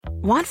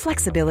Want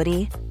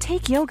flexibility?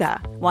 Take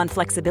yoga. Want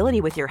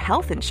flexibility with your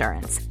health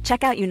insurance?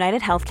 Check out United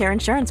Healthcare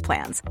Insurance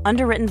Plans.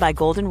 Underwritten by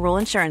Golden Rule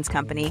Insurance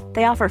Company,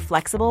 they offer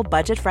flexible,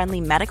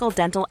 budget-friendly medical,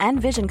 dental, and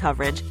vision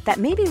coverage that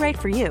may be right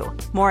for you.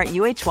 More at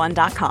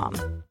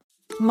uh1.com.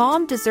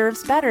 Mom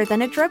deserves better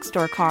than a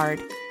drugstore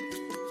card.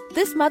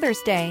 This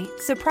Mother's Day,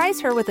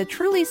 surprise her with a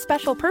truly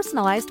special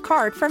personalized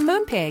card from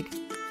Moonpig.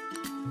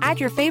 Add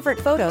your favorite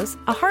photos,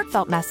 a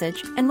heartfelt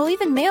message, and we'll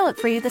even mail it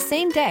for you the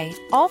same day,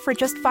 all for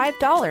just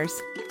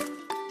 $5.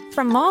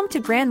 From mom to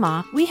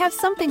grandma, we have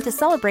something to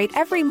celebrate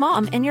every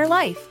mom in your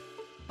life.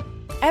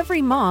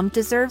 Every mom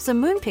deserves a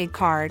Moonpig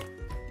card.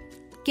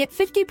 Get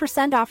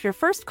 50% off your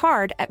first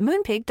card at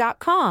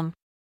moonpig.com.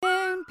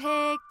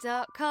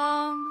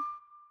 Moonpig.com.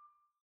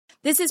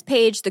 This is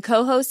Paige, the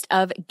co-host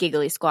of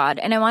Giggly Squad,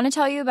 and I want to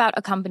tell you about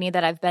a company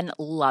that I've been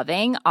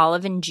loving,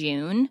 Olive &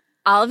 June.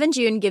 Olive &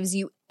 June gives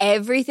you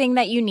everything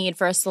that you need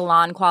for a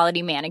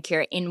salon-quality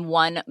manicure in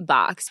one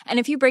box. And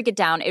if you break it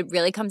down, it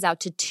really comes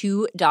out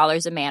to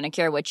 $2 a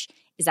manicure, which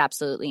is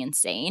absolutely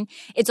insane.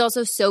 It's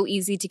also so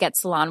easy to get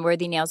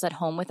salon-worthy nails at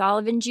home with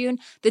Olive & June.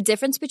 The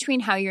difference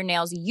between how your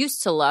nails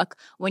used to look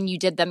when you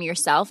did them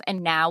yourself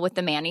and now with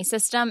the Mani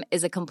system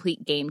is a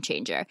complete game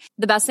changer.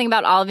 The best thing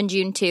about Olive &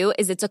 June, too,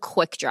 is it's a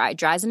quick dry.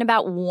 Dries in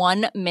about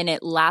 1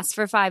 minute, lasts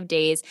for 5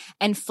 days,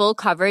 and full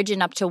coverage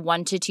in up to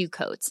 1 to 2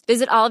 coats.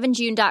 Visit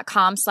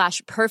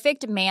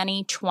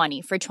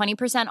oliveandjune.com/perfectmani20 for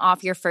 20%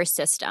 off your first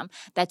system.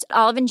 That's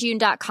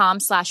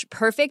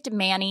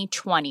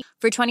oliveandjune.com/perfectmani20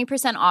 for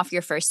 20% off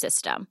your first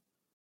system.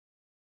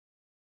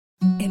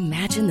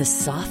 Imagine the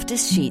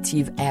softest sheets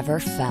you've ever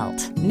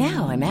felt.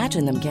 Now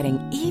imagine them getting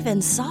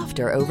even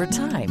softer over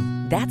time.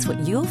 That's what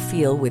you'll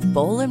feel with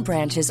Boll &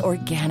 Branch's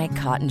organic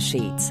cotton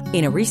sheets.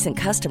 In a recent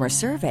customer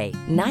survey,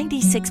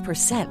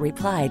 96%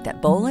 replied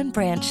that Boll &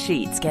 Branch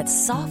sheets get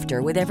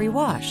softer with every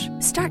wash.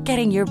 Start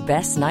getting your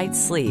best night's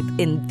sleep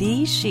in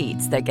these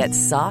sheets that get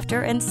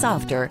softer and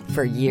softer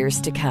for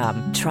years to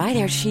come. Try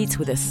their sheets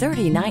with a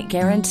 30-night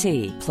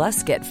guarantee.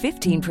 Plus, get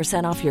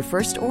 15% off your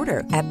first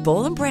order at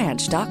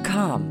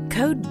bollandbranch.com.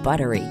 Code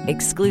BUTTERY.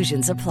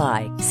 Exclusions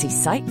apply. See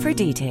site for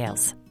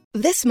details.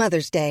 This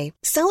Mother's Day,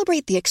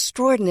 celebrate the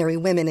extraordinary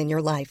women in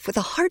your life with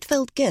a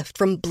heartfelt gift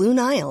from Blue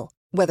Nile.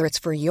 Whether it's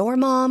for your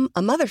mom,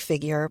 a mother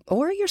figure,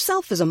 or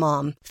yourself as a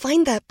mom,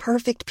 find that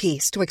perfect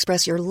piece to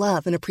express your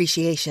love and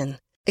appreciation.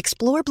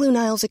 Explore Blue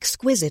Nile's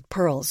exquisite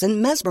pearls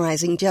and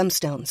mesmerizing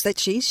gemstones that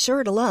she's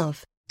sure to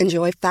love.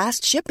 Enjoy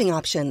fast shipping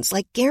options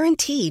like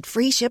guaranteed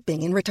free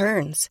shipping and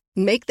returns.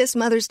 Make this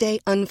Mother's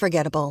Day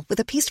unforgettable with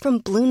a piece from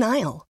Blue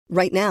Nile.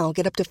 Right now,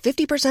 get up to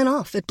 50%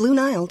 off at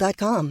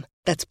BlueNile.com.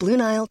 That's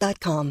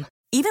BlueNile.com.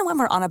 Even when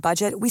we're on a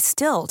budget, we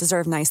still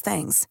deserve nice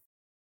things.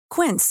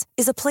 Quince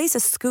is a place to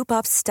scoop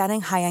up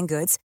stunning high-end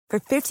goods for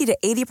 50 to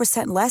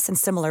 80% less than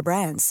similar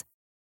brands.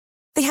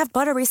 They have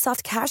buttery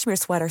soft cashmere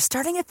sweaters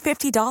starting at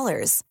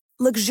 $50,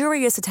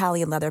 luxurious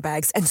Italian leather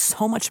bags, and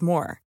so much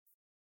more.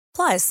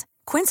 Plus,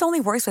 Quince only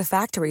works with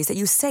factories that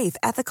use safe,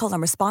 ethical,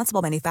 and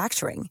responsible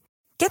manufacturing.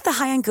 Get the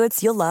high-end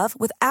goods you'll love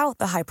without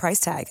the high price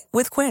tag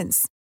with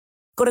Quince.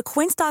 Go to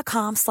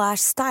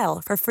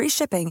quince.com/style for free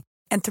shipping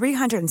and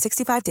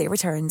 365-day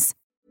returns.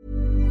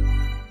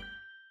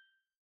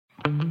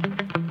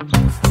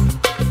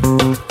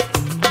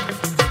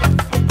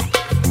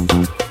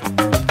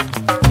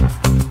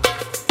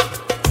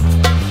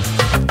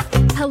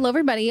 Hello,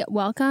 everybody.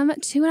 Welcome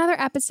to another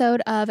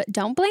episode of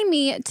Don't Blame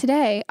Me.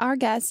 Today, our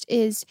guest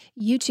is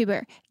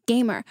YouTuber,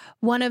 gamer,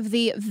 one of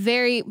the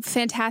very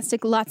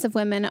fantastic lots of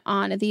women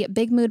on the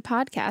Big Mood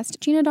podcast,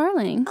 Gina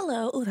Darling.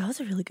 Hello. Oh, that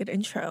was a really good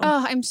intro.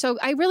 Oh, I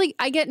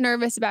get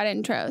nervous about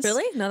intros.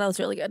 Really? No, that was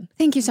really good.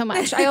 Thank you so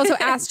much. I also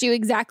asked you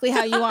exactly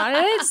how you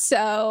wanted it.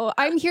 So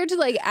I'm here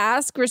to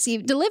ask,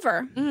 receive,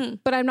 deliver.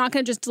 But I'm not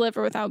going to just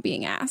deliver without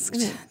being asked.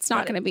 It's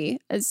not going to be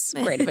as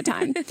great of a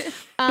time.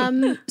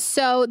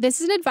 So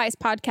this is an advice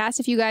podcast.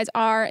 If you guys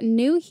are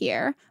new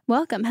here,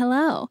 welcome.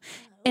 Hello.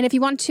 And if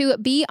you want to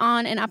be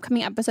on an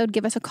upcoming episode,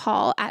 give us a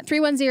call at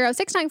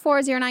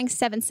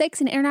 310-694-0976.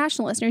 And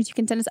international listeners, you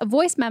can send us a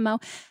voice memo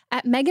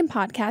at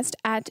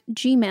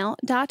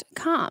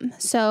meganpodcast@gmail.com.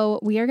 So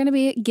we are going to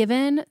be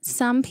giving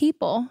some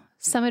people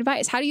some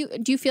advice.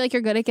 Do you feel like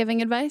you're good at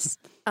giving advice?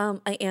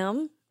 I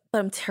am, but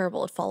I'm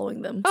terrible at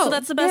following them. Oh, so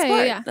that's the best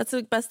part. Yeah. That's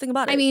the best thing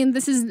about it. I mean,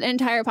 this is an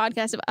entire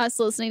podcast of us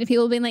listening to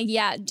people being like,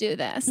 yeah, do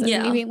this. And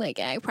you being like,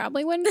 I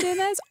probably wouldn't do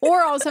this.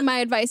 Or also my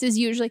advice is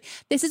usually,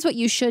 this is what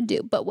you should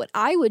do. But what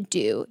I would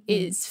do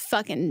is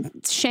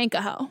fucking shank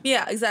a hoe.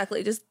 Yeah,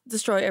 exactly. Just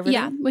destroy everything.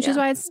 Yeah, which is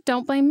why it's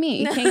don't blame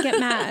me. You can't get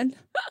mad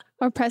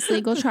or press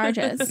legal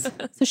charges.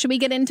 So should we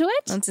get into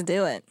it? Let's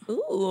do it.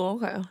 Ooh,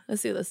 okay.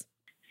 Let's do this.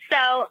 So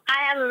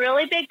I have a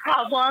really big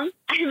problem.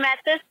 I met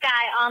this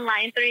guy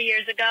online 3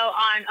 years ago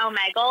on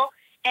Omegle,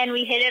 and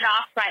we hit it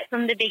off right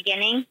from the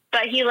beginning.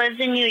 But he lives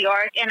in New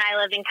York, and I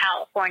live in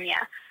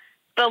California.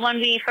 But when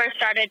we first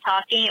started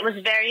talking, it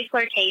was very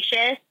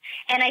flirtatious,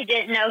 and I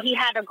didn't know he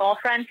had a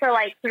girlfriend for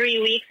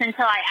 3 weeks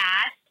until I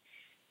asked.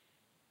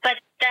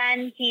 But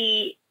then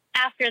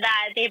after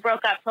that, they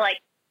broke up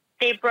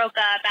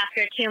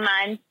after 2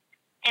 months.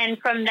 And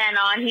from then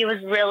on, he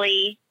was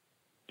really,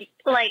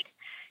 like,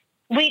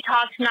 we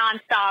talked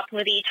nonstop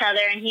with each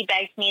other, and he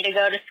begged me to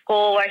go to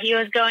school where he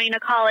was going to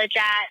college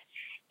at.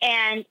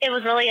 And it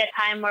was really a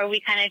time where we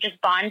kind of just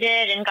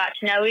bonded and got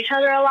to know each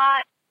other a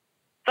lot.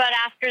 But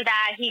after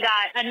that, he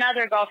got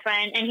another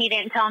girlfriend, and he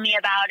didn't tell me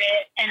about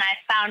it. And I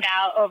found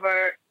out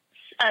over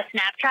a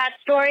Snapchat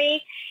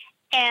story.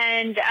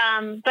 And,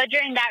 but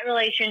during that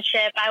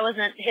relationship, I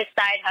wasn't his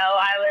side hoe.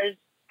 I was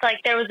like,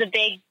 there was a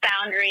big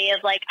boundary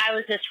of like, I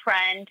was his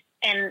friend,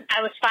 and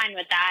I was fine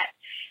with that.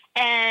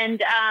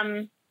 And,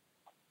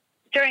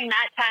 during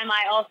that time,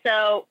 I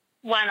also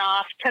went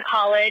off to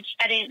college.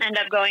 I didn't end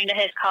up going to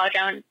his college.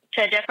 I went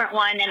to a different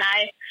one, and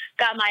I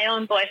got my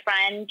own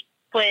boyfriend,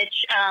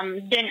 which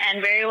didn't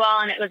end very well,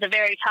 and it was a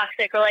very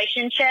toxic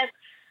relationship.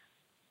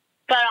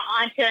 But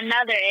on to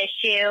another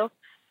issue.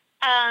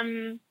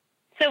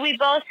 So we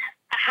both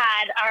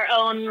had our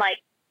own, like,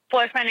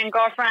 boyfriend and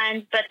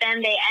girlfriends, but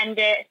then they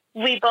ended.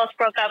 We both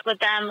broke up with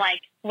them,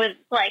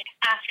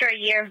 after a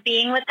year of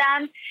being with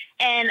them.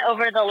 And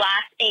over the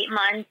last 8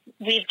 months,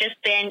 we've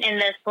just been in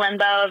this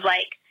limbo of,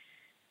 like,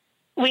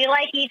 we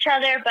like each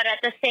other, but at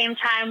the same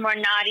time, we're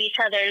not each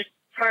other's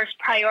first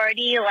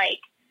priority. Like,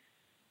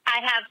 I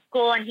have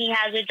school and he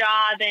has a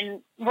job,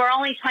 and we're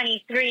only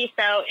 23,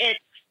 so it's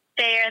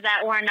fair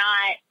that we're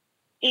not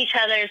each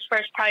other's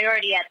first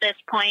priority at this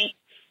point.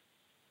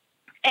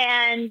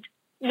 And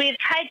we've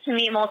tried to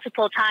meet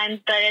multiple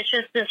times, but it's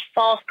just this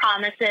false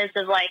promises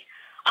of, like,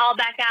 I'll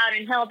back out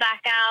and he'll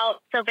back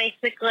out. So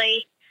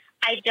basically,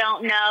 I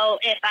don't know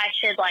if I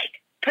should, like,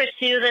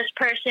 pursue this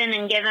person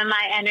and give him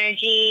my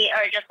energy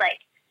or just, like,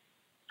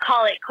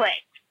 call it quits.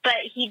 But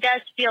he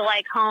does feel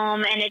like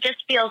home, and it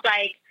just feels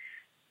like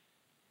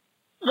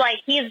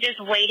he's just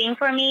waiting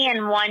for me.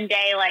 And one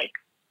day, like,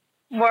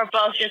 we're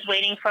both just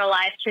waiting for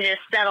life to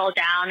just settle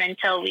down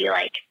until we,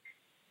 like,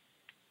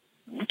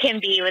 can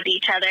be with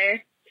each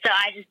other. So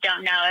I just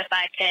don't know if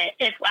I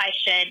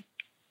should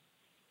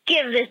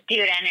give this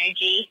dude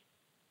energy.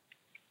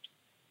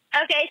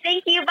 Okay,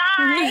 thank you.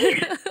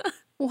 Bye.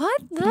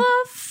 What the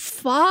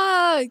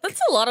fuck? That's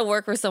a lot of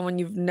work for someone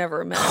you've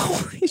never met.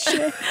 Holy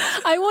shit.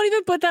 I won't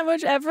even put that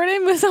much effort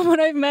in with someone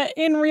I've met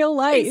in real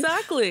life.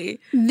 Exactly.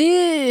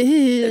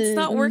 This. It's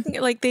not working.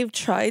 Like, they've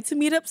tried to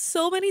meet up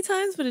so many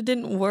times, but it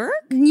didn't work.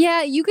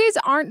 Yeah, you guys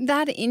aren't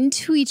that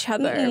into each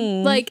other.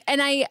 Mm-mm. Like,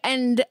 and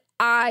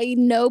I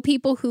know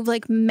people who've,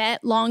 like,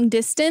 met long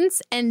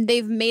distance and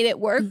they've made it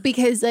work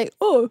because, like,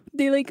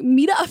 they, like,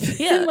 meet up.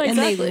 Yeah, and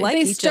they like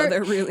each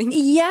other, really.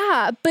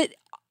 Yeah, but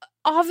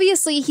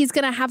obviously he's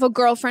gonna have a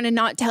girlfriend and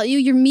not tell you.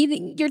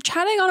 You're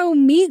chatting on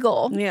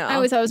Omegle. Yeah, I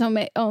was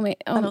Omegle.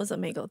 I was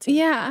Omegle too.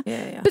 Yeah.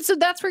 But so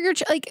that's where you're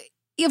like.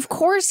 Of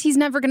course, he's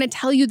never going to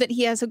tell you that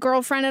he has a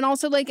girlfriend. And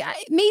also, like,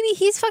 maybe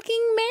he's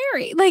fucking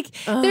married. Like,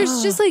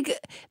 there's just, like,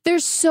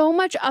 there's so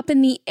much up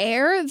in the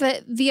air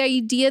that the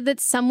idea that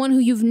someone who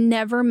you've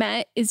never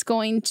met is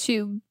going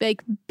to,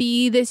 like,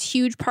 be this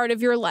huge part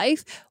of your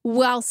life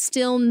while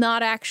still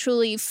not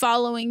actually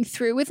following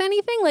through with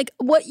anything. Like,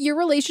 what your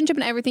relationship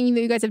and everything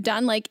that you guys have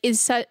done, like,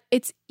 is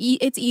it's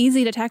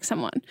easy to text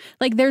someone.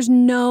 Like, that's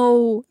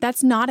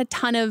not a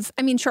ton of,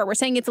 I mean, sure, we're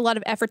saying it's a lot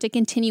of effort to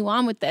continue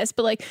on with this,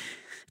 but, like,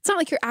 it's not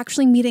like you're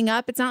actually meeting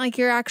up. It's not like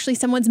you're actually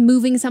someone's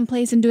moving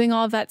someplace and doing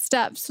all of that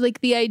stuff. So,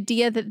 like, the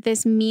idea that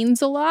this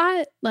means a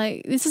lot,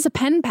 like, this is a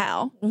pen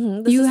pal.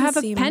 Mm-hmm. You have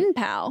a pen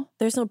pal.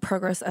 There's no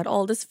progress at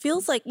all. This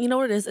feels like, you know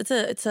what it is? It's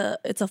a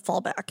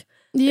fallback.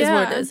 Yeah. Is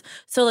what it is.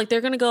 So, like, they're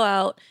gonna go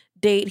out,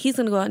 date. He's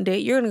gonna go out and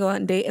date. You're gonna go out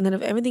and date. And then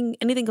if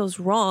anything goes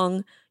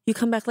wrong, you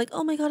come back like,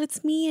 oh my God,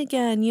 it's me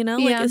again. You know,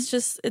 like, it's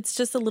just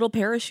a little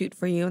parachute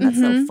for you, and that's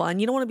no fun.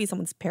 You don't want to be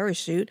someone's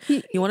parachute.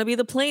 You want to be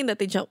the plane that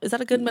they jump. Is that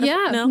a good metaphor?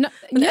 Yeah. No, no,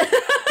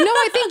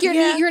 I think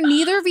you're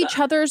neither of each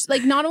other's,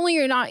 like, not only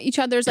you're not each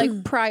other's,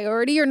 like,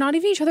 priority, you're not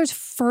even each other's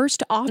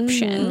first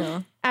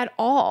option at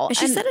all. And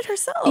she said it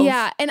herself.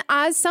 Yeah. And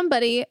as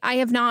somebody,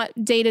 I've not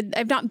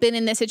been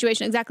in this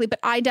situation exactly, but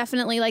I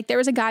definitely, like, there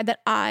was a guy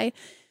that I,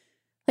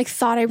 like,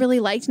 thought I really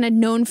liked and I'd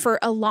known for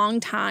a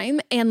long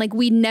time, and, like,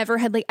 we never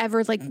had, like,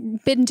 ever, like,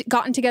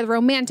 gotten together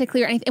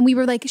romantically or anything, and we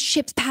were, like,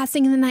 ships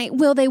passing in the night.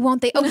 Will they,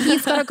 won't they? Oh,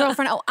 he's got a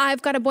girlfriend. Oh,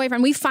 I've got a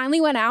boyfriend. We finally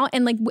went out,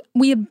 and, like,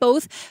 we had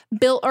both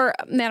built, or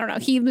I don't know,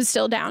 he was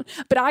still down,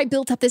 but I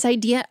built up this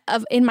idea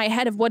in my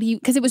head of what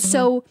because it was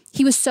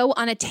he was so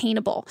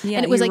unattainable. Yeah,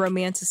 and it was like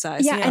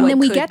romanticized. Yeah, and then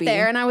we get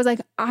there and I was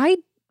like, I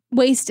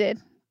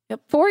wasted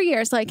 4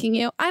 years liking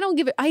you.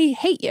 I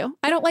hate you.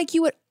 I don't like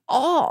you at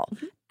all.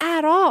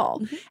 At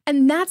all.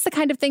 And that's the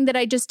kind of thing that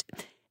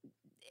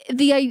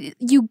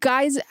you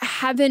guys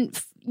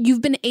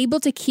you've been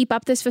able to keep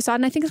up this facade.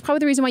 And I think it's probably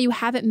the reason why you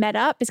haven't met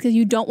up, is because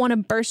you don't want to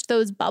burst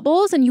those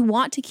bubbles and you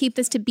want to keep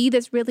this to be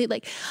this really,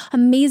 like,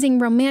 amazing,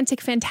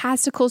 romantic,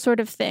 fantastical sort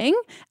of thing.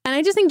 And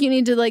I just think you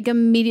need to, like,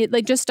 immediately,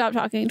 like, just stop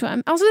talking to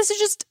him. Also, this is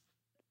just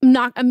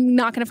I'm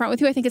not going to front with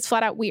you. I think it's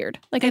flat out weird.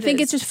 Like, I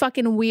think it's just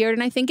fucking weird.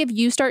 And I think if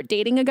you start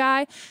dating a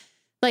guy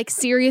like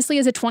seriously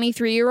as a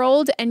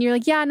 23-year-old and you're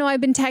like, yeah, no, I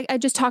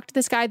just talked to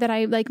this guy that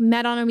I like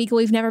met on Omegle.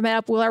 We've never met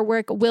up. Will our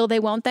work? Will they?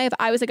 Won't they? If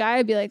I was a guy,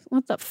 I'd be like,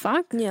 what the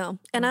fuck? Yeah.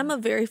 And I'm a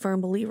very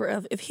firm believer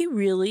of if he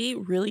really,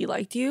 really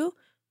liked you,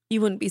 you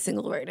wouldn't be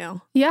single right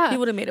now. Yeah. He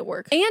would have made it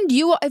work. And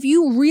if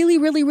you really,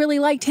 really, really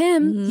liked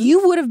him,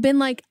 you would have been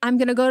like, I'm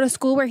going to go to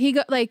school where he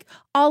go, like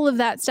all of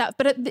that stuff.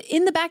 But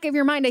in the back of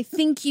your mind, I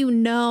think you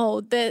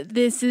know that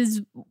this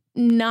is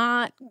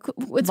not,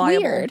 it's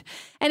viable. Weird.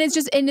 And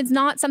it's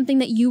not something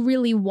that you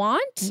really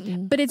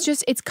want, but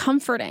it's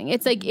comforting.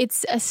 It's like,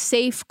 it's a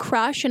safe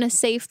crush and a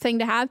safe thing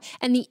to have.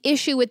 And the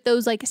issue with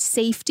those like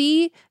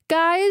safety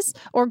guys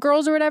or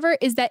girls or whatever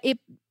is that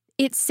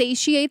it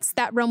satiates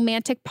that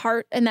romantic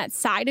part and that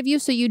side of you.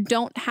 So you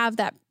don't have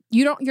that,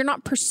 you're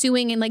not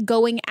pursuing and like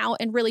going out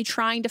and really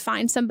trying to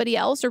find somebody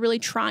else or really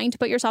trying to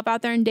put yourself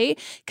out there and date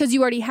because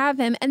you already have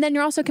him. And then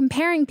you're also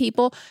comparing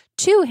people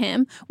to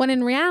him when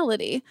in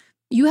reality,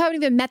 you haven't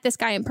even met this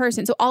guy in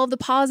person. So all of the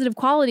positive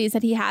qualities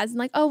that he has and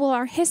like, oh, well,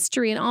 our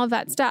history and all of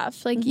that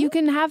stuff, like you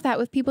can have that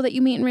with people that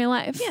you meet in real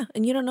life. Yeah.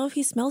 And you don't know if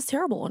he smells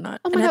terrible or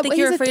not. Oh my God. God, I think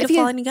you're afraid of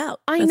finding out.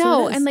 I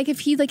know. And like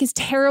if he like is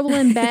terrible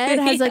in bed,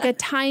 has like a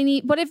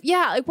tiny, what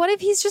if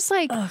he's just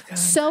like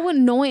so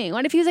annoying?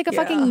 What if he's like a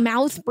fucking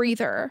mouth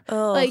breather?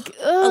 Like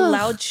a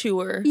loud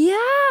chewer. Yeah.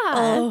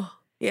 Oh.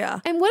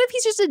 Yeah. And what if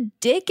he's just a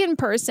dick in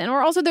person?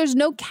 Or also there's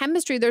no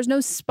chemistry, there's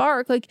no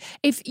spark. Like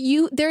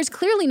there's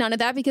clearly none of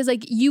that because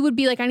like you would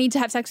be like, I need to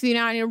have sex with you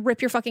now. I need to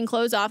rip your fucking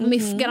clothes off. Let me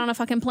get on a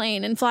fucking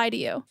plane and fly to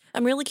you.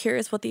 I'm really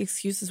curious what the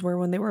excuses were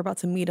when they were about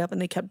to meet up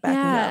and they kept backing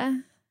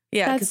up.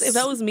 Yeah. Because if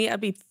that was me,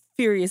 I'd be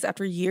furious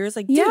after years.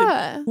 Like,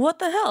 dude, what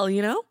the hell,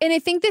 you know? And I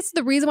think this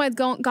the reason why it's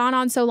gone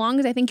on so long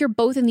is I think you're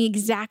both in the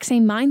exact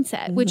same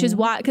mindset, which is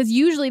why, because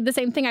usually the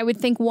same thing, I would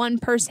think one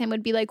person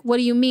would be like, what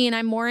do you mean?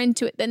 I'm more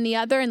into it than the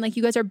other. And like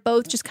you guys are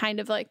both just kind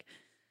of like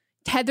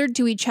tethered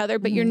to each other,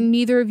 but you're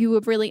neither of you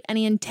have really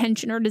any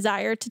intention or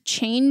desire to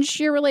change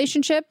your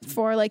relationship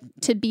for like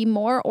to be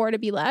more or to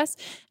be less.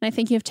 And I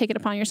think you have taken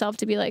upon yourself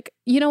to be like,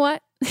 you know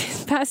what?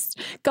 This past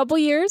couple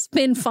years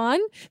been fun.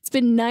 It's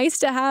been nice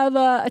to have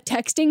a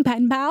texting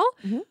pen pal.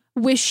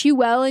 Wish you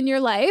well in your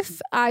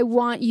life. I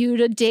want you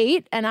to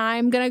date and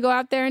I'm going to go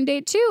out there and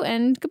date too.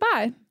 And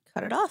goodbye.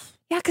 Cut it off.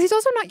 Yeah. Cause he's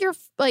also not your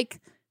like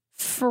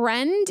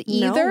friend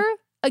either. No.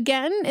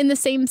 Again, in the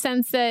same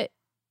sense that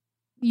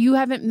you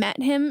haven't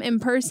met him in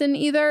person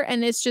either.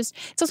 And it's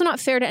also not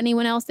fair to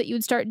anyone else that you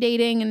would start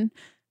dating. And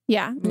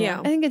yeah.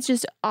 I think it's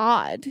just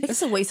odd.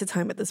 It's a waste of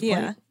time at this point.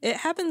 Yeah. It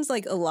happens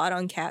like a lot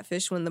on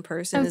Catfish when the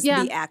person is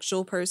the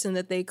actual person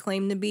that they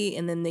claim to be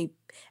and then they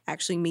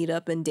actually meet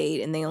up and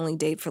date and they only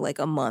date for like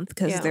a month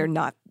because they're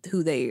not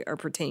who they are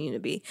pretending to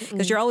be.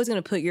 Because you're always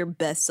going to put your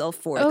best self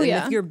forward.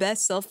 And if your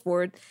best self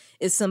forward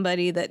is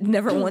somebody that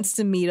never wants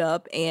to meet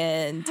up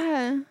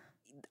and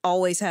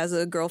always has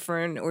a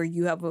girlfriend or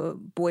you have a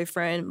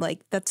boyfriend, like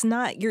that's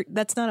not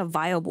a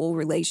viable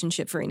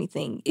relationship for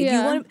anything. If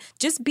you want to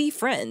just be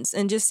friends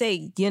and just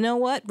say, you know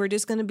what, we're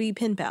just going to be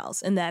pen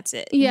pals and that's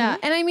it. Yeah.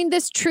 And I mean,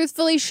 this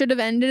truthfully should have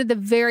ended at the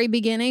very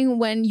beginning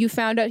when you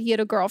found out he had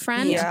a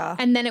girlfriend. Yeah.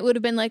 And then it would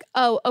have been like,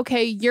 oh,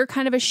 okay, you're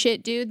kind of a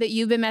shit dude that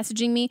you've been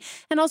messaging me.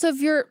 And also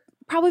if you're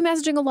probably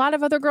messaging a lot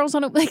of other girls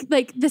on it,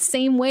 like the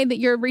same way that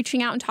you're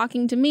reaching out and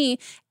talking to me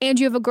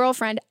and you have a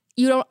girlfriend,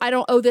 I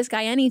don't owe this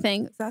guy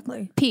anything.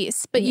 Exactly.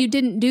 Peace. But you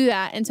didn't do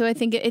that. And so I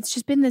think it's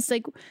just been this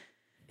like,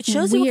 it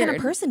shows you what kind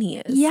of person he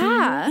is.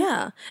 Yeah.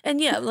 Yeah. And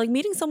yeah, like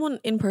meeting someone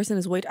in person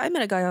is I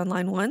met a guy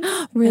online once.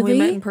 Really? And we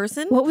met in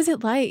person. What was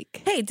it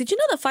like? Hey, did you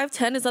know that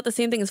 5'10" is not the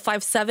same thing as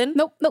 5'7"?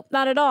 Nope,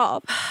 not at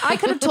all. I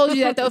could have told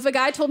you that though. If a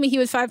guy told me he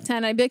was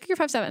 5'10", I'd be like, you're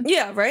 5'7".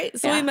 Yeah, right?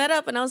 So we met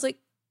up and I was like,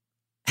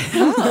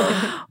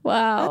 oh,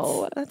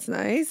 wow. That's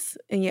nice.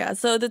 And yeah,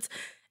 so that's...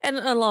 And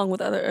along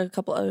with a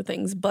couple other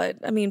things. But,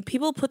 I mean,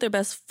 people put their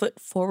best foot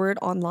forward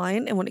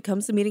online. And when it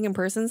comes to meeting in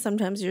person,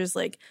 sometimes you're just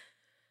like,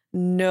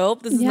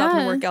 nope, this is not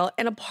going to work out.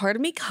 And a part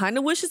of me kind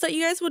of wishes that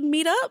you guys would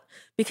meet up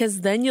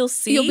because then you'll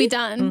see. You'll be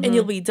done. And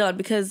you'll be done.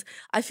 Because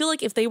I feel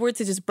like if they were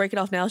to just break it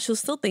off now, she'll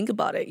still think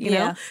about it, you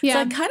know? Yeah. So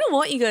I kind of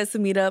want you guys to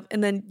meet up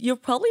and then you'll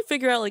probably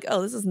figure out like,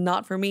 oh, this is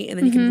not for me. And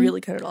then you can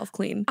really cut it off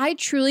clean. I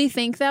truly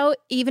think though,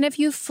 even if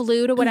you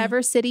flew to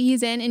whatever city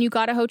he's in and you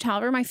got a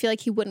hotel room, I feel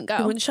like he wouldn't go.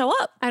 He wouldn't show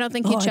up. I don't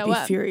think he'd show up.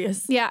 I'd be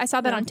furious. Yeah, I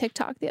saw that on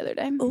TikTok the other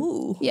day.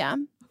 Ooh. Yeah.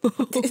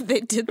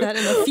 They did that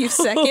in a few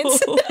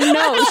seconds.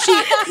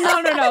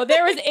 No.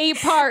 There was 8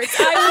 parts.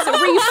 I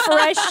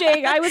was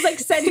refreshing. I was like,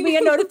 send me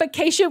a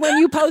notification when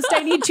you post.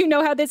 I need to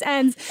know how this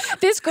ends.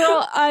 This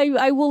girl,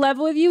 I will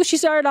level with you. She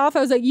started off, I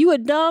was like, you a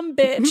dumb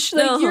bitch.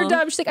 Like, you're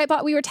dumb. She's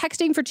like, we were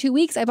texting for 2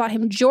 weeks. I bought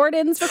him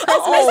Jordans for Christmas.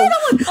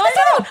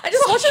 I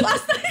just watched it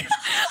last night.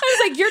 I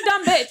was like, you're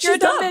dumb bitch. You're a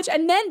dumb bitch.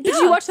 And then, did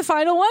you watch the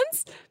final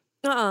ones?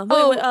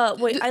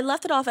 Wait, I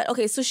left it off at,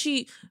 okay, so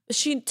she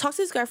she talked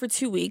to this guy for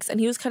 2 weeks, and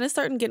he was kind of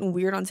starting getting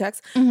weird on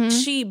text.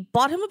 She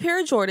bought him a pair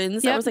of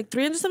Jordans that was like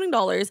 $300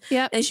 something,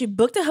 and she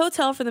booked a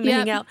hotel for them to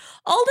hang out.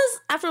 All this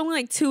after only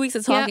like 2 weeks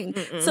of talking.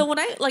 So when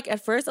I like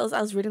at first I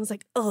was reading, I was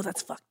like, oh,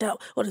 that's fucked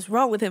up. What is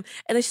wrong with him?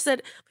 And then she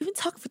said, we've been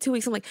talking for 2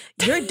 weeks. I'm like,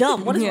 you're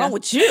dumb. What is wrong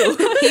with you?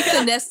 He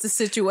finessed the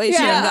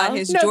situation and got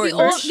his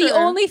Jordans. The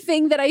only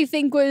thing that I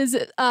think was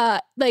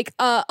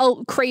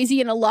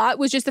crazy and a lot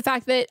was just the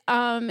fact that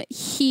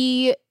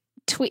he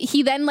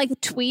then like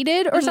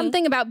tweeted or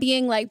something about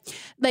being like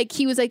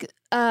he was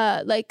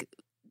like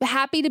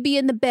happy to be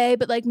in the Bay,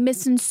 but like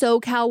missing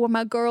SoCal where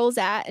my girl's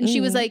at. And she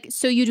was like,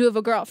 so you do have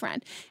a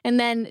girlfriend? And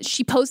then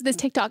she posted this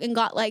TikTok and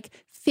got like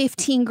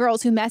 15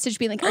 girls who messaged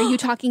me like, are you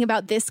talking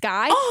about this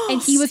guy?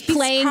 And he was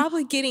playing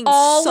probably getting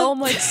so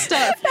much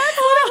stuff.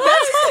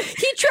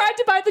 He tried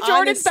to buy the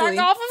Jordans back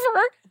off of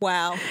her.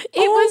 Wow. It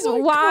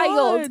was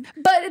wild. God.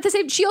 But at the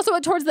same, she also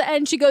towards the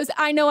end, she goes,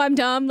 I know I'm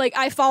dumb. Like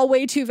I fall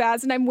way too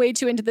fast and I'm way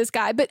too into this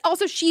guy. But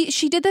also she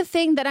did the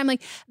thing that I'm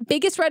like,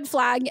 biggest red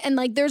flag. And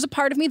like, there's a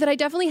part of me that I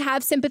definitely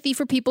have sympathy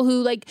for people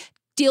who like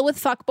deal with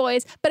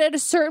fuckboys. But at a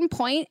certain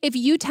point, if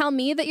you tell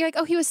me that you're like,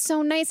 oh, he was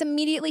so nice,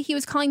 immediately he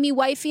was calling me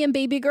wifey and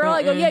baby girl.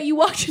 I go, yeah, you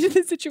walked into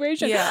this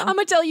situation. Yeah. I'm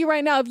gonna tell you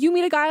right now, if you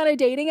meet a guy on a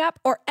dating app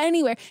or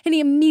anywhere and he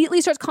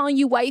immediately starts calling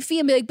you wifey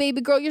and be like,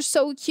 baby girl, you're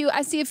so cute,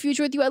 I see a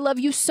future with you, I love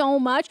you so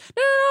much.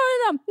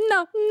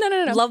 No.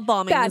 Love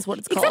bombing is what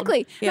it's called.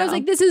 Exactly. Yeah. And I was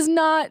like, this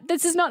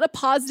is not a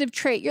positive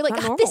trait. You're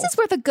like, this is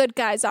where the good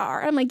guys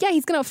are. I'm like, yeah,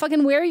 he's gonna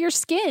fucking wear your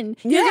skin.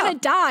 You're gonna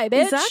die,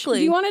 bitch. Exactly.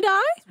 Do you want to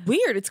die? It's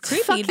weird. It's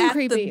creepy. Fucking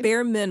creepy. The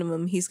bare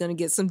minimum, he's gonna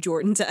get some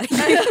Jordans out.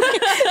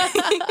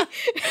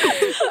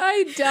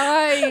 I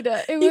died.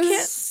 It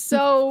was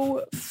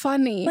so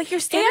funny. Like your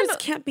standards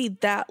can't be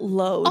that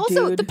low.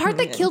 Also, dude. the part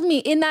that killed me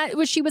in that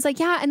was she was like,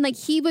 yeah, and like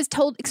he was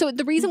told. So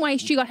the reason why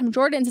she got him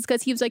Jordans is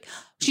because he was like,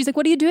 she's like,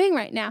 what are you doing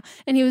right now?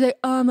 And he was like,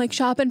 oh, I'm like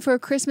shopping for a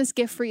Christmas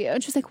gift for you.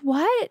 And she's like,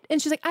 what?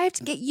 And she's like, I have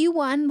to get you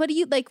one. What do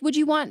you like? Would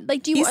you want?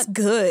 Like, do you? He's want?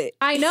 Good.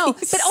 I know,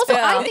 but also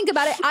I think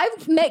about it.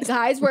 I've met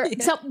guys where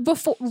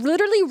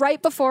literally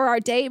right before our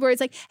date, where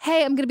it's like,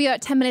 hey, I'm gonna be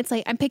about 10 minutes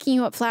late. I'm picking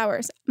you up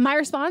flowers. My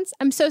response,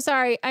 I'm so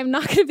sorry. I'm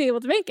not going to be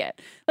able to make it.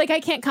 Like, I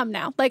can't come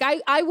now. Like,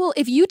 I will,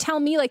 if you tell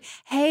me like,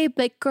 hey,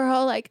 like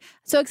girl, like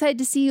so excited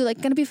to see you, like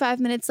going to be 5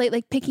 minutes late,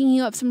 like picking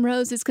you up some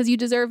roses because you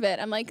deserve it.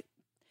 I'm like,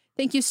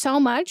 thank you so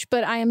much,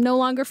 but I am no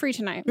longer free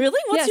tonight. Really?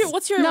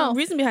 What's your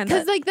reason behind that?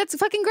 Because like that's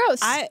fucking gross.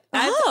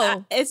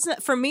 It's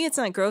not for me. It's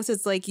not gross.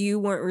 It's like you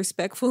weren't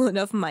respectful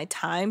enough of my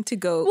time to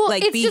go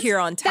be here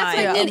on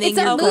time, and then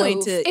you're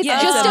going to. It's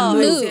just a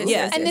move.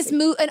 Yes, and this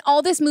move and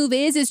all this move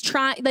is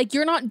trying. Like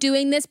you're not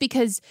doing this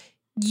because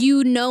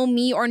you know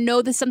me or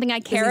know this is something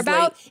I care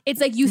about. Late. It's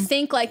like you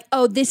think like,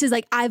 oh, this is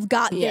like I've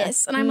got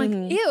this, and I'm like,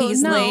 ew,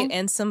 he's late,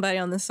 and somebody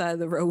on the side of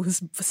the road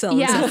was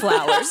selling some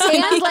flowers,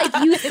 and like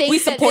you think we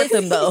support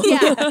them though,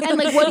 and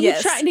like what are you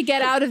trying to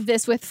get out of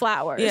this with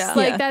flowers?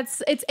 Like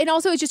that's it's, and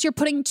also it's just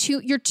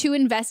you're too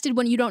invested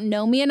when you don't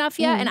know me enough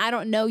yet, and I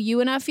don't know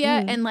you enough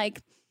yet, and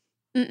like.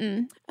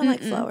 I like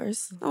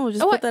flowers. Oh,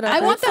 just put that out.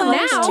 I want them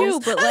now too,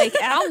 but like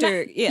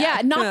after,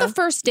 not the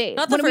first date.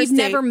 Not the when first we've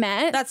date. never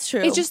met. That's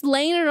true. It's just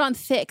laying it on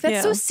thick.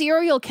 That's so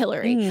serial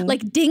killery.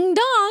 Like ding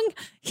dong,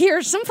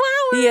 here's some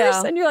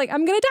flowers, and you're like,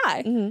 I'm gonna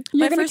die.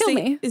 You're gonna kill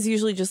me. Is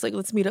usually just like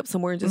let's meet up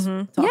somewhere and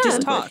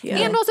just talk.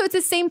 And also it's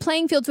the same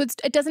playing field, so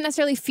it doesn't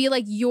necessarily feel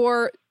like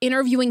you're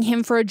interviewing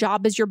him for a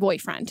job as your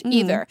boyfriend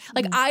either.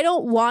 Like I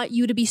don't want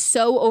you to be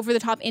so over the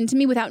top into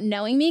me without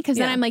knowing me, because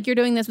then I'm like, you're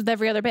doing this with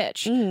every other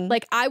bitch.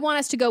 Like I want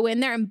us to go in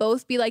there and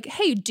both be like,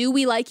 hey, do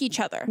we like each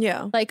other?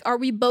 Yeah. Like, are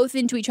we both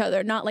into each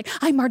other? Not like,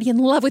 I'm already in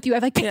love with you.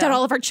 I've like picked out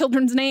all of our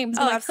children's names.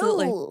 Oh, like,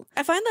 absolutely. Ooh.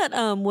 I find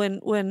that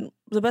when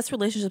the best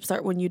relationships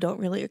start when you don't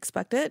really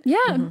expect it.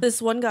 Yeah. This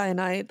one guy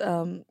and I,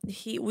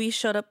 we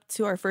showed up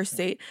to our first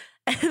date,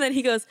 and then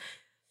he goes,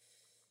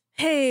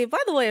 hey, by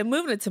the way, I'm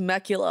moving to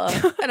Temecula.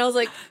 And I was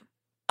like,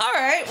 all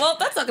right, well,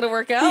 that's not going to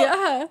work out.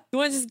 Yeah. You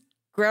want to just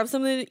grab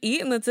something to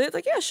eat and that's it? It's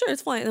like, yeah, sure,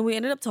 it's fine. And we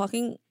ended up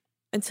talking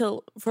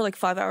for like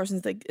 5 hours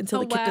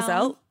until they kicked us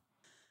out.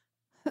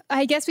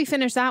 I guess we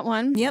finished that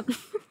one. Yep.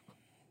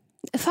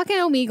 Fucking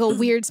Omegle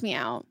weirds me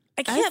out.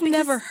 I've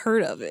never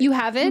heard of it. You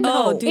haven't?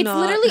 No, do it's not.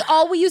 Literally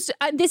all we used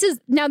to, this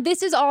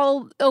is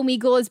all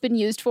Omegle has been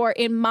used for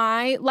in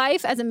my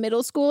life as a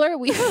middle schooler.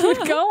 We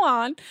would go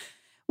on,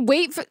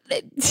 wait for,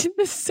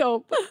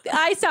 so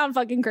I sound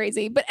fucking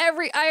crazy, but I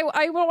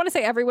don't want to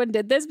say everyone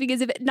did this, because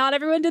if not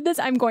everyone did this,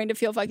 I'm going to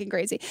feel fucking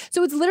crazy.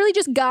 So it's literally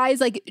just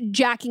guys like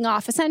jacking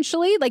off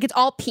essentially, like it's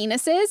all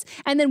penises,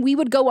 and then we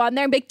would go on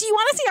there and be like, do you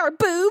want to see our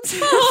boobs?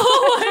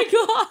 Oh my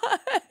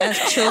God. As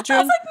children?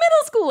 As like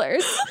middle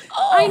schoolers.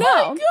 Oh I know.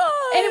 My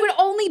God. And it would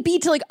only be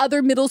to like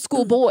other middle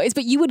school boys,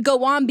 but you would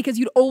go on because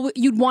you'd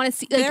want to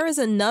see. Like, there is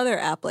another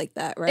app like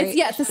that, right?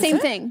 It's the same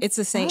thing. It's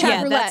the same.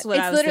 Chat roulette. That's what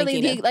I was thinking. It's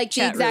literally the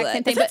exact roulette.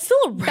 same thing. Is that still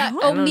around?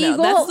 Omegle,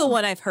 that's the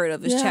one I've heard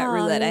of, is Chat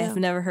Roulette. I have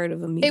never heard of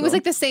Omegle. It was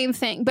like the same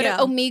thing, but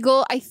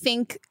Omegle, I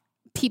think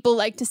people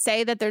like to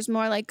say that there's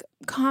more like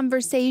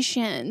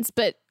conversations,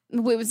 but it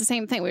was the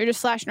same thing. We were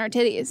just flashing our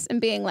titties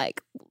and being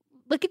like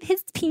look at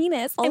his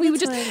penis. And it would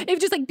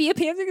just like be a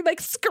penis, and we'd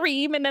like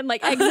scream and then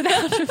like exit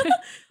out of it.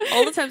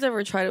 All the times I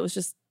ever tried it was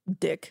just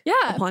dick.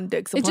 Yeah. Upon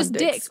dicks. It's just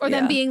dicks. Or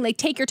them being like,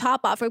 take your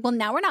top off. Or, well,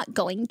 now we're not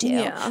going to.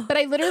 Yeah. But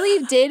I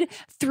literally did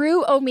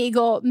through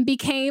Omegle,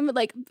 became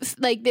like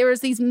there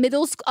was these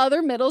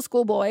other middle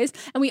school boys,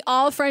 and we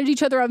all friended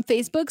each other on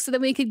Facebook so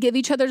that we could give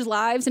each other's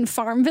lives in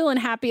Farmville and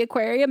Happy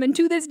Aquarium. And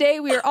to this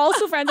day, we are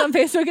also friends on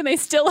Facebook, and they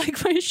still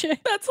like my shit.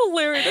 That's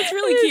hilarious. That's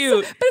really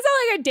cute. But it's not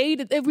like I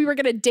dated if we were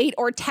gonna date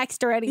or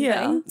text or anything.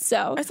 Yeah.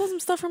 So I saw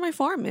some stuff from my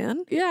farm,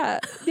 man. Yeah.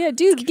 Yeah,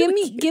 dude, give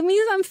me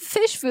some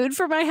fish food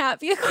for my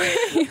Happy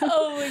Aquarium.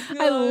 Oh my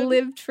God. I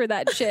lived for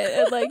that shit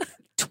at like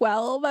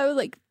 12. I was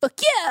like, fuck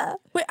yeah.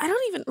 Wait, I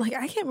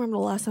can't remember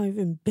the last time I've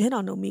even been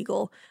on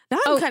Omegle. Now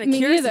I'm kind of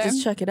curious to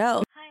just check it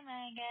out. Hi,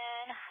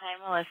 Megan. Hi,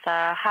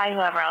 Melissa. Hi,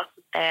 whoever else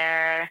is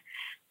there.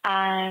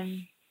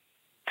 I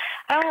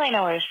don't really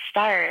know where to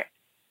start.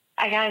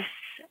 I guess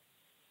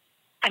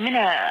I'm in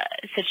a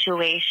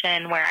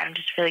situation where I'm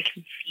just really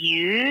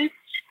confused.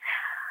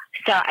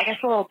 So I guess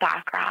a little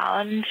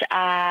background.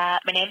 My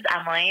name's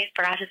Emily.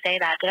 Forgot to say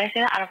that. Did I say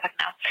that? I don't fucking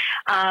know.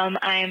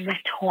 I'm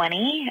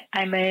 20.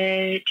 I'm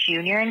a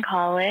junior in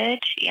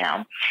college, you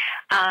know.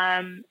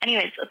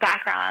 Anyways,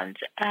 background.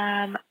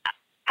 I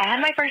had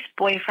my first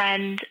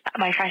boyfriend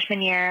my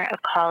freshman year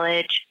of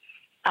college.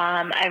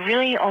 I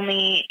really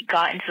only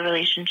got into the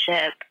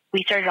relationship.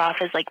 We started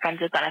off as like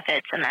friends with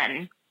benefits, and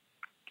then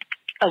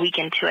a week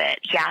into it,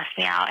 he asked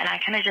me out, and I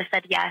kind of just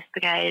said yes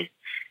because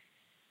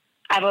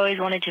I've always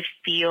wanted to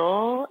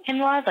feel in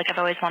love. Like, I've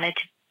always wanted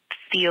to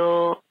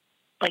feel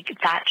like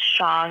that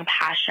strong,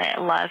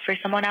 passionate love for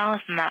someone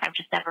else, and that I've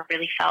just never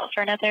really felt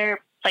for another,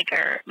 like,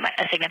 or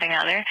a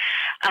significant other.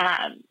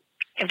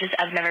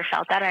 I've never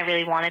felt that, and I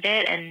really wanted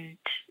it, and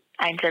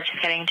I ended up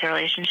just getting into a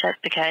relationship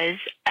and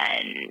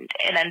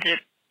it ended up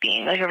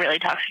being like a really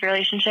toxic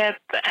relationship,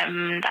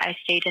 and I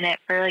stayed in it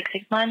for like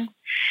 6 months,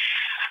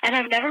 and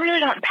I've never really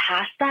gotten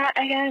past that,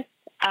 I guess.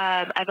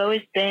 I've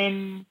always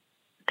been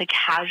the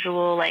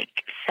casual, like,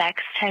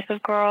 sex type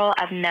of girl.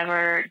 I've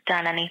never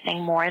done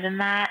anything more than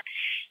that,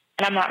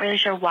 and I'm not really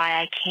sure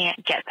why I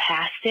can't get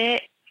past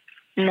it.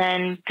 And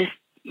then this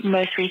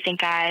most recent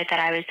guy that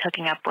I was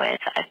hooking up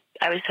with,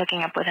 I was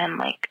hooking up with him,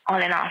 like,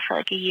 on and off for,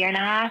 like, a year and a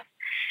half,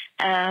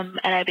 and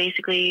I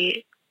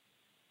basically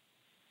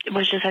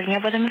was just hooking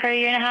up with him for a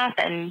year and a half,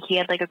 and he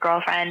had, like, a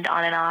girlfriend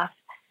on and off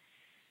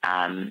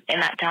in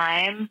that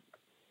time,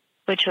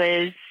 which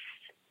was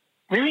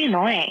really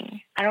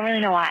annoying. I don't really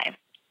know why,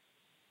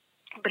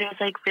 but it was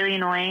like really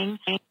annoying.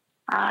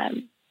 I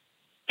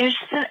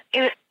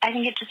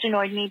think it just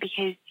annoyed me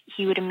because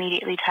he would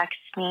immediately text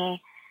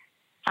me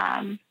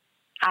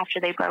after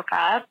they broke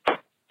up,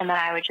 and then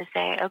I would just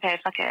say, okay,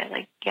 fuck it,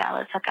 like, yeah,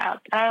 let's hook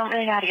up. And I don't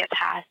really know how to get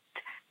past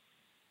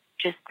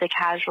just the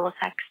casual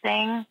sex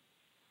thing.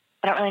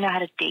 I don't really know how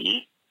to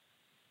date.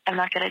 I'm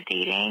not good at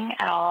dating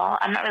at all.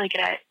 I'm not really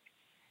good at,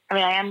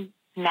 I am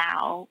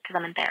now because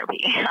I'm in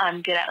therapy.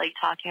 I'm good at, like,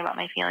 talking about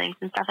my feelings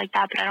and stuff like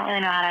that, but I don't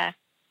really know how to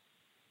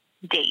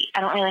date.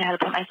 I don't really know how to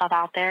put myself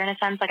out there in a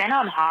sense. Like, I know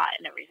I'm hot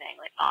and everything,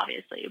 like,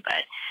 obviously,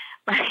 but,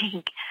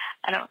 like,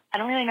 I don't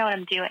really know what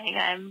I'm doing.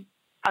 I'm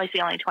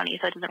obviously only 20,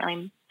 so it doesn't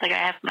really, like, I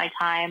have my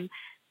time,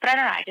 but I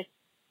don't know. I just,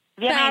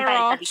 if you have any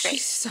advice, that'd be great.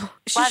 She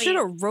should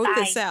have wrote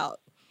this out.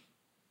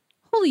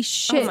 Holy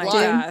shit, oh my dude.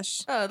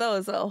 Gosh. Oh, that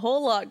was a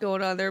whole lot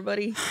going on there,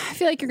 buddy. I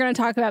feel like you're going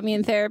to talk about me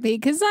in therapy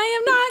because I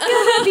am not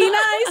going to be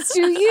nice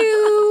to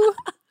you.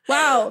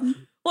 Wow.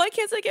 Why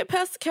can't I get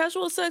past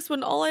casual sex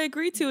when all I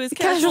agree to is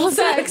casual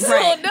sex?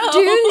 Right. Oh, no.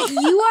 Dude,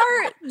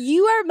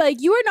 you are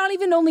not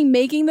even only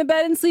making the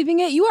bed and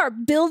sleeping it. You are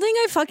building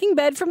a fucking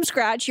bed from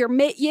scratch.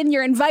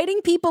 You're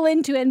inviting people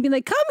into it and being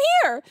like, come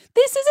here.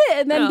 This is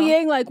it. And then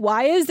being like,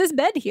 why is this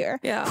bed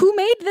here? Yeah. Who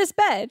made this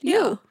bed? Yeah.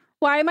 You.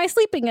 Why am I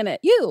sleeping in it?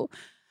 You.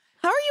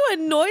 How are you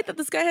annoyed that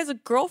this guy has a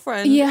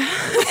girlfriend? Yeah. Do you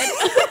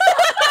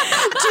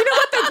know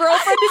what the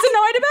girlfriend is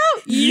annoyed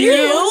about?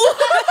 You? Oh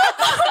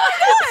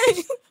my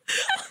God.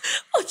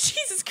 Oh,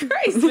 Jesus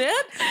Christ, man.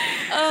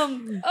 Yeah,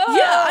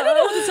 I don't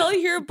know what to tell you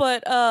here,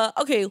 but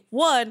okay,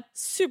 one,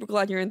 super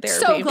glad you're in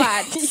therapy. So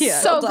glad.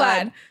 Yeah, so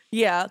glad.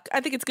 Yeah,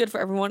 I think it's good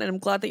for everyone, and I'm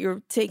glad that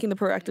you're taking the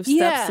proactive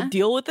steps to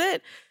deal with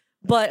it.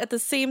 But at the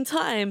same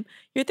time,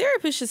 your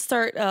therapist should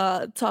start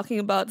talking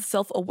about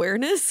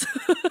self-awareness.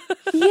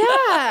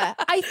 Yeah.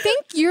 I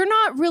think you're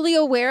not really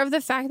aware of the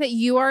fact that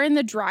you are in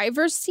the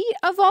driver's seat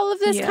of all of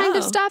this kind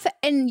of stuff,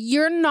 and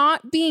you're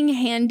not being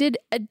handed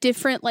a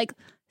different, like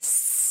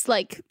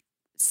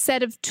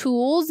set of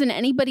tools than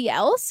anybody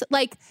else.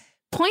 Like,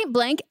 point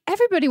blank,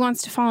 everybody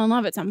wants to fall in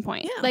love at some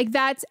point. Yeah. Like,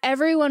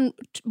 everyone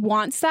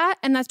wants that,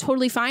 and that's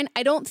totally fine.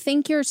 I don't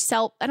think you're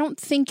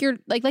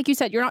like you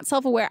said, you're not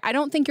self-aware. I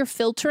don't think you're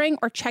filtering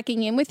or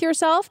checking in with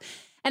yourself.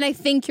 And I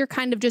think you're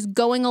kind of just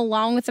going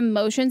along with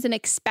emotions and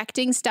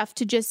expecting stuff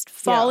to just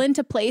fall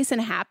into place and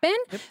happen.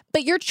 Yep.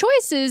 But your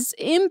choices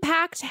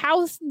impact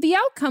the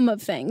outcome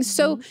of things.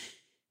 Mm-hmm. So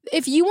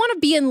if you want to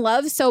be in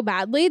love so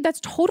badly, that's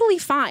totally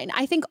fine.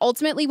 I think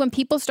ultimately when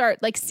people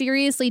start like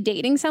seriously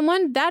dating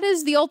someone, that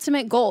is the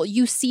ultimate goal.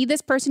 You see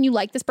this person, you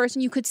like this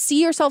person, you could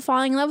see yourself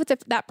falling in love with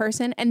that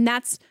person, and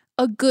that's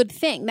a good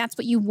thing. That's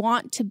what you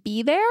want to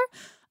be there.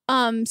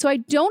 So I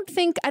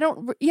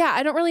don't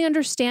really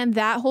understand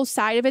that whole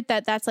side of it,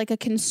 that's like a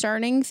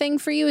concerning thing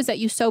for you, is that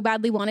you so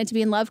badly wanted to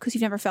be in love because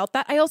you've never felt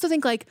that. I also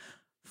think like,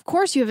 of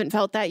course you haven't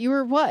felt that. You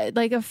were what?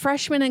 Like a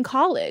freshman in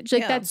college.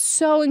 Like that's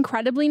so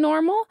incredibly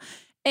normal.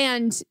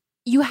 And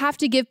you have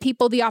to give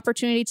people the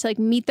opportunity to like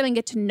meet them and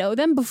get to know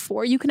them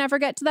before you can ever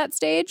get to that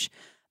stage.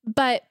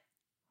 But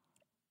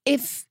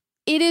if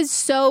it is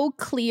so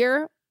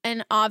clear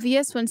and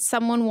obvious when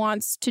someone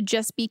wants to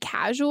just be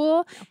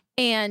casual,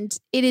 and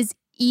it is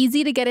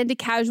easy to get into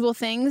casual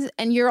things,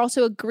 and you're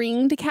also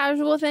agreeing to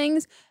casual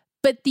things,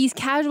 but these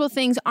casual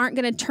things aren't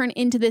going to turn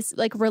into this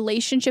like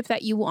relationship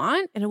that you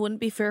want. And it wouldn't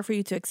be fair for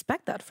you to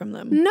expect that from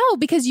them. No,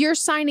 because you're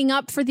signing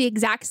up for the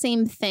exact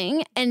same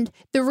thing. And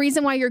the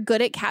reason why you're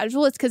good at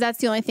casual is because that's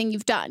the only thing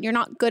you've done. You're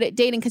not good at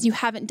dating because you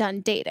haven't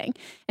done dating.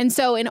 And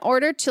so in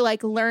order to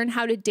like learn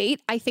how to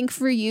date, I think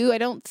for you, I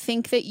don't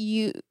think that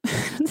you,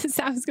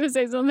 I was going to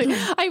say something.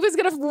 I was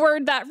going to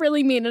word that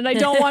really mean, and I'm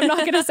not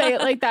going to say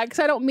it like that because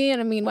I don't mean it in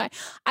a mean way.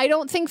 I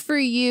don't think for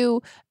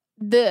you,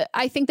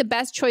 I think the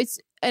best choice,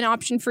 an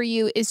option for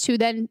you, is to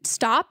then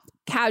stop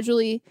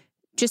casually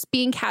just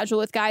being casual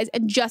with guys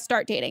and just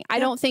start dating. I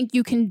don't think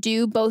you can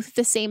do both at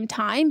the same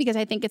time, because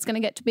I think it's going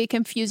to get to be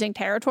confusing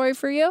territory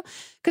for you.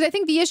 Because I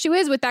think the issue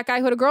is with that guy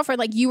who had a girlfriend,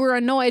 like you were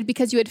annoyed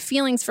because you had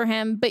feelings for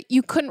him, but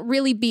you couldn't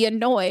really be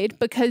annoyed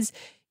because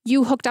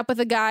you hooked up with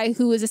a guy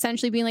who was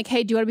essentially being like,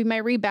 hey, do you want to be my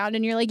rebound?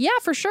 And you're like, yeah,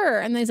 for sure.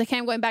 And then he's like, hey,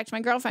 I'm going back to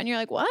my girlfriend. And you're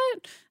like, what?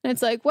 And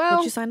it's like, well,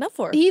 what you signed up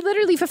for? He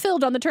literally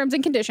fulfilled on the terms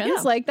and conditions.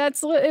 Yeah. Like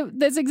that's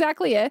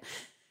exactly it.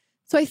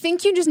 So I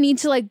think you just need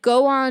to like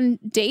go on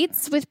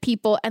dates with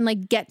people and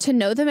like get to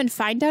know them and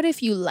find out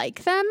if you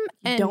like them.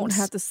 And you don't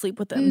have to sleep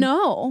with them.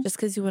 No. Just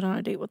because you went on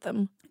a date with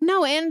them.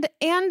 No. And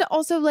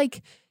also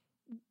like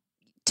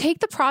take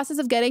the process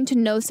of getting to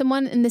know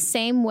someone in the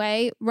same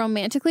way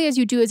romantically as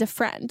you do as a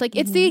friend. Like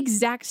it's the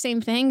exact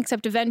same thing,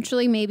 except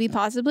eventually, maybe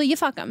possibly you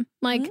fuck them.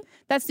 Like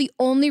that's the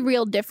only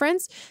real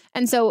difference.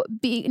 And so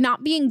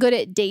not being good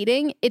at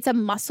dating, it's a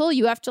muscle.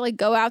 You have to like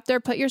go out there,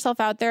 put yourself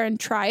out there and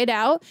try it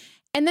out.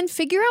 And then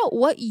figure out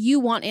what you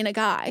want in a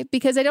guy,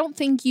 because I don't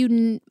think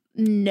you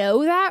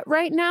know that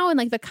right now, and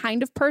like the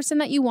kind of person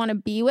that you want to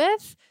be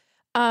with.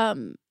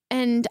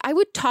 And I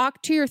would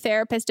talk to your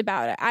therapist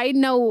about it.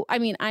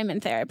 I'm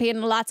in therapy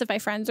and lots of my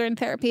friends are in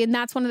therapy. And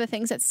that's one of the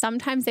things that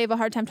sometimes they have a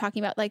hard time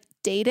talking about, like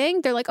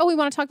dating. They're like, oh, we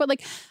want to talk about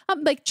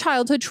like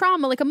childhood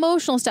trauma, like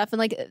emotional stuff. And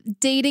like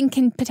dating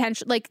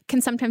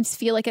can sometimes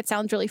feel like it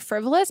sounds really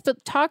frivolous,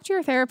 but talk to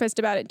your therapist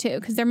about it too.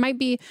 Because there might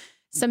be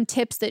some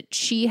tips that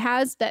she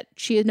has, that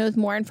she knows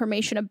more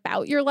information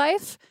about your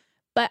life.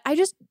 But I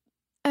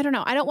don't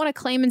know. I don't want to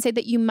claim and say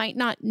that you might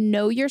not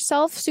know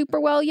yourself super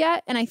well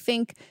yet. And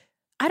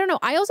I don't know.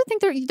 I also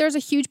think there's a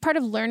huge part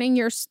of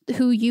learning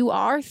who you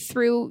are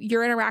through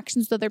your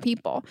interactions with other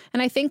people.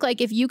 And I think like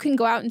if you can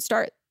go out and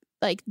start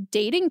like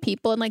dating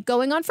people and like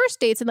going on first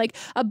dates and like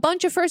a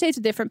bunch of first dates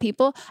with different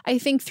people, I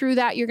think through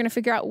that you're going to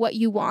figure out what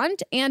you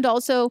want. And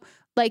also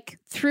like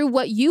through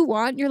what you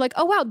want, you're like,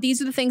 oh wow,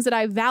 these are the things that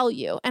I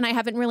value. And I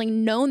haven't really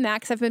known that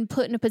because I've been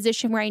put in a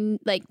position where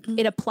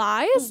it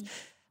applies.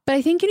 But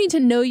I think you need to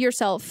know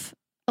yourself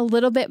a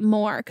little bit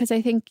more, because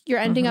I think you're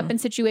ending up in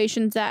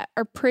situations that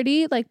are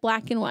pretty like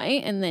black and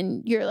white, and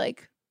then you're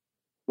like,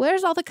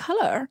 where's all the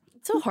color?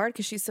 It's so hard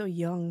because she's so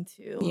young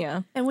too.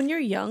 Yeah. And when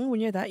you're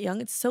that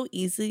young, it's so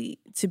easy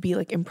to be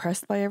like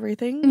impressed by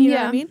everything. You know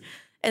what I mean?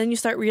 And then you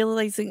start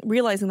realizing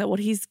that what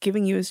he's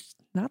giving you is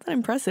not that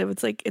impressive.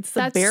 It's like, it's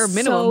the bare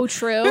minimum. So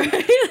true.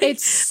 Right?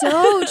 It's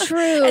so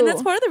true. And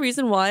that's part of the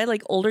reason why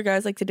like older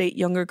guys like to date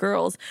younger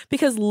girls,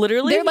 because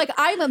literally they're like,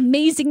 I'm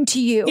amazing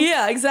to you.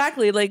 Yeah,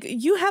 exactly. Like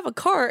you have a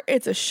car,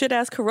 it's a shit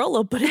ass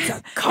Corolla, but it's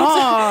a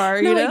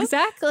car. You know?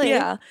 Exactly.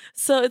 Yeah.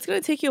 So it's going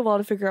to take you a while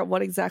to figure out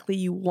what exactly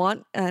you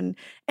want. And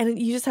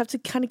you just have to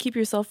kind of keep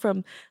yourself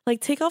from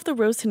like, take off the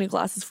rose tinted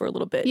glasses for a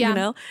little bit. You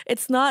know,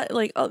 it's not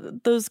like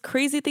those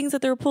crazy things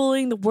that they're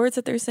pulling, the words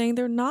that they're saying,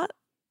 they're not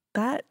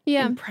that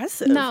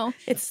impressive. No,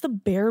 it's the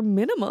bare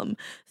minimum.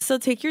 So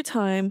take your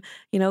time,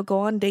 go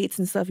on dates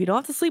and stuff. You don't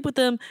have to sleep with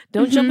them.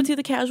 Don't jump into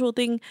the casual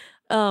thing.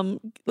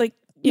 Like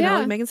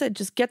Megan said,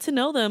 just get to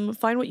know them,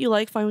 find what you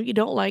like, find what you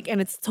don't like.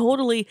 And it's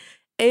totally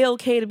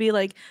A-okay to be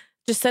like,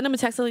 just send them a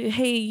text like,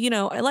 hey,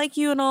 I like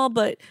you and all,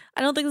 but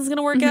I don't think this is going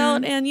to work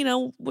out. And,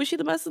 wish you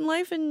the best in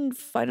life and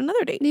find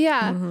another date.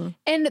 Yeah.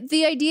 And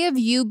the idea of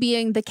you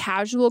being the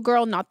casual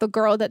girl, not the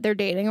girl that they're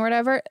dating or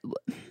whatever,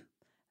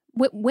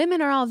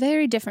 women are all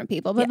very different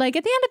people, but like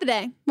at the end of the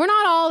day, we're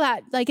not all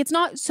that, like it's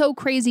not so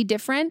crazy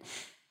different.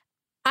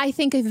 I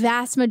think a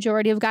vast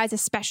majority of guys,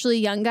 especially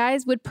young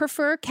guys, would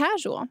prefer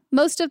casual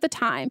most of the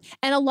time.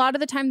 And a lot of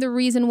the time, the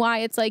reason why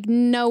it's like,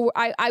 no,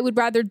 I would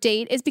rather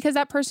date is because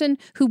that person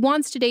who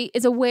wants to date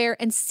is aware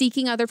and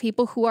seeking other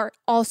people who are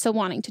also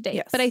wanting to date.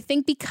 Yes. But I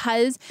think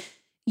because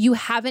you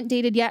haven't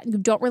dated yet, and you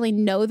don't really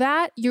know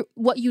that.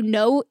 What you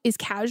know is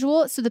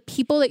casual. So the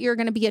people that you're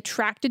going to be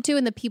attracted to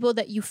and the people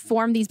that you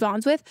form these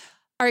bonds with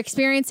are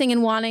experiencing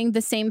and wanting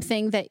the same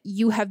thing that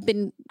you have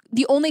been,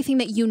 the only thing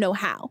that you know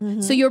how.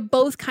 Mm-hmm. So you're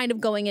both kind of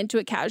going into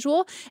it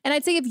casual. And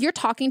I'd say if you're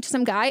talking to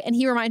some guy and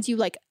he reminds you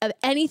like of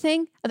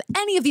anything, of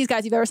any of these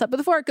guys you've ever slept with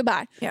before,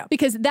 goodbye. Yeah.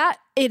 Because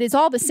it is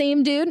all the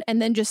same dude,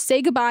 and then just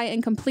say goodbye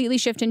and completely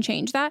shift and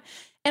change that.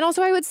 And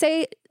also I would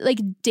say like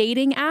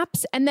dating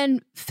apps, and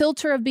then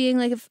filter of being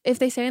like, if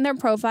they say in their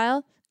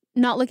profile,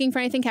 not looking for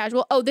anything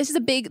casual. Oh, this is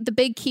the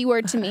big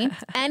keyword to me.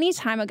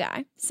 Anytime a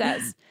guy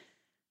says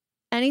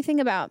anything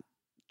about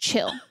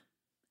chill.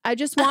 I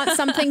just want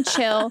something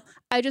chill.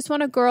 I just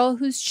want a girl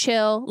who's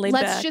chill.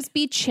 Let's just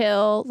be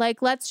chill.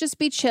 Like, let's just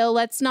be chill.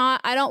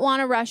 I don't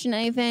want to rush in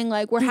anything.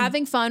 Like, we're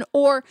having fun,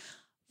 or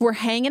we're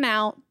hanging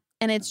out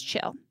and it's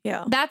chill.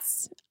 Yeah.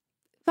 That's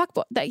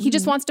fuckboy. He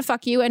just wants to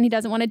fuck you and he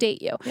doesn't want to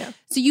date you. Yeah.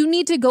 So you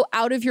need to go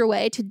out of your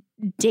way to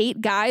date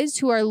guys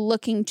who are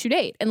looking to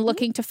date and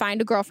looking to find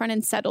a girlfriend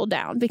and settle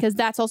down, because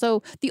that's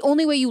also the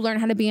only way you learn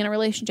how to be in a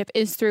relationship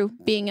is through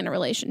being in a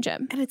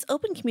relationship. And it's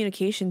open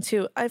communication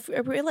too. I've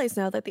realized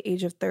now that at the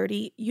age of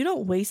 30, you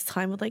don't waste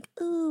time with like,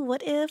 ooh,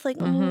 what if? Like,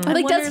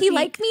 like, does he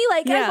like me?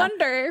 Like, I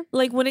wonder.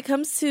 Like, when it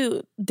comes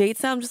to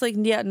dates now, I'm just like,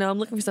 yeah, no, I'm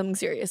looking for something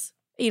serious.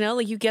 You know,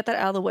 like, you get that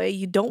out of the way.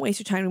 You don't waste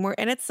your time anymore.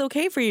 And it's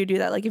okay for you to do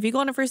that. Like, if you go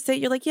on a first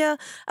date, you're like, yeah,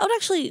 I would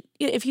actually,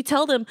 if you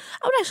tell them,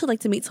 I would actually like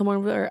to meet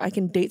someone where I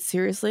can date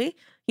seriously.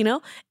 You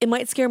know, it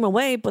might scare them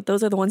away, but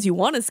those are the ones you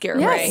want to scare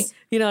away.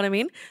 You know what I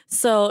mean?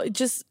 So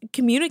just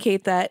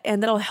communicate that,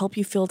 and that'll help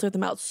you filter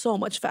them out so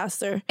much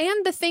faster.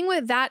 And the thing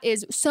with that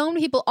is, so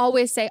many people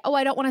always say, oh,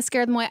 I don't want to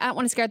scare them away. I don't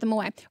want to scare them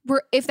away.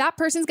 If that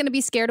person's going to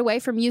be scared away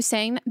from you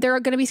saying that, they're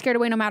going to be scared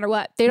away no matter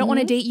what. They don't want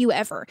to date you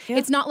ever. Yeah.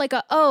 It's not like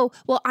I don't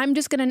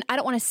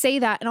want to say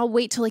that and I'll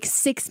wait till like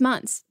 6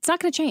 months. It's not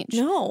going to change.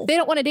 No. They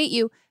don't want to date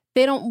you.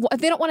 If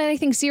they don't want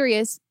anything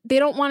serious, they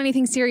don't want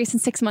anything serious in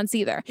 6 months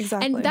either.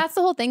 Exactly. And that's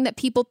the whole thing, that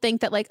people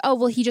think that like, oh,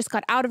 well, he just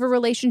got out of a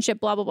relationship,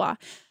 blah, blah, blah.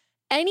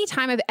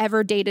 Anytime I've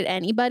ever dated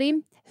anybody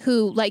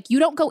who, like, you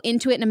don't go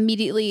into it and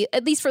immediately,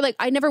 at least for like,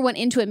 I never went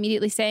into it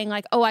immediately saying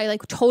like, oh, I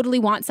like totally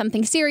want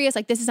something serious.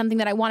 Like, this is something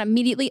that I want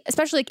immediately,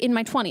 especially like in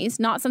my 20s,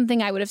 not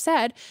something I would have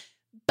said,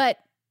 but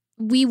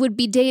we would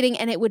be dating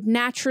and it would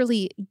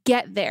naturally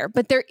get there.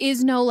 But there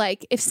is no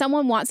like, if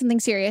someone wants something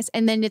serious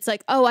and then it's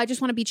like, oh, I just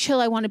want to be chill.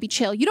 I want to be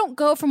chill. You don't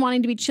go from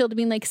wanting to be chill to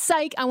being like,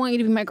 psych, I want you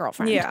to be my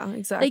girlfriend. Yeah,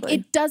 exactly. Like,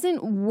 it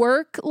doesn't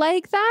work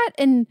like that.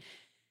 And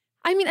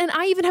I mean, and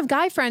I even have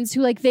guy friends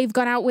who like, they've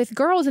gone out with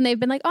girls and they've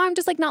been like, oh, I'm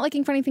just like not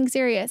looking for anything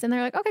serious. And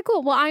they're like, okay,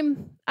 cool. Well,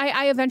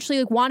 I eventually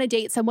like want to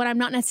date someone. I'm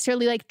not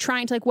necessarily like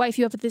trying to like wife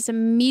you up at this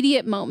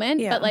immediate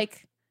moment, but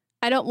like,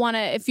 I don't want to,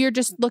 if you're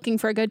just looking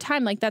for a good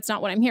time, like, that's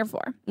not what I'm here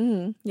for.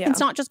 Mm-hmm. Yeah. It's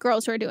not just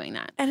girls who are doing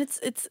that. And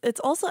it's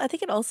also, I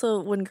think it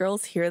also, when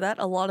girls hear that,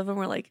 a lot of them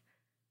are like,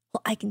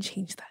 well, I can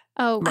change that.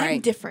 Oh, right.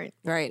 I'm different.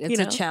 Right. It's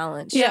a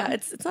challenge. Yeah.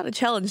 It's not a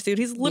challenge, dude.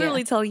 He's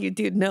literally telling you,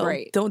 dude, no,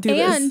 don't do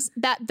this. And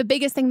that the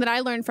biggest thing that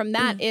I learned from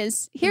that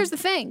is, here's the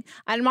thing.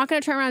 I'm not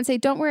going to turn around and say,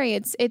 don't worry.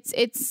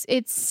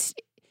 It's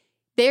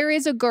there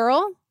is a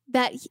girl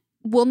that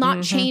will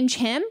not change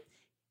him.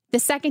 The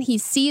second he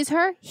sees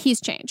her,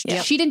 he's changed.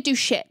 Yep. She didn't do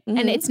shit.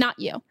 And it's not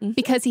you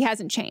because he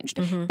hasn't changed.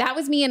 That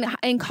was me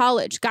in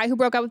college. Guy who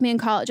broke up with me in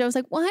college. I was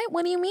like, what?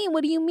 What do you mean?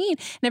 What do you mean?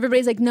 And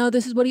everybody's like, no,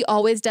 this is what he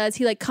always does.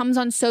 He like comes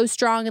on so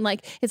strong and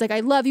like, it's like, I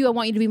love you. I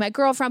want you to be my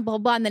girlfriend, blah, blah,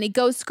 blah. And then he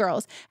ghosts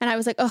girls. And I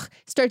was like, ugh,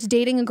 starts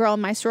dating a girl in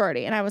my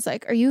sorority. And I was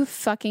like, are you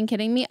fucking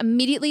kidding me?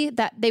 Immediately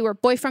that they were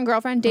boyfriend,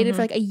 girlfriend, dated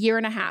for like a year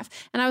and a half.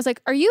 And I was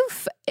like, are you...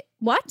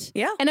 what?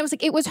 Yeah. And I was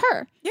like, it was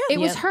her. Yeah. It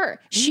was her.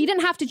 She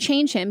didn't have to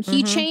change him.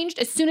 He changed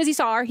as soon as he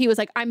saw her. He was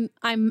like, I'm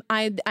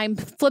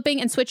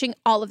flipping and switching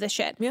all of this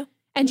shit. Yeah.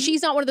 And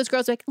she's not one of those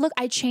girls like, look,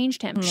 I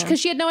changed him,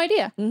 because she had no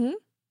idea.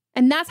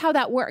 And that's how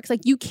that works.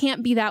 Like, you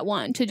can't be that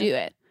one to do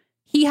it.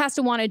 He has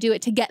to want to do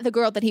it to get the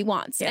girl that he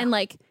wants. Yeah. And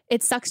like,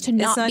 it sucks to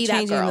not be that girl. It's not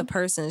changing the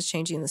person, it's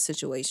changing the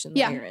situation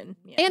that you're in.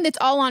 Yeah. And it's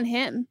all on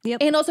him. Yep.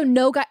 And also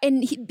no guy,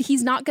 and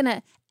he's not going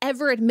to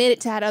ever admit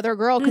it to that other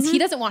girl, because he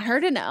doesn't want her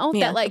to know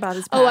that like,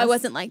 oh, I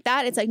wasn't like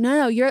that. It's like,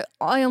 no,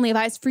 I only have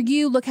eyes for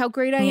you. Look how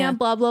great I am.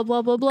 Blah, blah,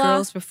 blah, blah, blah.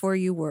 Girls before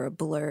you were a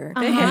blur.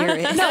 No,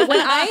 when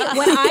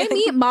I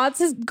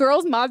meet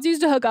girls mods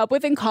used to hook up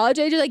with in college,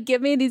 they just like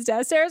give me these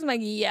death stares. I'm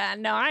like, yeah,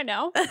 no, I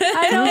know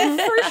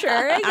for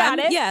sure. I got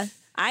it. Yeah.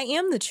 I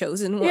am the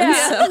chosen one.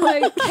 Yeah, so.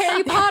 Like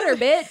Harry Potter,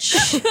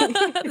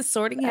 bitch. The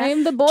Sorting Hat.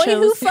 I'm the boy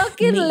who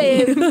fucking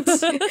lived.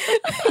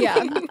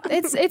 Yeah,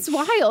 it's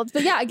wild.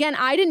 But yeah, again,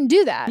 I didn't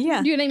do that.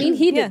 Yeah, you know what I mean?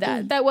 He did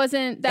that. That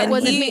wasn't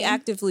he me.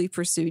 Actively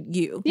pursued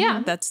you.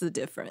 Yeah, that's the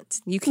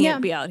difference. You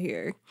can't be out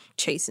here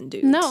chasing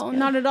dudes. No,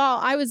 not at all.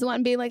 I was the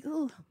one being like,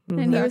 oh,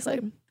 and he was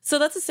like, so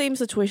that's the same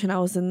situation I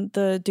was in.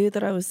 The dude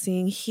that I was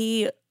seeing,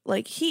 he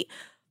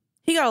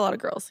got a lot of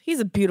girls. He's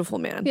a beautiful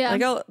man.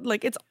 Yeah,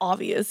 like it's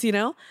obvious, you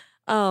know.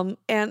 And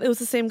it was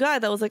the same guy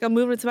that was like, I'm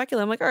moving to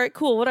Temecula. I'm like, all right,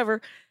 cool, whatever.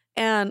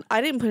 And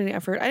I didn't put any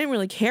effort. I didn't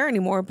really care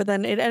anymore. But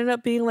then it ended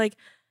up being like,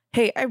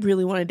 hey, I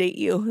really want to date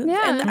you.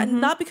 Yeah. And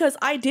not because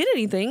I did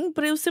anything,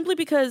 but it was simply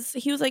because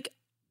he was like,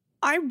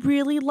 I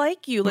really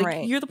like you.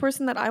 Like, you're the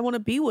person that I want to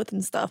be with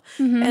and stuff.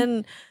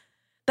 And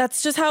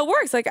that's just how it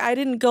works. Like, I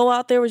didn't go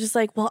out there with just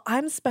like, well,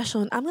 I'm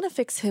special and I'm going to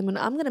fix him and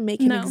I'm going to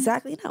make him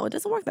exactly. No, it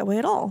doesn't work that way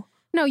at all.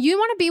 No, you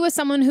want to be with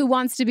someone who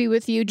wants to be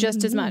with you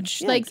just as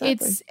much. Yeah, like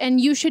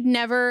and you should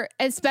never,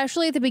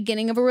 especially at the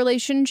beginning of a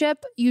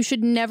relationship, you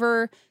should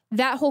never,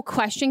 that whole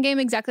question game,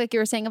 exactly like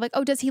you were saying, of like,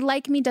 oh, does he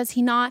like me? Does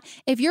he not?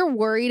 If you're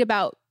worried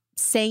about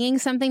saying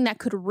something that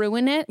could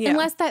ruin it,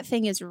 unless that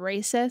thing is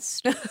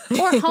racist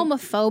or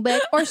homophobic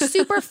or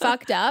super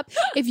fucked up,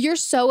 if you're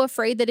so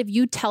afraid that if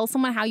you tell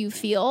someone how you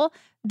feel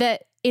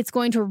that it's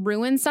going to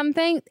ruin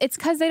something, it's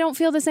because they don't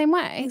feel the same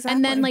way. Exactly.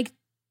 And then like,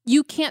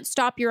 you can't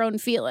stop your own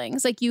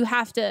feelings. Like you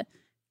have to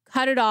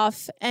cut it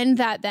off, end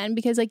that then,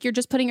 because like you're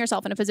just putting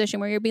yourself in a position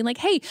where you're being like,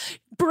 hey,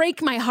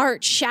 break my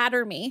heart,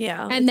 shatter me.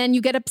 Yeah. And then you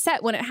get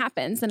upset when it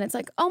happens and it's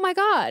like, oh my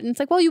God. And it's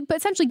like, well, you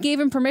essentially gave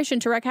him permission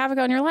to wreak havoc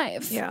on your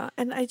life. Yeah.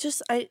 And I feel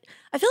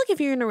like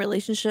if you're in a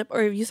relationship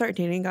or if you start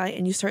dating a guy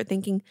and you start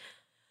thinking,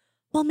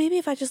 well, maybe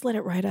if I just let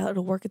it ride out,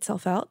 it'll work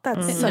itself out.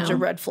 That's such a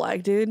red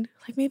flag, dude.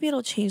 Like maybe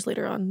it'll change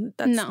later on.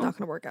 That's not going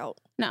to work out.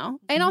 No.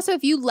 And also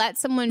if you let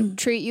someone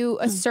treat you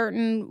a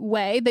certain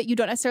way that you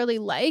don't necessarily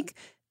like,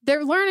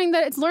 they're learning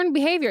that it's learned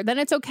behavior. Then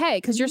it's okay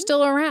because you're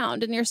still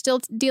around and you're still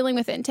dealing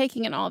with it and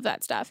taking in all of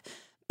that stuff.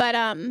 But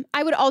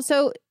I would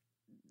also,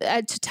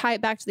 to tie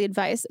it back to the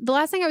advice, the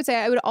last thing I would say,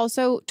 I would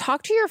also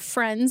talk to your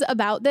friends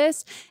about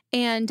this.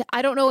 And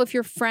I don't know if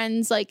your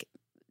friends like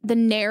the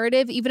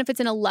narrative, even if it's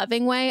in a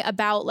loving way,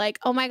 about like,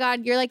 oh my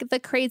God, you're like the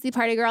crazy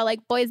party girl,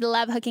 like boys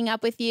love hooking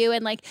up with you.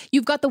 And like,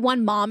 you've got the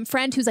one mom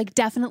friend who's like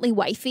definitely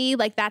wifey.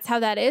 Like that's how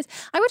that is.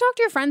 I would talk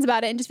to your friends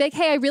about it and just be like,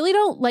 hey, I really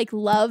don't like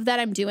love that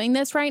I'm doing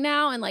this right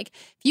now. And like,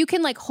 if you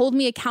can like hold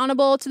me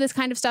accountable to this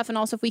kind of stuff. And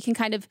also if we can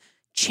kind of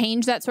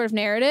change that sort of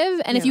narrative.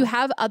 And if you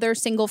have other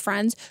single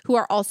friends who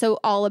are also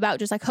all about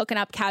just like hooking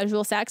up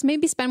casual sex,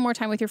 maybe spend more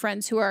time with your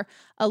friends who are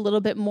a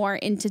little bit more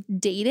into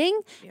dating.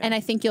 And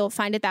I think you'll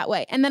find it that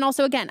way. And then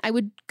also, again, I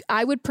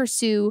would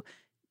pursue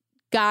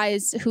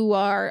guys who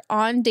are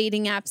on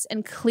dating apps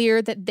and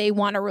clear that they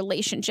want a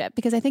relationship.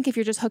 Because I think if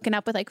you're just hooking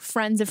up with like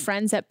friends of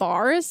friends at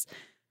bars,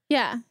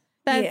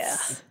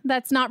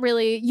 that's not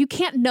really, you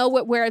can't know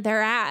where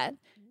they're at.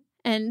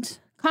 And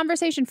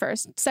conversation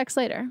first, sex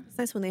later. It's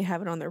nice when they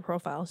have it on their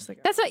profile. It's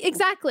like, that's what,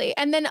 exactly.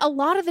 And then a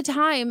lot of the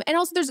time, and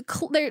also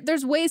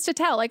there's ways to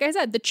tell. Like I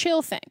said, the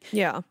chill thing.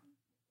 Yeah.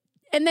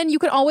 And then you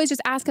could always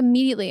just ask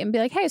immediately and be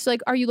like, hey, so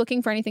like, are you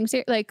looking for anything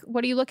serious? Like,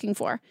 what are you looking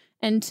for?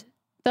 And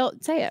they'll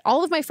say it.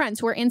 All of my friends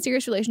who are in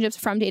serious relationships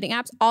from dating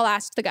apps, all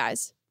asked the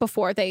guys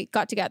before they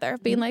got together,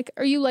 being like,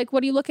 are you like,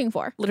 what are you looking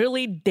for?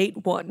 Literally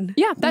date one.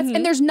 Yeah, that's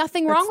and there's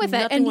nothing wrong with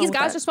it. And these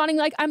guys responding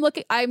like, I'm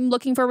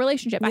looking for a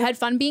relationship. I had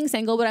fun being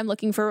single, but I'm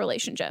looking for a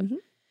relationship.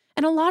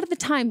 And a lot of the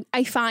time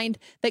I find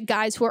that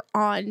guys who are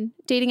on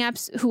dating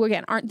apps, who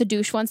again aren't the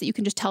douche ones that you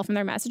can just tell from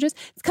their messages,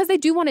 it's because they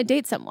do want to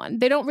date someone.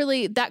 They don't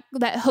really, that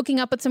hooking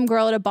up with some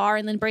girl at a bar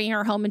and then bringing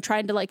her home and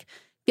trying to like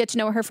get to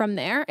know her from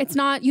there. It's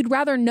not, you'd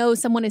rather know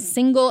someone is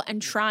single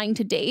and trying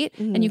to date,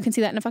 and you can see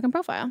that in a fucking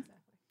profile.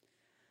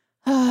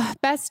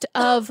 Best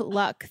of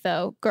luck,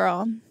 though,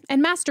 girl.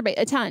 And masturbate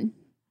a ton.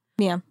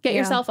 Yeah. Get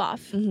yourself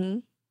off.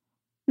 And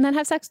then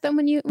have sex with them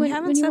when you want to. We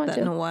haven't said that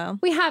in a while.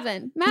 We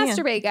haven't.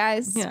 Masturbate,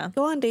 guys. Yeah.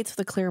 Go on dates with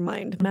a clear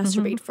mind.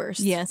 Masturbate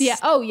first. Yes. Yeah.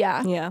 Oh,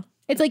 yeah. Yeah.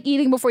 It's like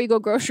eating before you go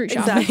grocery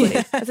shopping.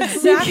 Exactly. That's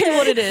exactly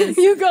what it is.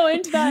 You go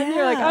into that and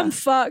you're like, I'm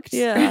fucked.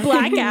 Yeah. You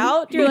black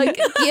out. You're like,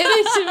 give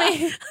it to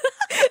me.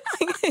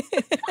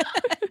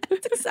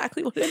 That's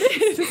exactly what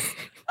it is.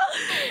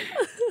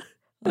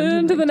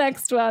 On to the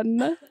next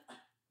one.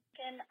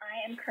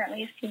 I am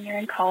currently a senior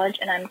in college,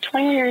 and I'm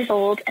 20 years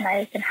old, and I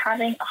have been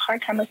having a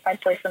hard time with my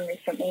boyfriend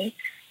recently.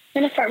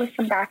 I'm going to start with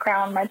some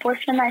background. My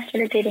boyfriend and I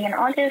started dating in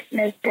August,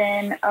 and it's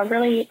been a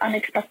really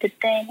unexpected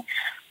thing.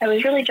 I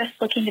was really just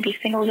looking to be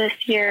single this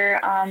year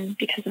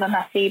because of a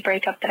messy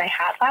breakup that I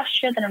had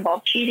last year that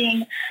involved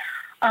cheating.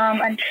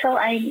 Until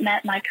I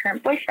met my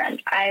current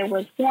boyfriend, I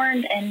was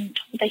warned and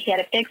told that he had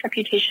a big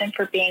reputation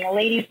for being a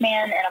ladies'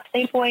 man and a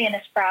playboy in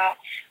his frat,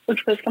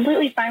 which was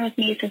completely fine with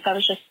me since I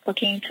was just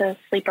looking to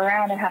sleep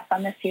around and have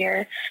fun this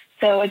year.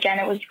 So again,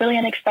 it was really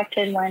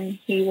unexpected when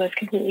he was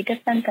completely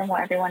different than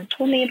what everyone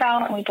told me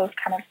about, and we both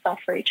kind of fell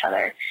for each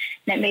other.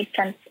 And it made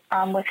sense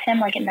with him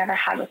like it never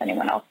had with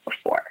anyone else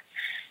before.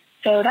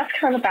 So that's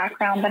kind of the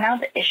background, but now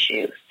the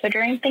issue. So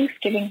during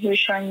Thanksgiving, he was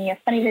showing me a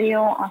funny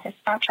video on his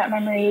Snapchat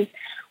memories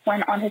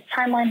when on his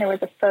timeline there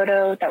was a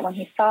photo that when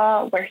he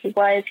saw where he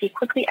was, he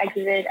quickly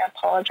exited and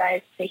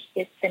apologized that he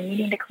had been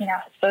needing to clean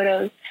out his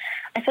photos.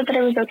 I said that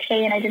it was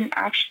okay and I didn't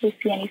actually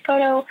see any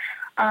photo,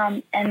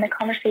 and the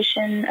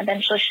conversation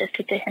eventually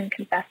shifted to him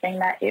confessing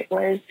that it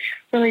was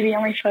really the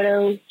only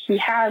photo he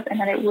has and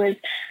that it was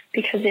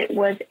because it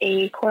was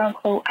a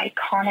quote-unquote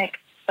iconic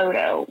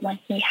photo when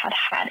he had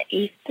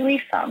a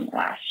threesome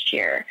last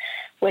year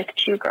with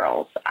two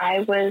girls. I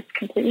was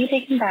completely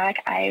taken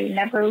back. I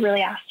never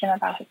really asked him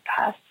about his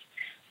past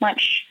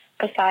much,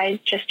 besides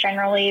just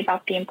generally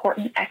about the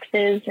important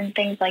exes and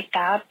things like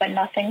that, but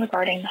nothing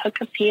regarding the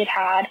hookups he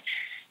had,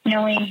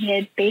 knowing he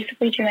had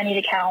basically too many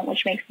to count,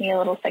 which makes me a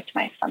little sick to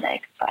my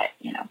stomach. But,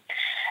 you know,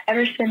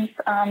 ever since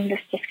this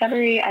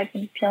discovery, I've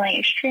been feeling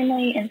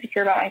extremely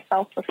insecure about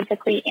myself, both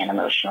physically and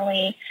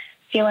emotionally,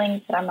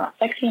 feeling that I'm not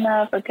sexy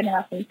enough or good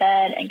enough in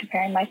bed, and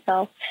comparing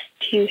myself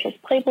to his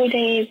Playboy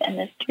days and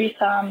this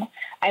threesome.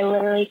 I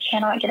literally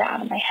cannot get it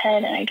out of my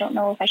head, and I don't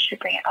know if I should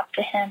bring it up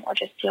to him or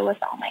just deal with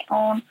it on my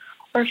own,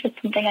 or if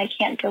it's something I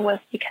can't deal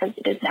with because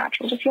it is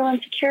natural to feel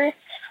insecure.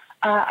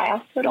 I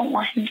also don't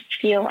want him to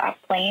feel at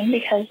blame,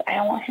 because I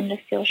don't want him to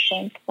feel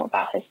shameful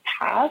about his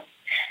past,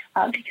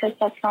 because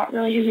that's not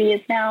really who he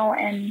is now,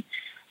 and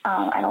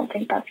I don't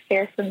think that's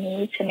fair for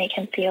me to make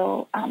him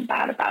feel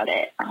bad about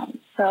it.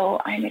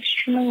 So I'm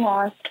extremely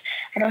lost.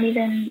 I don't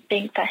even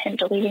think that him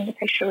deleting the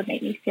picture would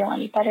make me feel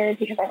any better,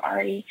 because I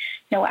already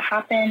know what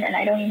happened, and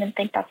I don't even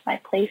think that's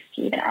my place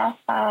to even ask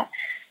that.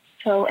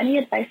 So any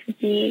advice would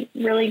be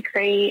really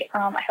great.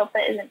 I hope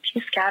that isn't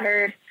too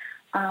scattered,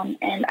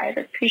 and I'd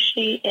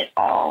appreciate it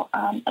all.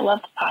 I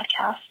love the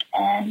podcast,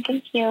 and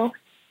thank you.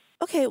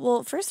 Okay,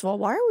 well, first of all,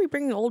 why are we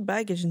bringing old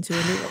baggage into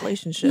a new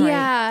relationship?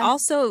 Yeah. Right?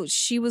 Also,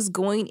 she was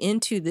going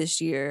into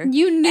this year.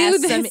 You knew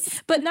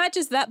this. But not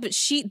just that, but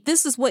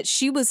this is what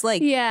she was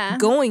like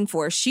going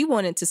for. She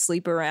wanted to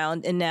sleep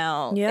around, and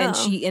now, and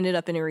she ended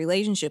up in a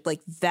relationship.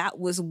 Like, that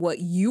was what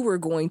you were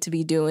going to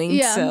be doing.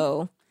 Yeah.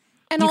 So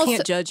and you also,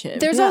 can't judge him.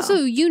 There's also,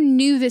 you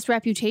knew this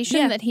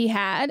reputation that he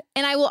had.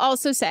 And I will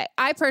also say,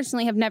 I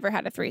personally have never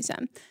had a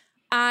threesome.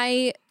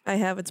 I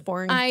have. It's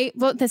boring.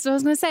 Well, that's what I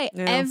was going to say.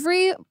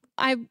 Yeah.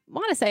 I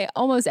want to say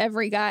almost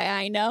every guy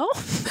I know,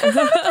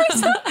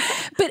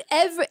 but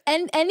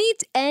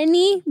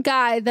any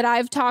guy that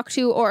I've talked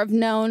to or have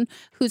known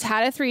who's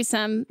had a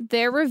threesome,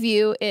 their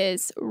review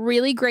is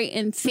really great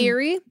in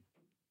theory.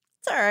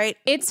 It's all right.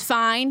 It's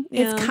fine.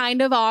 Yeah. It's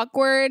kind of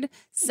awkward.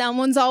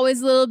 Someone's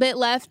always a little bit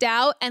left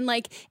out, and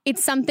like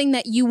it's something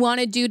that you want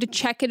to do to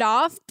check it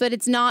off, but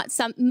it's not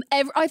something.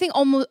 I think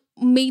almost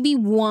maybe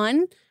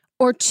one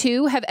or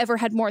two have ever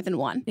had more than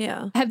one.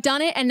 Yeah. Have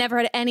done it and never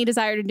had any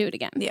desire to do it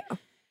again. Yeah.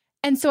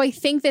 And so I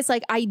think this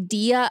like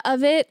idea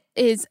of it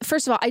is,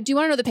 first of all, I do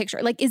want to know the picture.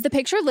 Like, is the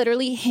picture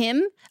literally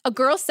him, a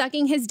girl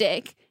sucking his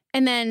dick,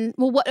 and then,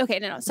 well, what? Okay,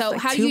 no. So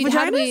like how do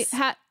we,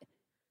 first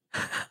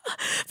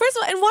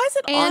of all, and why is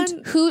it on?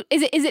 And who,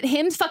 is it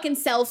him fucking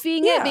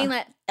selfieing it, being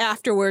like.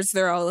 Afterwards,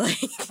 they're all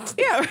like.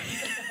 Yeah.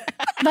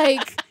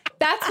 Like,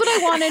 that's what I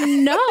want to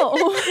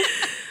know.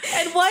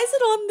 And why is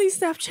it on the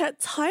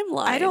Snapchat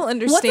timeline? I don't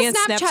understand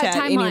Snapchat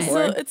timeline anymore.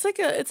 So it's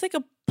like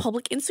a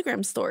public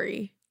Instagram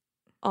story,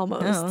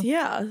 almost. Oh.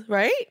 Yeah,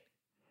 right.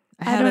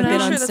 I haven't been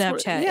on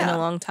Snapchat in a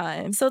long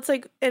time. So it's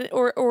like,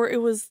 or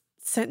it was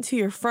sent to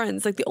your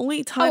friends. Like the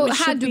only time it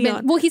had to be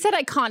on. Well, he said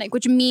iconic,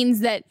 which means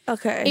that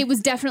it was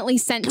definitely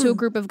sent to a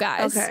group of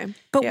guys. Okay,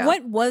 but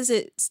what was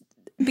it?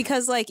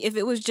 Because like if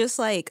it was just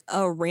like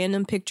a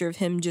random picture of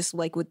him just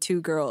like with two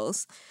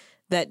girls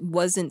that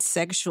wasn't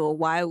sexual,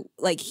 why,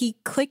 like, he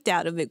clicked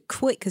out of it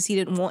quick because he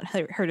didn't want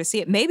her to see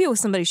it. Maybe it was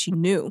somebody she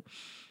knew.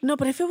 No,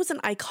 but if it was an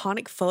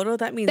iconic photo,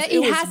 that means that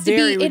it has to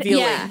very be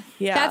revealing.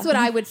 Yeah, that's what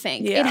I would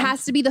think. Yeah. It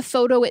has to be the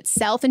photo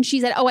itself. And she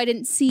said, "Oh, I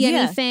didn't see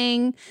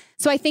anything."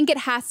 So I think it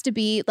has to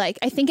be like,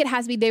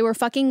 they were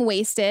fucking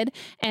wasted,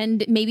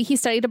 and maybe he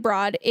studied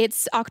abroad.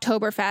 It's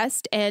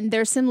Oktoberfest, and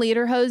there's some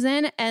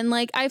lederhosen and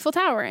like Eiffel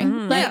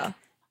Towering.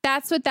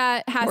 That's what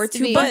that has to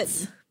be.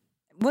 But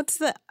what's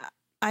the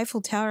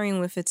Eiffel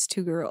Towering if it's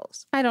two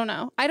girls? I don't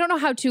know. I don't know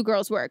how two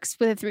girls works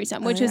with a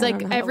threesome, which is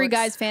like every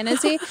guy's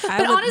fantasy.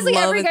 But honestly,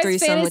 every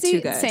guy's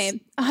fantasy,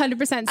 same.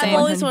 100% same. I've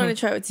always wanted to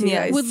try with two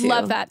guys. Would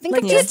love that. Think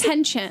of the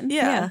attention.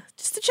 Yeah.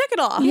 Just to check it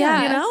off.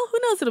 Yeah. You know? Who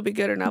knows it'll be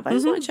good or not, but I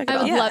just want to check it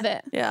off. I would love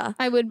it. Yeah.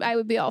 I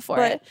would be all for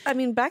it. I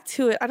mean, back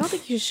to it. I don't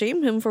think you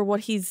shame him for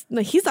what he's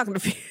not going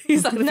to be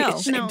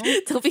ashamed. No.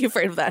 Don't be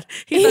afraid of that.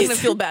 He's not going to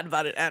feel bad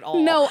about it at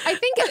all. No, I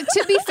think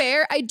to be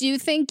fair, I do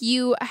think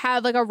you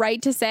have like a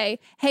right to say,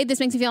 hey, this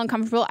makes me feel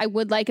uncomfortable. I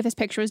would like if this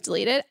picture was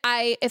deleted.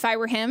 If I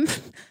were him,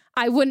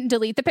 I wouldn't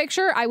delete the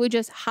picture. I would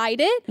just hide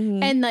it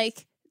and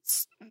like,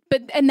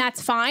 and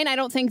that's fine. I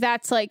don't think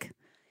that's like,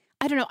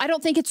 I don't know. I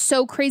don't think it's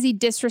so crazy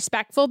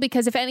disrespectful,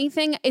 because if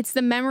anything, it's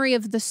the memory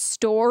of the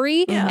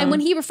story. Yeah. And when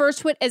he refers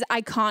to it as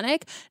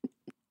iconic,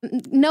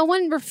 no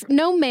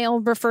male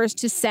refers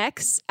to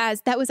sex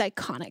as that was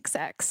iconic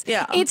sex.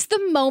 Yeah. It's the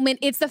moment.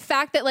 It's the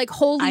fact that like,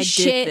 holy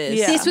shit,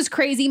 this was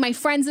crazy. My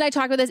friends and I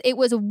talked about this. It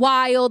was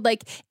wild.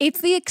 Like,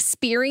 it's the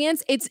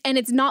experience. It's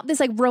not this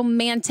like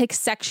romantic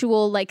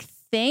sexual like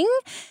thing.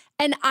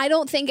 And I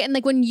don't think, and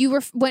like when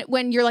you're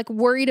like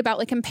worried about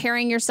like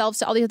comparing yourselves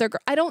to all these other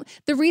girls,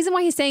 the reason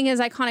why he's saying it is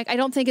iconic, I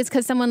don't think it's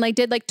because someone like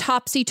did like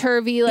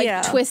topsy-turvy,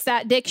 like twist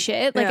that dick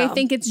shit. Like I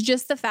think it's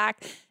just the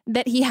fact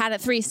that he had a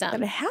threesome.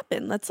 That it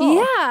happened, that's all.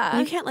 Yeah.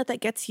 You can't let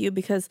that get to you,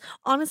 because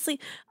honestly,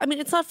 I mean,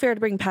 it's not fair to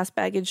bring past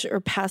baggage or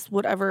past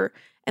whatever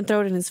and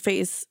throw it in his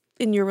face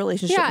in your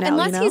relationship now,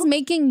 unless he's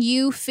making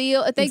you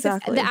feel, I think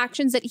the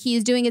actions that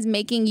he's doing is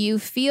making you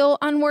feel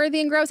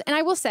unworthy and gross. And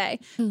I will say,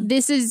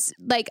 this is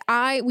like,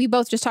 we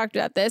both just talked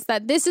about this,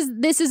 that this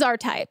is our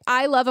type.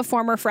 I love a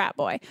former frat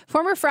boy.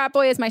 Former frat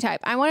boy is my type.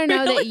 I want to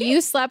know that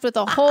you slept with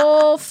the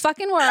whole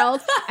fucking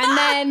world and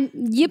then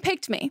you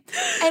picked me.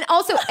 And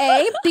also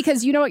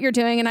because you know what you're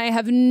doing and I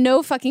have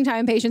no fucking time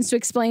and patience to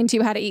explain to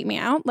you how to eat me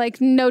out. Like,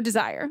 no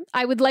desire.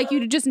 I would like you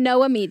to just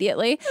know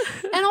immediately.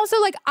 And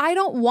also, like, I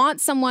don't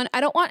want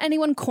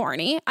anyone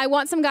corny. I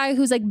want some guy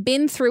who's like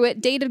been through it,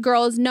 dated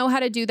girls, know how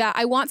to do that.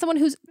 I want someone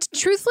who's,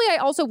 truthfully, I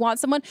also want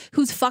someone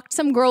who's fucked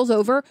some girls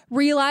over,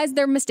 realized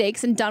their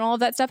mistakes and done all of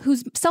that stuff,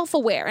 who's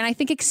self-aware. And I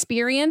think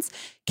experience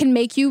can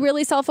make you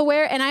really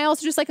self-aware. And I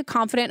also just like a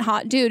confident,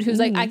 hot dude who's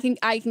like, I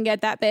can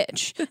get that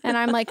bitch. And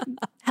I'm like,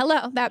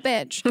 hello, that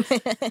bitch.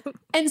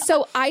 And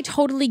so I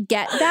totally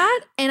get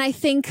that. And I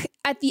think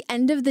at the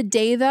end of the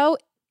day, though,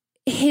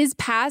 his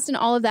past and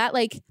all of that,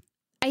 like,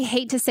 I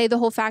hate to say the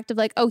whole fact of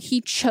like, oh, he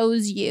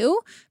chose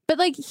you, but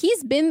like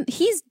he's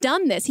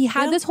done this. He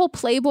had this whole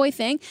Playboy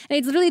thing, and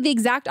it's literally the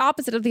exact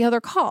opposite of the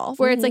other call,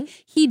 where it's like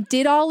he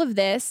did all of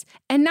this,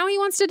 and now he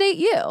wants to date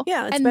you.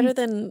 Yeah, it's better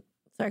than.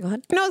 Sorry, go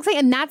ahead. No, it's like,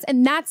 and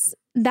that's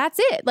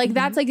it. Like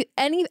that's like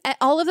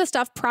all of the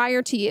stuff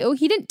prior to you.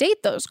 He didn't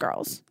date those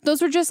girls.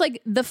 Those were just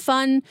like the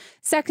fun,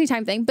 sexy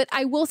time thing. But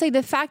I will say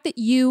the fact that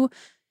you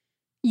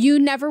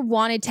never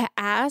wanted to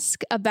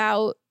ask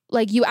about.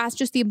 Like you asked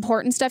just the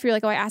important stuff. You're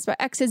like, oh, I asked about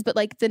exes, but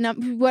like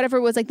whatever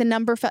it was, like the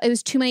number, it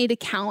was too many to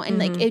count. And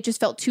like, it just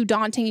felt too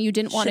daunting and you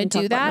didn't want to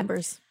do that.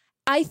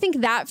 I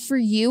think that for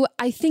you,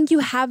 I think you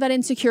have that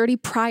insecurity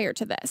prior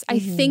to this. I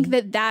think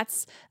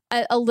that's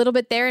a little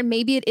bit there. And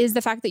maybe it is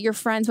the fact that your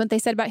friends, what they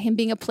said about him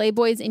being a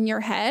Playboy is in your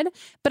head.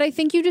 But I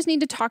think you just need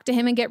to talk to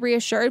him and get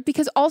reassured,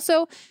 because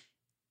also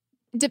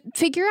to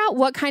figure out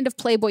what kind of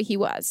Playboy he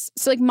was.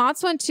 So like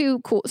Mott's went to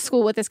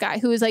school with this guy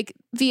who was like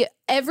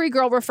every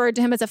girl referred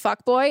to him as a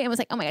fuckboy and was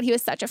like, oh my God, he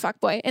was such a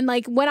fuckboy. And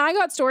like when I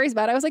got stories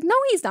about it, I was like, no,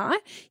 he's not.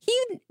 He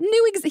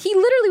knew, he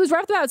literally was right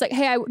off the bat. I was like,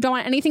 hey, I don't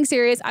want anything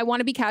serious. I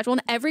want to be casual.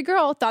 And every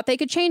girl thought they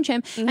could change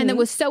him and then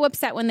was so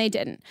upset when they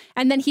didn't.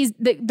 And then he's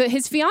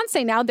his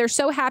fiance now, they're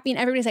so happy and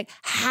everybody's like,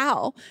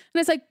 how? And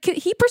it's like,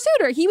 he pursued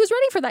her. He was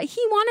ready for that.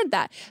 He wanted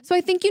that. So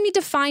I think you need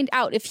to find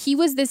out if he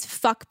was this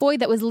fuckboy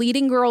that was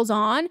leading girls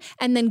on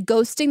and then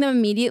ghosting them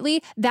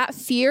immediately. That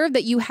fear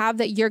that you have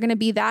that you're going to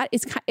be that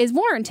is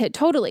warranted,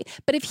 totally.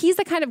 But if he's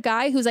the kind of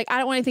guy who's like, I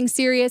don't want anything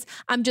serious,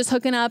 I'm just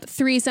hooking up,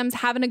 threesomes,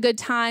 having a good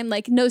time,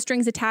 like no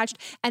strings attached,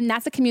 and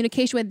that's a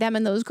communication with them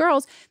and those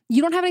girls,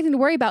 you don't have anything to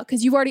worry about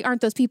because you already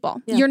aren't those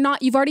people. Yeah.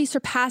 You've already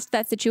surpassed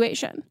that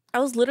situation. I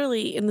was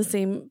literally in the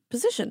same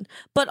position,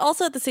 but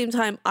also at the same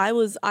time,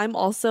 I'm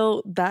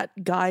also that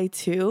guy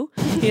too,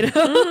 you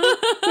know?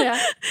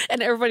 Yeah.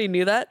 And everybody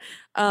knew that.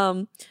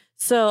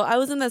 So I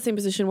was in that same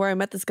position where I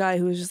met this guy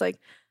who was just like,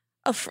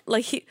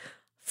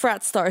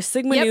 frat star,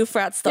 Sigma Nu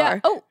frat star. Yeah.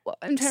 Oh,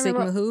 I'm trying to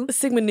remember who.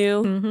 Sigma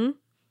Nu.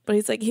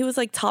 But he was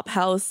like top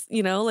house,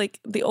 you know, like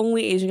the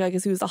only Asian guy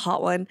because he was the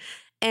hot one.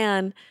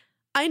 And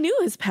I knew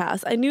his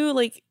past. I knew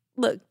like,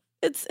 look,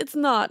 it's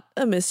not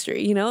a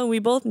mystery, you know, and we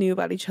both knew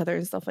about each other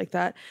and stuff like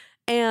that.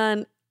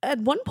 And at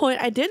one point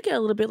I did get a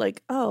little bit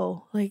like,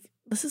 oh, like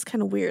this is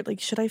kind of weird. Like,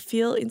 should I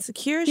feel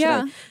insecure?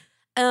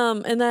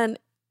 And then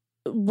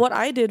what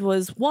I did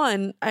was,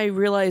 one, I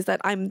realized that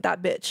I'm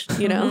that bitch,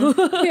 you know?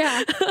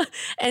 Yeah.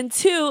 And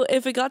two,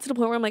 if it got to the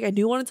point where I'm like, I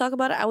do want to talk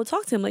about it, I would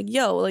talk to him like,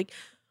 yo, like,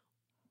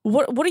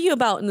 what are you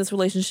about in this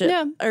relationship?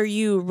 Yeah. Are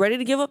you ready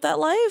to give up that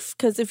life?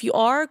 Because if you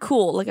are,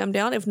 cool. Like, I'm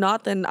down. If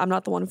not, then I'm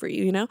not the one for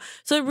you, you know?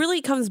 So it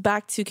really comes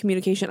back to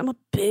communication. I'm a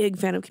big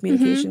fan of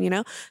communication, you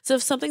know? So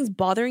if something's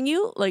bothering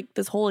you, like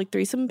this whole like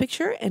threesome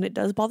picture, and it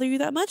does bother you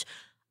that much,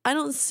 I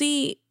don't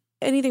see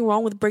anything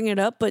wrong with bringing it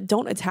up, but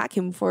don't attack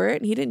him for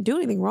it. He didn't do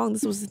anything wrong.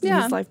 This was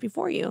his life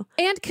before you.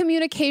 And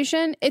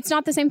communication, it's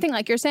not the same thing.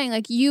 Like you're saying,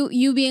 like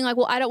you being like,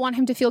 well, I don't want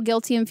him to feel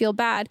guilty and feel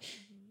bad.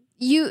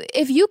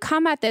 If you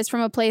come at this from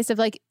a place of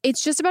like,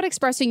 it's just about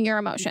expressing your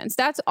emotions.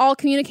 That's all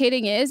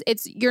communicating is.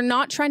 You're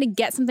not trying to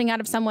get something out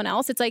of someone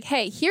else. It's like,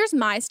 hey, here's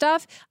my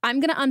stuff. I'm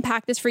going to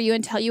unpack this for you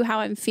and tell you how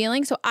I'm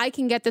feeling so I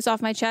can get this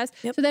off my chest.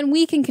 Yep. So then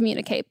we can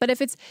communicate. But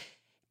if it's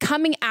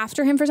coming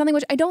after him for something,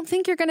 which I don't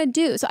think you're going to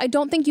do. So I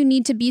don't think you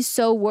need to be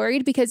so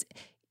worried, because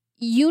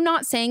you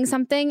not saying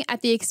something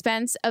at the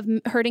expense of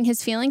hurting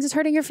his feelings is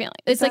hurting your feelings.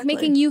 It's like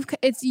making you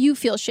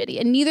feel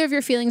shitty, and neither of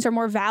your feelings are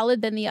more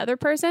valid than the other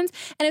person's.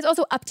 And it's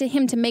also up to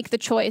him to make the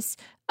choice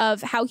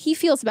of how he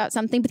feels about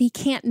something, but he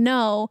can't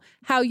know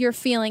how you're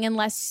feeling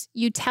unless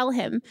you tell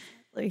him.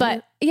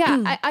 But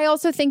yeah, I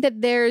also think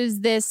that there's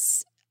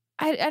this,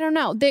 I don't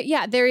know.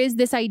 There is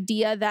this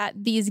idea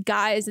that these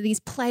guys,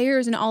 these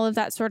players and all of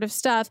that sort of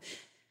stuff,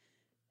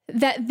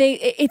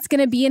 it's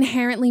going to be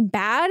inherently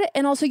bad.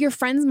 And also your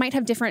friends might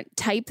have different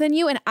type than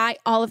you. And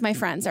all of my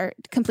friends are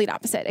complete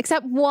opposite,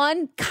 except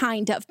one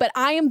kind of, but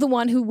I am the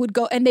one who would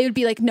go and they would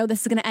be like, no,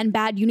 this is going to end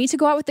bad. You need to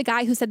go out with the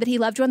guy who said that he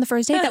loved you on the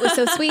first date. That was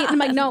so sweet. And I'm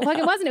like, no, fuck,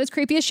 it wasn't. It was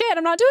creepy as shit.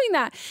 I'm not doing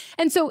that.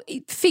 And so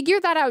figure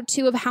that out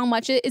too, of how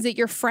much is it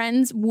your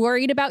friends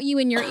worried about you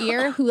in your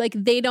ear who like,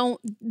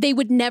 they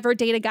would never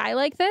date a guy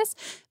like this,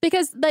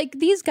 because like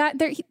these guys,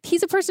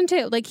 he's a person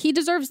too. Like he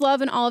deserves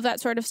love and all of that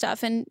sort of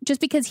stuff. And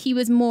just because he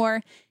was more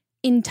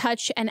in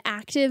touch and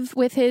active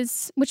with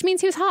which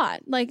means he was hot,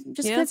 like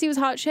just because he was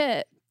hot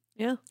shit.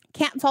 Yeah.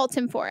 Can't fault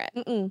him for it.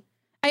 Mm-mm.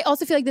 I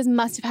also feel like this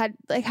must have had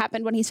like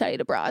happened when he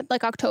studied abroad,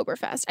 like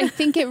Oktoberfest. I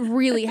think it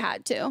really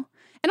had to.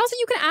 And also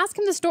you can ask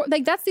him the story.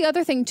 Like that's the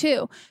other thing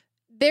too.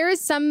 There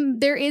is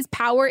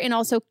power in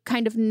also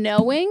kind of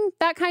knowing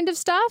that kind of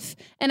stuff.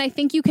 And I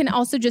think you can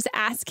also just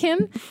ask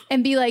him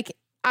and be like,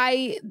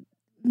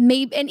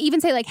 maybe, and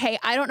even say like, hey,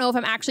 I don't know if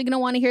I'm actually going to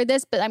want to hear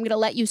this, but I'm going to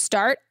let you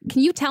start.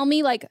 Can you tell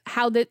me like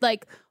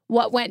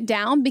what went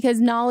down? Because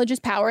knowledge is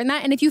power in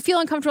that. And if you feel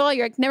uncomfortable,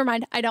 you're like, never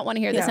mind, I don't want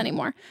to hear this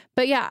anymore.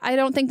 But yeah, I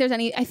don't think there's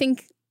any, I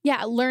think,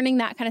 learning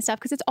that kind of stuff,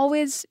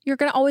 because you're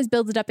going to always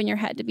build it up in your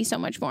head to be so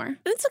much more. And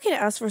it's okay to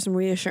ask for some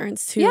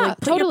reassurance too. Yeah, like,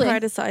 put your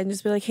pride aside and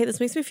just be like, hey, this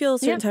makes me feel a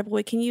certain type of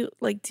way. Can you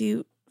do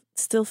you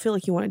still feel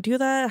like you want to do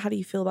that? How do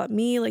you feel about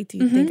me? Like, do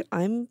you think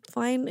I'm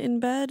fine in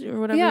bed or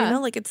whatever? You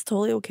know, like it's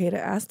totally okay to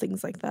ask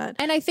things like that.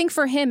 And I think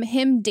for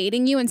him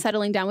dating you and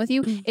settling down with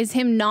you is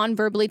him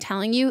non-verbally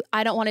telling you,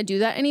 I don't want to do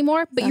that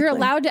anymore. But you're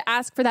allowed to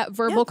ask for that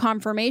verbal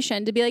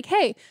confirmation to be like,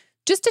 hey,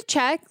 just to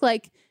check,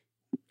 like,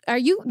 are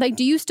you like,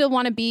 do you still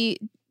want to be,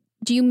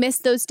 do you miss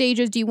those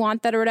stages? Do you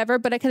want that or whatever?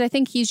 But because I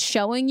think he's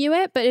showing you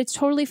it, but it's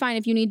totally fine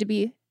if you need to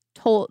be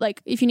told,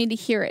 like if you need to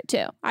hear it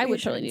too. I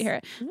would totally need to hear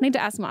it. I need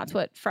to ask Mats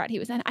what frat he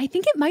was in. I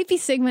think it might be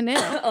Sigma Nu.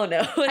 Oh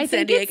no, I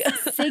think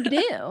it's Sig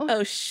Nu.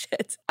 Oh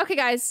shit. Okay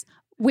guys,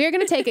 we're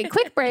going to take a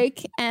quick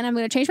break and I'm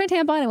going to change my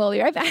tampon and we'll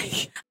be right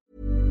back.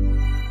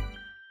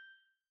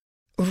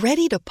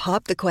 Ready to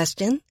pop the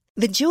question?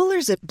 The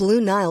jewelers at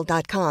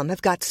BlueNile.com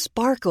have got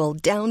sparkle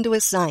down to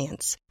a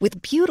science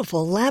with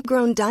beautiful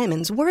lab-grown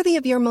diamonds worthy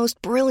of your most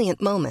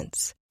brilliant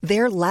moments.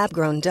 Their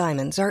lab-grown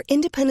diamonds are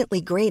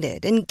independently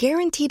graded and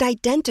guaranteed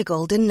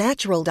identical to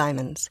natural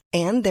diamonds.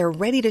 And they're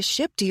ready to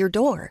ship to your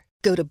door.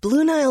 Go to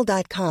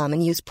BlueNile.com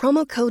and use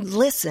promo code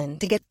LISTEN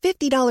to get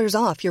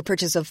 $50 off your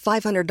purchase of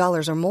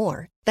 $500 or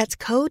more. That's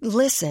code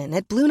LISTEN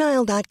at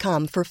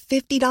BlueNile.com for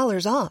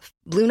 $50 off.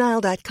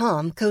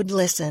 BlueNile.com, code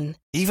LISTEN.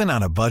 Even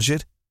on a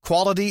budget,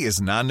 quality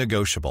is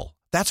non-negotiable.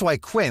 That's why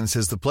Quince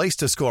is the place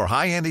to score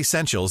high-end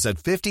essentials at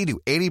 50 to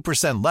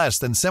 80% less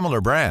than similar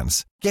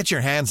brands. Get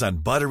your hands on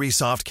buttery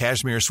soft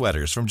cashmere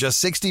sweaters from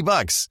just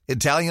 $60,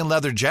 Italian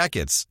leather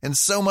jackets, and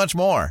so much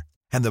more.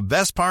 And the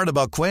best part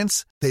about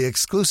Quince, they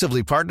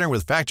exclusively partner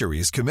with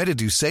factories committed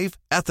to safe,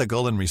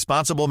 ethical, and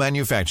responsible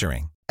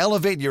manufacturing.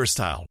 Elevate your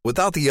style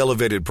without the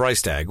elevated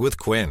price tag with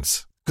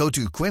Quince. Go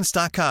to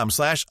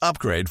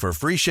quince.com/upgrade for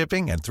free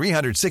shipping and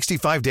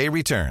 365-day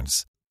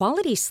returns.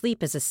 Quality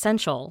sleep is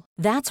essential.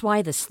 That's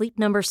why the Sleep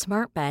Number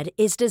Smart Bed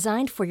is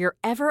designed for your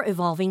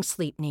ever-evolving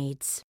sleep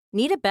needs.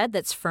 Need a bed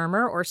that's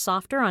firmer or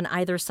softer on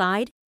either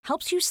side?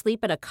 Helps you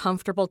sleep at a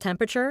comfortable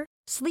temperature?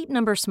 Sleep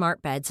Number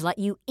Smart Beds let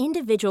you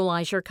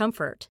individualize your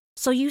comfort,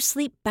 so you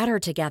sleep better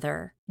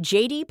together.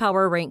 J.D.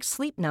 Power ranks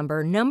Sleep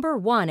Number number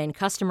 1 in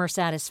customer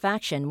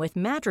satisfaction with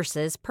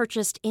mattresses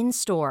purchased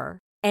in-store.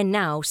 And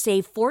now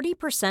save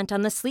 40%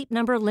 on the Sleep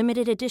Number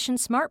Limited Edition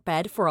Smart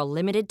Bed for a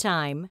limited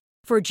time.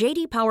 For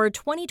J.D. Power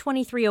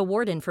 2023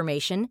 award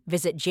information,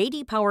 visit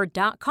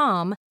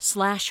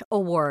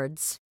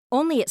jdpower.com/awards.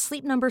 Only at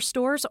Sleep Number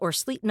stores or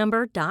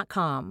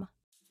sleepnumber.com.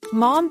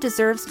 Mom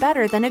deserves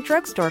better than a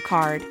drugstore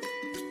card.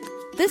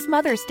 This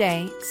Mother's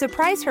Day,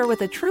 surprise her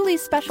with a truly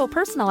special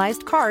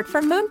personalized card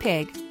from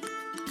Moonpig.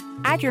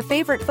 Add your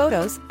favorite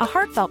photos, a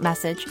heartfelt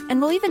message, and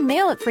we'll even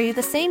mail it for you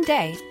the same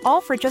day,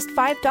 all for just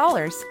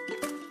 $5.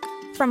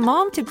 From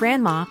mom to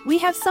grandma, we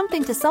have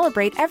something to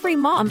celebrate every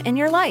mom in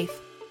your life.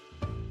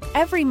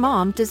 Every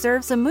mom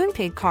deserves a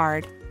Moonpig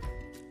card.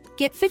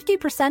 Get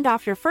 50%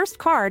 off your first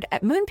card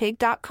at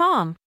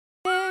Moonpig.com.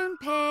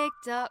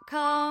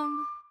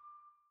 Moonpig.com.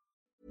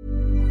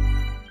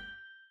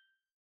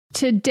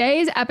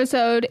 Today's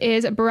episode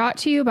is brought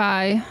to you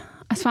by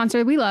a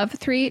sponsor we love,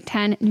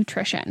 310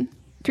 Nutrition.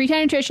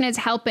 310 Nutrition is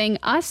helping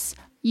us,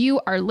 you,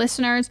 our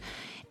listeners,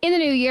 in the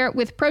new year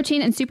with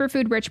protein and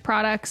superfood-rich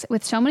products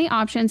with so many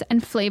options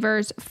and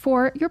flavors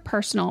for your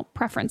personal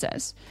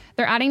preferences.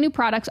 They're adding new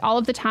products all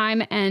of the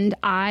time, and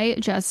I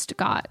just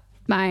got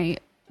I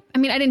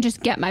didn't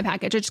just get my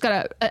package. I just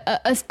got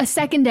a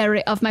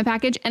secondary of my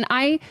package, and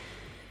I,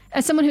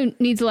 as someone who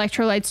needs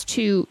electrolytes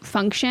to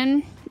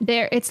function,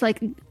 it's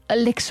like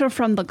elixir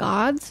from the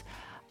gods.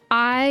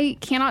 I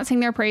cannot sing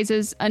their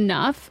praises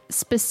enough,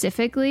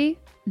 specifically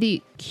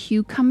the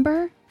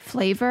cucumber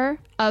flavor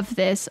of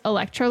this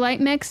electrolyte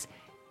mix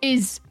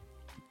is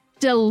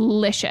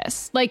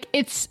delicious. Like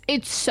it's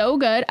so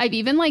good. I've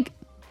even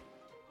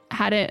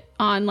had it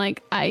on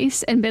like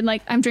ice and been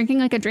like, I'm drinking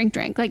like a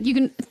drink. Like you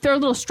can throw a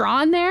little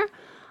straw in there.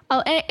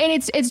 And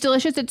it's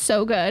delicious. It's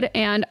so good.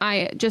 And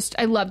I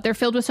love, they're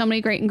filled with so many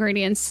great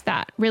ingredients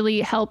that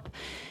really help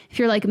if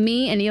you're like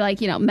me and you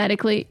like,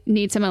 medically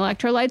need some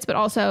electrolytes, but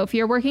also if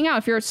you're working out,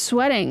 if you're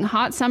sweating,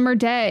 hot summer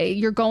day,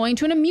 you're going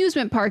to an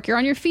amusement park, you're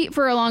on your feet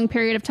for a long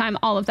period of time,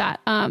 all of that.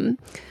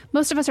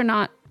 Most of us are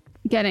not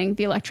getting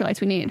the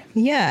electrolytes we need.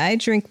 Yeah, I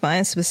drink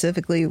mine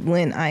specifically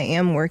when I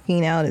am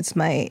working out. It's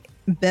my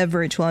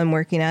beverage while I'm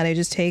working out. I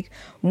just take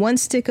 1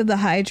 stick of the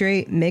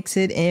hydrate, mix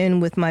it in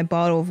with my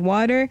bottle of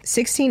water.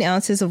 16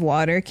 ounces of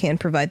water can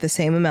provide the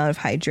same amount of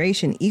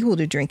hydration equal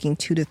to drinking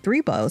 2 to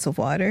 3 bottles of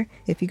water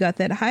if you got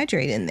that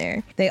hydrate in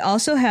there. They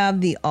also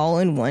have the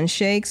all-in-one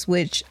shakes,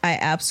 which I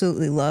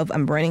absolutely love.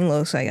 I'm running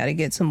low, so I got to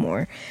get some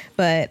more.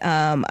 But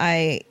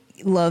I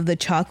love the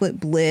chocolate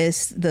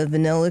bliss, the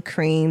vanilla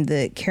cream,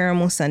 the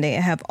caramel sundae.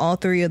 I have all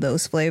 3 of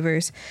those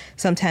flavors.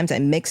 Sometimes I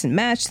mix and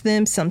match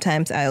them.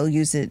 Sometimes I'll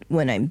use it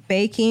when I'm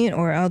baking,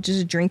 or I'll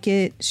just drink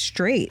it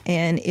straight.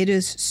 And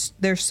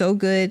they're so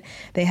good.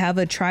 They have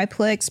a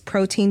triplex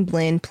protein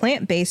blend,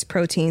 plant-based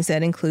proteins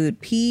that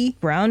include pea,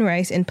 brown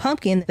rice, and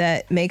pumpkin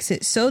that makes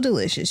it so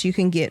delicious. You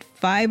can get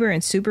fiber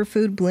and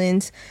superfood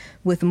blends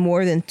with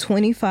more than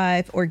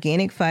 25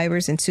 organic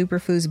fibers and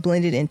superfoods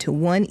blended into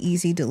one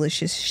easy,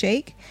 delicious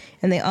shake.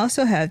 And they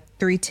also have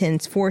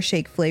 310's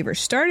 4-shake flavor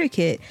starter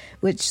kit,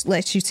 which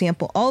lets you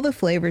sample all the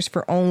flavors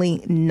for only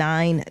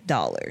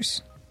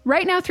 $9.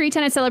 Right now,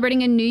 310 is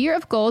celebrating a new year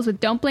of goals with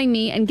Don't Blame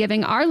Me and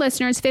giving our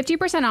listeners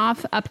 50%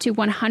 off up to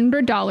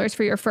 $100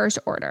 for your first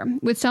order.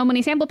 With so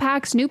many sample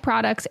packs, new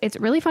products, it's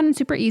really fun and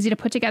super easy to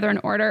put together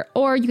an order,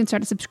 or you can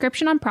start a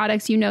subscription on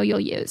products you know you'll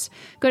use.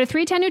 Go to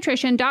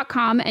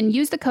 310nutrition.com and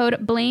use the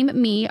code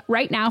BLAMEME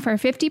right now for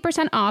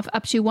 50% off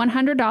up to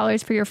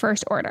 $100 for your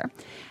first order.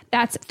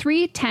 That's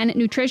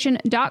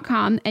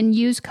 310nutrition.com and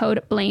use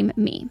code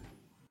BLAMEME.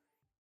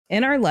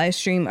 In our live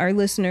stream, our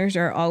listeners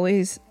are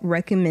always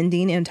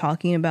recommending and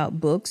talking about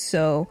books.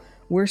 So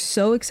we're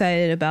so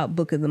excited about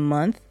Book of the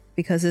Month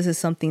because this is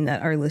something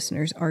that our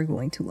listeners are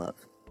going to love.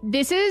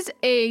 This is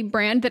a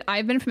brand that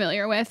I've been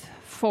familiar with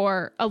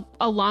for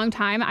a long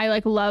time.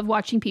 I love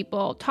watching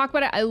people talk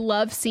about it. I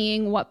love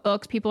seeing what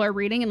books people are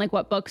reading and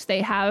what books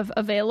they have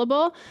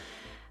available.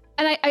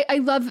 And I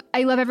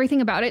love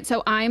everything about it.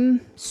 So I'm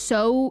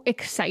so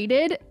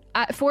excited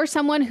for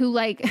someone who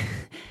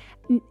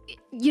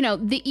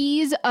the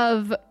ease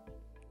of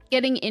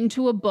getting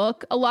into a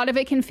book, a lot of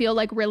it can feel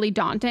really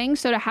daunting.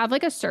 So to have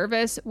a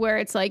service where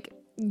it's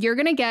you're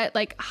going to get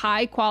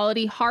high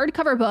quality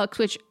hardcover books,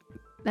 which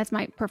that's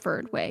my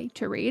preferred way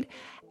to read,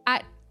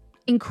 at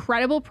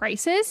incredible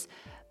prices,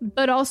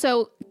 but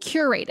also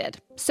curated.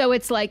 So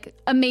it's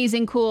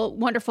amazing, cool,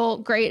 wonderful,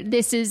 great.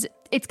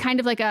 It's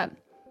kind of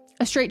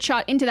a straight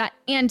shot into that,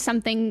 and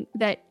something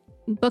that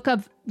Book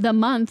of the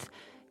Month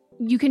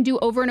you can do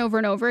over and over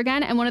and over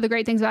again. And one of the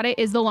great things about it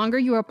is the longer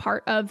you are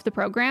part of the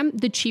program,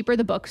 the cheaper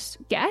the books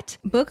get.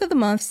 Book of the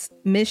Month's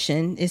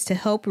mission is to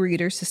help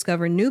readers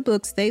discover new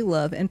books they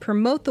love and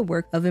promote the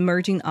work of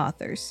emerging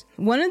authors.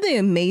 One of the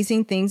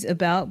amazing things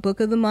about Book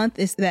of the Month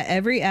is that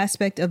every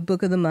aspect of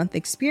Book of the Month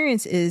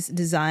experience is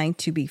designed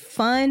to be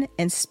fun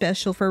and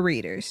special for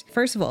readers.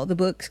 First of all, the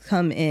books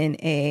come in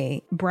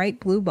a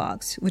bright blue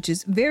box, which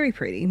is very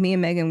pretty. Me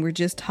and Megan were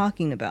just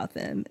talking about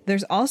them.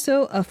 There's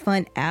also a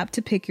fun app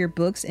to pick your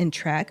books and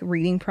track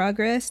reading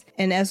progress.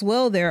 And as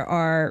well, there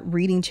are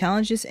reading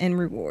challenges and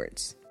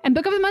rewards. And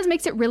Book of the Month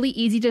makes it really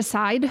easy to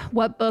decide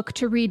what book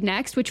to read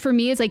next, which for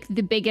me is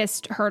the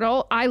biggest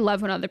hurdle. I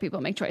love when other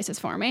people make choices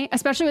for me,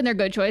 especially when they're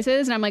good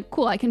choices. And I'm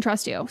cool, I can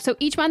trust you. So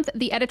each month,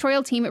 the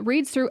editorial team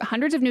reads through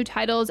hundreds of new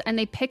titles and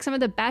they pick some of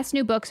the best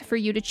new books for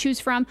you to choose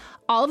from.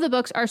 All of the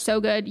books are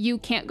so good. You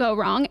can't go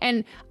wrong.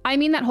 And I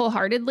mean that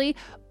wholeheartedly.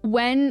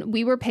 When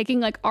we were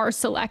picking our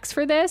selects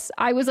for this,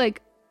 I was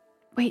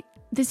wait,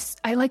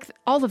 I like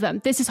all of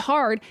them. This is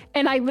hard.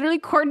 And I literally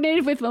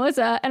coordinated with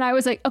Melissa and I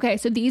was okay,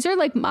 so these are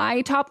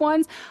my top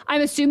ones. I'm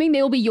assuming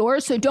they will be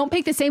yours. So don't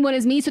pick the same one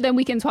as me so then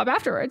we can swap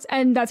afterwards.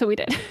 And that's what we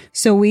did.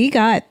 So we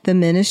got The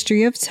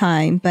Ministry of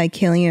Time by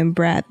Killian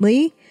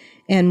Bradley.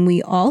 And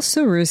we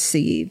also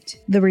received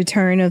The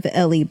Return of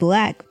Ellie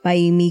Black by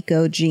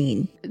Emiko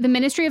Jean. The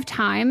Ministry of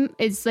Time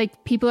is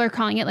people are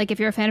calling it if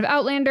you're a fan of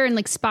Outlander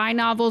and spy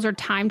novels or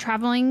time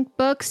traveling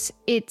books,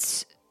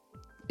 it's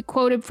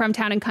quoted from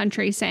Town and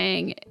Country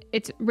saying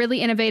it's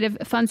really innovative,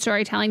 fun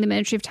storytelling. The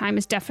Ministry of Time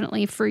is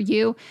definitely for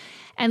you,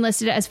 and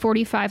listed as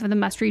 45 of the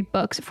must-read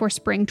books for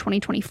spring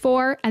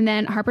 2024. And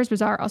then Harper's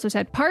Bazaar also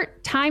said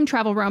part time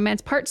travel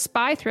romance, part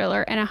spy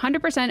thriller, and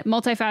 100%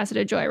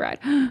 multifaceted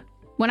joyride.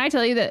 When I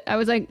tell you that, I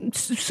was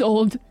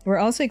sold. We're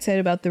also excited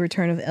about The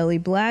Return of Ellie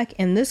Black,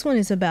 and this one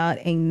is about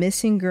a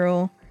missing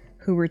girl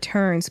who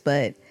returns,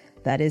 but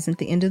that isn't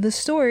the end of the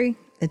story.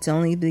 It's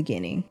only the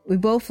beginning. We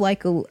both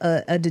like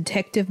a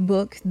detective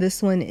book.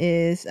 This one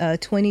is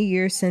 20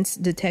 years since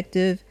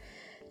Detective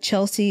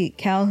Chelsea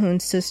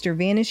Calhoun's sister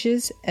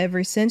vanishes.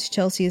 Ever since,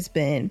 Chelsea has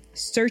been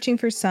searching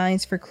for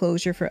signs for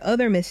closure for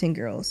other missing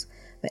girls.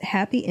 but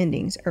happy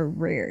endings are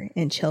rare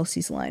in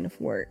Chelsea's line of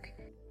work,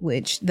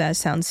 which that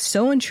sounds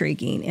so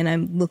intriguing, and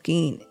I'm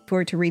looking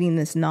forward to reading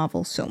this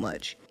novel so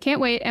much.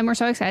 Can't wait, and we're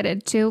so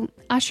excited to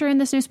usher in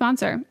this new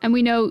sponsor. And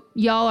we know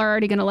y'all are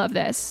already going to love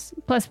this.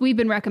 Plus, we've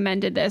been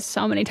recommended this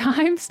so many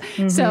times,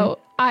 so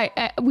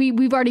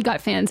we've already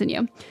got fans in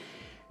you.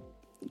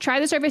 Try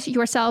the service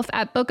yourself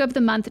at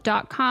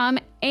bookofthemonth.com,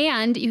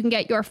 and you can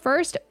get your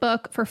first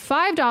book for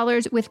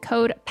 $5 with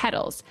code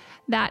PEDALS.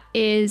 That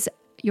is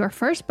your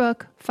first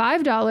book,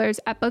 $5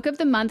 at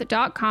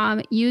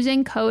bookofthemonth.com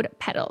using code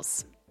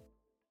PEDALS.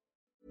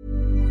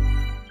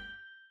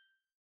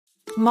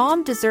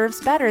 Mom deserves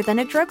better than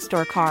a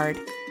drugstore card.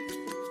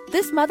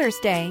 This Mother's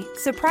Day,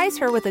 surprise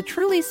her with a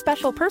truly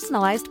special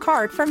personalized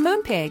card from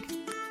Moonpig.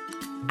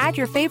 Add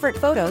your favorite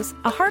photos,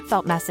 a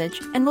heartfelt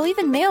message, and we'll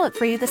even mail it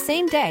for you the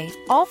same day,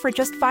 all for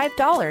just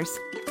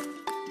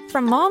 $5.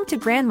 From mom to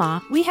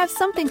grandma, we have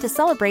something to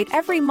celebrate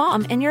every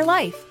mom in your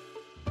life.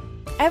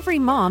 Every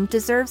mom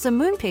deserves a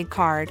Moonpig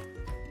card.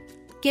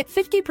 Get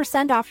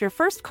 50% off your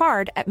first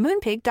card at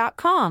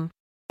moonpig.com.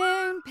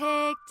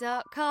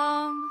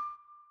 Moonpig.com.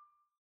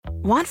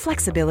 Want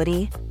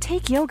flexibility?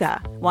 Take yoga.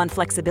 Want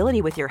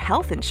flexibility with your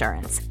health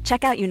insurance?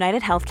 Check out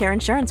United Healthcare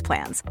Insurance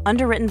Plans.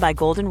 Underwritten by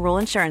Golden Rule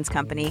Insurance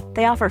Company,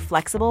 they offer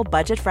flexible,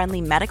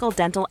 budget-friendly medical,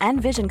 dental,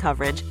 and vision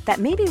coverage that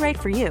may be right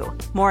for you.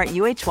 More at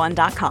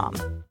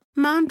uh1.com.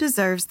 Mom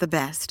deserves the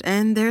best,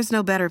 and there's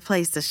no better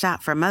place to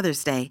shop for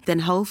Mother's Day than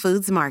Whole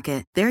Foods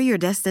Market. They're your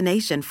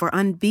destination for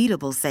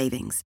unbeatable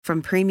savings,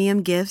 from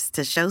premium gifts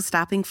to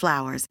show-stopping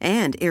flowers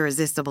and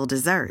irresistible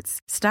desserts.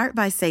 Start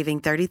by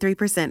saving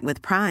 33%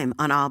 with Prime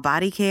on all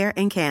body care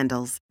and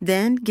candles.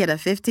 Then get a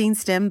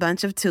 15-stem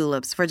bunch of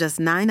tulips for just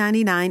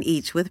 $9.99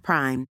 each with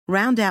Prime.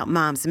 Round out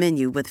Mom's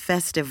menu with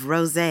festive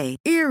rosé,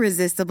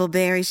 irresistible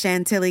berry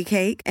chantilly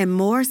cake, and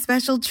more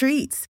special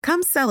treats.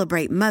 Come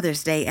celebrate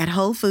Mother's Day at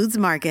Whole Foods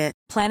Market.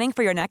 Planning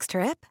for your next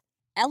trip?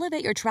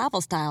 Elevate your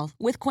travel style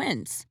with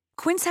Quince.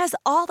 Quince has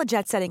all the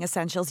jet-setting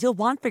essentials you'll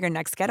want for your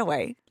next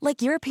getaway,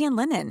 like European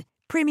linen,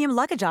 premium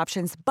luggage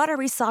options,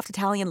 buttery soft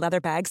Italian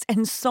leather bags,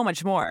 and so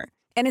much more.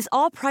 And is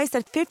all priced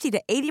at 50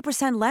 to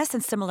 80% less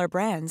than similar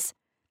brands.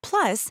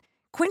 Plus,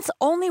 Quince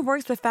only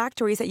works with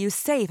factories that use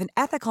safe and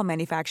ethical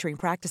manufacturing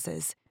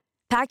practices.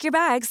 Pack your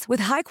bags with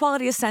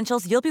high-quality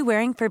essentials you'll be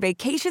wearing for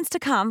vacations to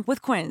come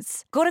with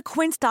Quince. Go to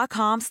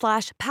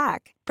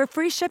quince.com/pack for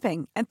free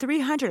shipping and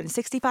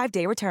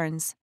 365-day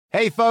returns.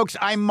 Hey, folks,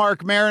 I'm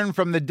Mark Maron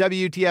from the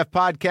WTF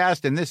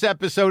Podcast, and this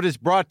episode is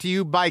brought to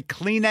you by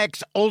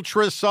Kleenex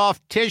Ultra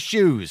Soft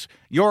Tissues,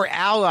 your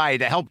ally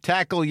to help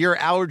tackle your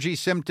allergy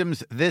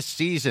symptoms this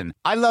season.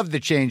 I love the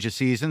change of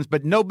seasons,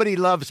 but nobody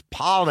loves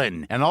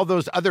pollen and all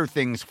those other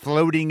things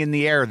floating in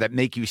the air that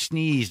make you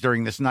sneeze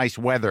during this nice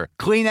weather.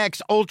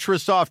 Kleenex Ultra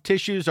Soft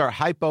Tissues are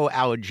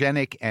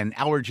hypoallergenic and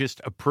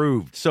allergist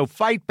approved, so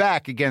fight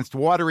back against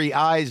watery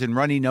eyes and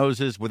runny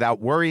noses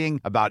without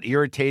worrying about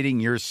irritating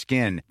your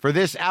skin. For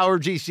this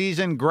allergy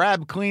season,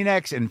 grab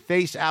Kleenex and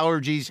face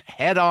allergies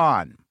head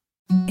on.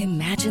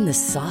 Imagine the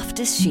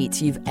softest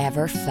sheets you've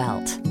ever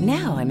felt.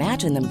 Now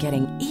imagine them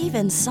getting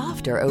even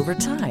softer over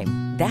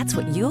time. That's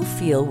what you'll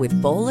feel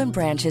with Boll &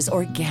 Branch's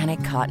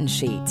organic cotton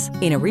sheets.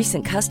 In a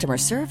recent customer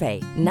survey,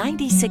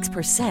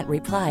 96%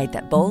 replied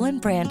that Boll &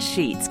 Branch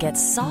sheets get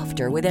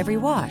softer with every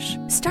wash.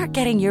 Start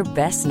getting your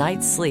best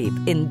night's sleep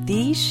in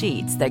these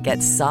sheets that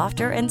get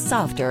softer and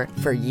softer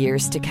for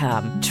years to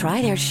come.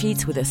 Try their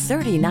sheets with a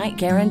 30-night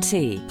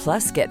guarantee.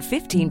 Plus, get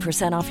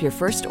 15% off your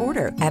first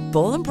order at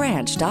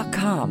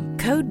bollandbranch.com.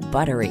 Code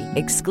BUTTERY.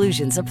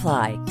 Exclusions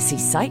apply. See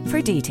site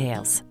for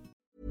details.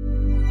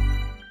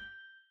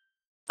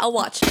 I'll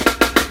watch.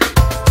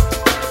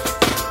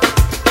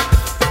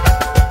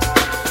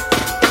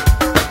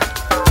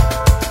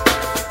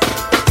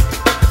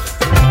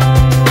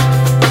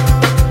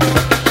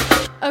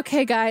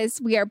 Okay, guys,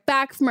 we are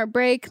back from our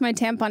break. My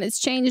tampon has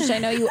changed. I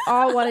know you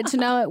all wanted to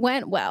know it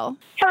went well.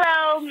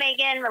 Hello,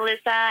 Megan,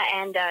 Melissa,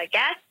 and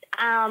guest.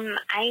 I'm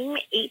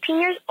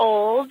 18 years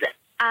old.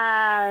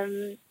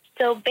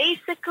 So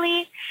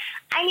basically,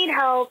 I need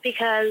help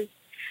because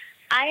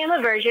I am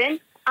a virgin.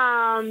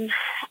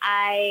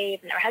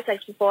 I've never had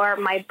sex before.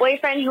 My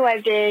boyfriend, who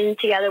I've been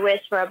together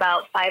with for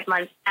about 5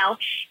 months now,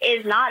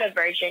 is not a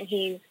virgin.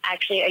 He's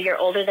actually a year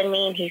older than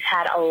me, and he's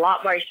had a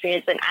lot more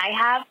experience than I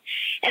have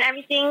and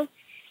everything.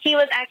 He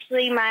was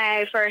actually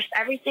my first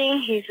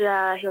everything. He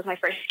was my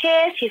first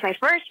kiss. He's my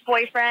first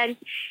boyfriend.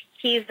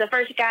 He's the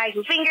first guy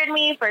who fingered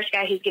me, first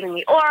guy who's given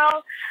me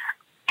oral.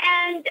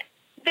 And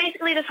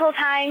basically this whole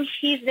time,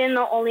 he's been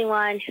the only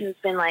one who's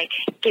been, like,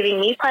 giving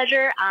me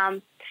pleasure.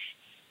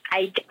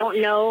 I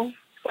don't know,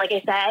 like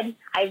I said,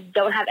 I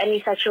don't have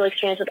any sexual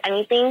experience with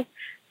anything.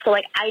 So,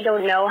 like, I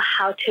don't know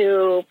how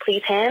to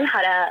please him,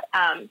 how to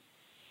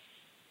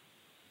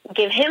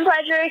give him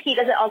pleasure. He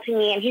does it all to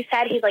me, and he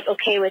said he's, like,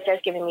 okay with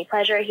just giving me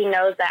pleasure. He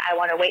knows that I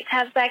want to wait to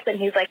have sex, and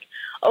he's, like,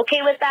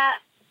 okay with that.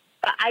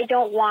 But I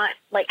don't want,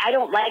 like, I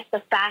don't like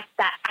the fact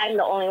that I'm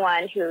the only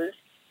one who's,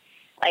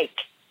 like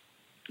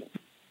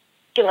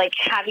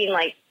having,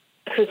 like,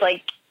 who's,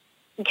 like,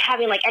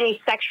 having like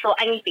any sexual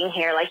anything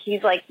here. Like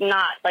he's like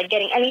not like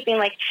getting anything.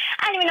 Like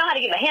I don't even know how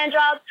to give a hand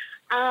job.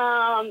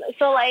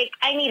 So like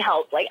I need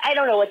help. Like I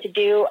don't know what to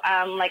do.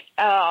 I'm like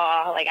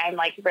I'm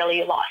like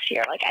really lost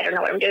here. Like I don't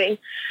know what I'm doing.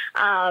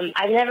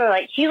 I've never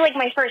like he's like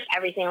my first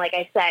everything. Like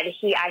I said,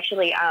 he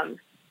actually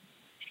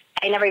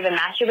I never even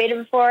masturbated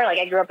before. Like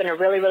I grew up in a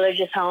really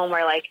religious home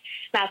where like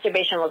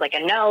masturbation was like a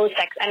no,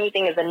 sex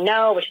anything is a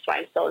no, which is why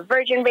I'm still a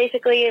virgin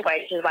basically,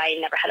 which is why I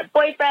never had a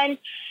boyfriend.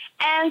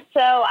 And so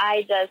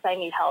I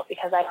need help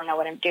because I don't know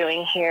what I'm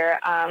doing here.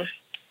 Yeah,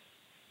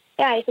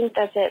 I think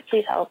that's it.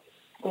 Please help.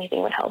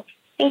 Anything would help.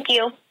 Thank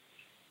you.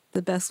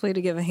 The best way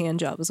to give a hand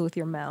job is with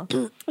your mouth.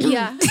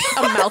 Yeah.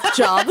 A mouth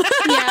job.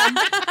 Yeah.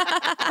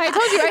 I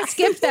told you I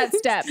skipped that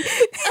step.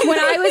 When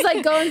I was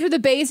like going through the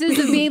bases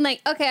of being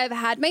like, okay, I've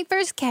had my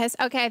first kiss.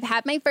 Okay, I've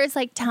had my first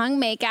like tongue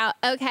makeout.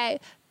 Okay,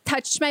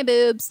 touched my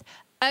boobs.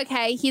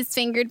 Okay, he's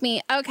fingered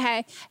me.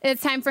 Okay,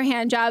 it's time for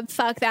hand job.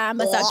 Fuck that. I'm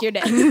gonna suck your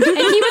dick. And he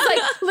was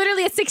like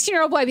literally a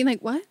 16-year-old boy being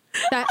like, what?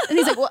 That? And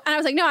he's like, well, and I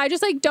was like, no, I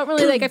just like don't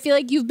really like, I feel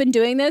like you've been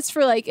doing this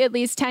for like at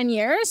least 10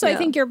 years. So I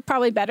think you're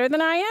probably better than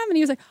I am. And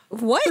he was like,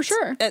 what? For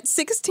sure. At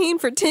 16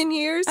 for 10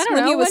 years? I don't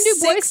know. When do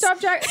boys stop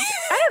jacking?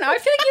 I don't know. I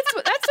feel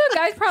like that's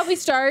when guys probably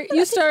start.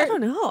 You start. I don't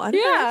know. I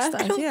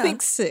don't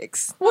think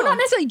 6. Well, not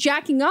necessarily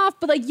jacking off,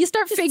 but like you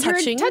start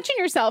touching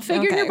yourself,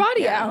 figuring your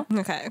body out.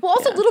 Okay. Well,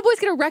 also little boys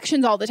get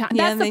erections all the time.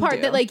 That's the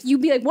part that like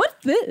you'd be like,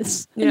 what's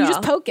this? And you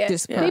just poke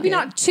it. Maybe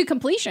not to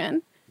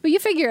completion. But you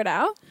figure it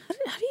out.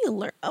 How do you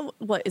learn?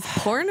 What is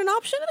porn an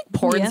option? I think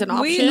porn's an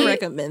option. We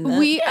recommend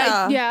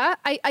that.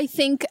 I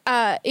think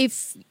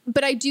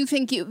but I do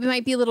think it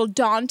might be a little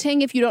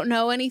daunting if you don't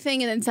know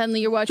anything and then suddenly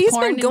you're watching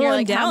porn and you're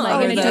like, how am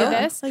I going to do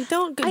this? Like,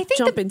 don't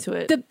jump into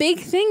it. The big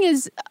thing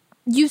is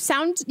you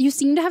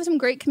seem to have some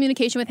great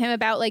communication with him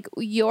about like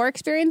your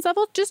experience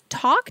level. Just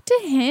talk to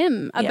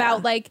him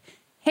about like,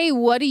 hey,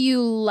 what do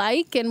you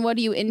like and what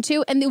are you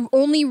into? And the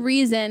only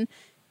reason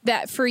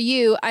that for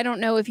you, I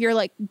don't know if you're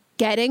like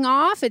getting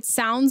off. It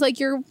sounds like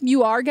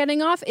you are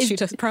getting off. She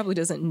probably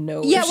doesn't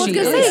know. Yeah, well,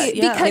 because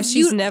if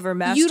she's never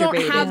masturbated. You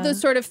don't have the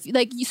sort of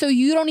like, so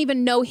you don't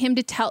even know him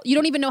to tell. You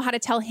don't even know how to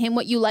tell him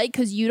what you like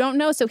because you don't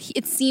know. So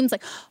it seems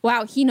like,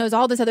 wow, he knows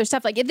all this other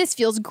stuff. Like this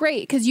feels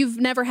great because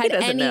you've never had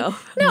any. Know.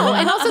 No,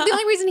 and also the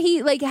only reason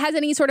he like has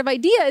any sort of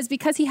idea is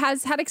because he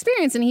has had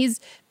experience and he's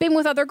been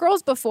with other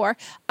girls before.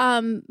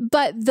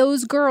 But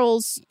those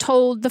girls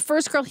told the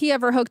first girl he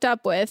ever hooked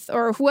up with,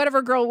 or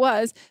whatever girl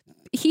was.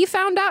 He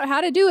found out how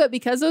to do it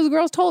because those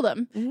girls told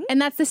him. Mm-hmm.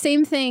 And that's the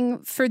same thing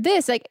for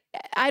this. Like,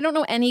 I don't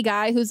know any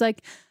guy who's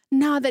like,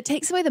 no, that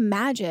takes away the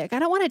magic. I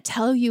don't want to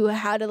tell you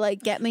how to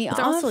like get me off.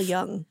 They're also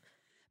young.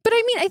 But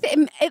I mean, I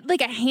think like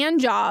a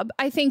hand job,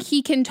 I think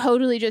he can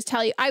totally just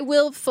tell you. I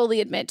will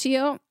fully admit to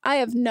you, I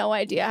have no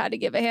idea how to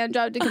give a hand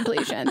job to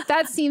completion.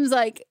 That seems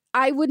like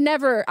I would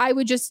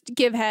just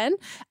give head.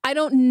 I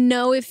don't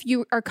know if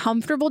you are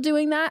comfortable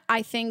doing that.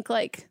 I think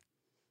like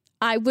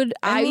I would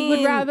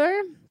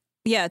rather.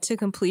 Yeah, to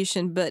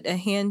completion, but a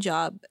hand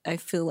job, I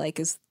feel like,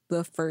 is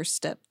the first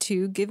step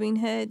to giving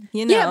head,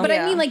 you know? Yeah, but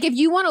I mean, like, if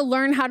you want to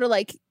learn how to,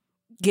 like...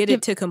 Get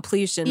it to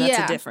completion, that's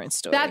a different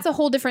story. That's a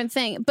whole different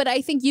thing. But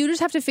I think you just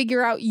have to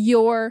figure out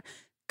your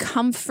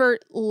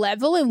comfort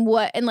level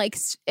and like,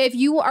 if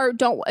you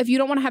don't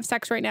want to have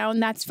sex right now,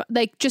 and that's,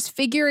 like, just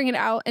figuring it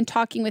out and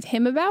talking with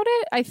him about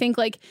it, I think,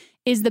 like,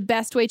 is the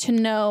best way to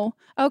know,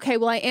 okay,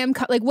 well, I am...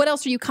 like, what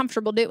else are you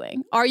comfortable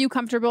doing? Are you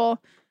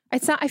comfortable...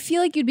 It's not. I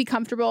feel like you'd be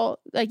comfortable,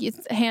 like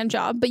it's a hand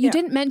job, but you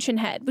didn't mention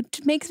head,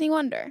 which makes me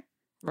wonder.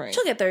 Right,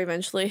 she'll get there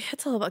eventually.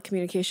 It's all about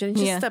communication,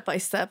 just step by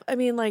step. I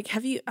mean, like,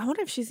 I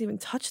wonder if she's even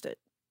touched it.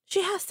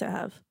 She has to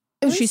have.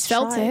 Oh, she's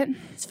felt it.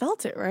 She's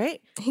felt it, right?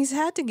 He's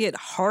had to get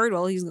hard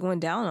while he's going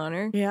down on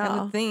her. Yeah,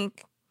 I would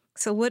think.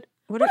 So what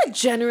a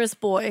generous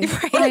boy.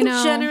 Right? I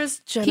know.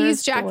 Generous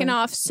He's jacking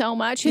off so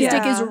much. His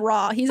dick is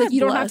raw. He's like, you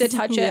don't have to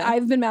touch it.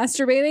 I've been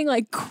masturbating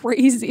like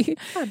crazy.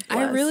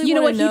 I really you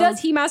know what he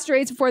does? He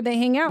masturbates before they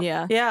hang out.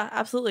 Yeah. Yeah,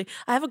 absolutely.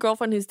 I have a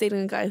girlfriend who's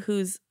dating a guy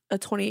who's a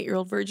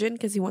 28-year-old virgin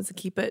because he wants to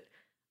keep it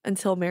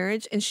until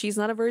marriage, and she's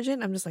not a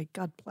virgin. I'm just like,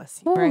 God bless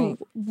you. Right.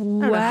 I don't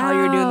know how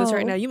you're doing this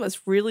right now. You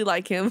must really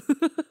like him.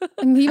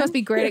 He must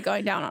be great at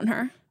going down on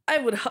her. I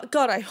would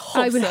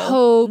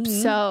hope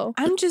so.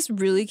 I'm just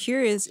really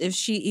curious if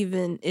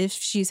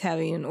she's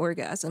having an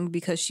orgasm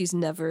because she's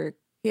never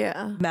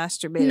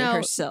masturbated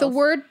herself. The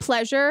word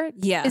pleasure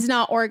is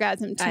not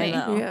orgasm to me.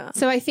 Yeah.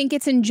 So I think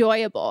it's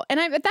enjoyable. And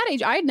at that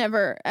age, I'd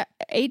never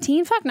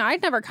 18. Fuck no,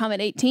 I'd never come at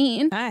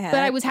 18. But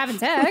I was having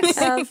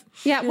sex.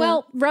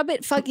 Well, rub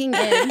it fucking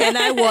in. And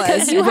I was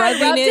because you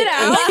had rubbed it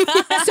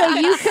out, so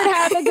you could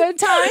have a good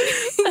time.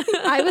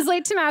 I was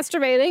late to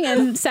masturbating,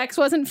 and sex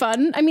wasn't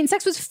fun. I mean,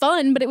 sex was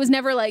fun, but it was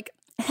never like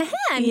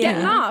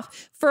getting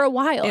off for a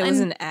while. It was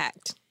an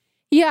act.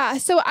 Yeah.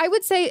 So I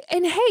would say,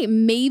 and hey,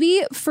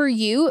 maybe for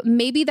you,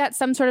 maybe that's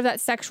some sort of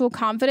that sexual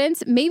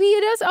confidence. Maybe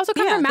it does also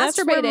come from masturbating.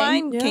 That's where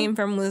mine came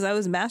from, was I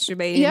was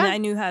masturbating and I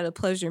knew how to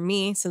pleasure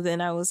me. So then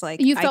I was like,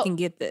 I can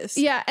get this.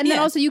 Yeah. And then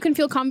also you can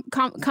feel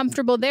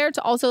comfortable there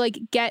to also like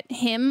get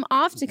him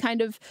off to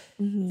kind of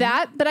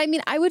that. But I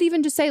mean, I would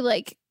even just say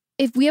like,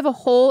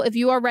 if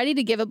you are ready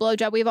to give a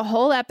blowjob, we have a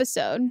whole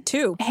episode.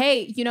 2.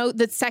 Hey, you know,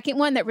 the second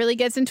one that really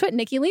gets into it,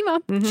 Nikki Lima.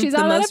 She's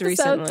the on most that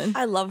episode. recent one.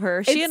 I love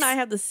her. She and I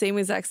have the same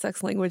exact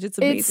sex language. It's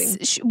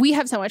amazing. We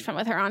have so much fun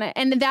with her on it.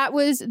 And that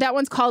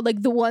one's called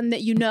like the one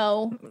that you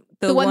know,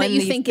 the one that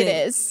you think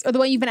it is, or the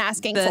one you've been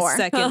asking for. The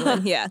second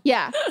one, yeah.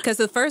 Yeah. Because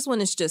the first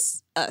one is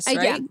just us,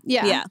 right?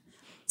 Yeah.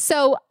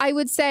 So I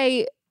would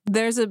say...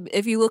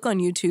 if you look on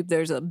YouTube,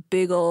 there's a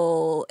big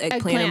old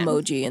eggplant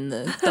emoji in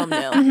the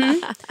thumbnail.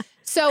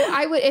 So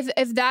I would,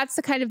 if that's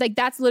the kind of like,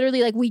 that's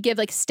literally like we give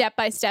like step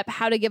by step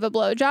how to give a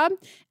blowjob.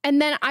 And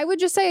then I would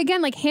just say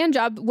again, like hand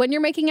job, when you're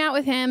making out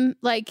with him,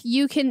 like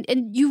you can,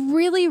 and you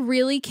really,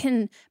 really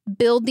can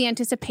build the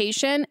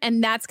anticipation,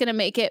 and that's going to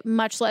make it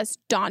much less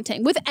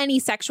daunting with any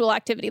sexual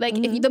activity. Like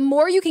the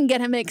more you can get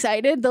him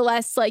excited, the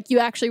less like you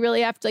actually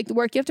really have to like the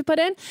work you have to put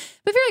in.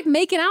 But if you're like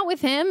making out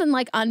with him and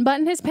like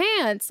unbutton his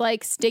pants,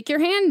 like stick your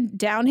hand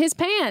down his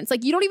pants,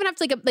 like you don't even have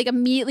to like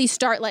immediately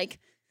start like,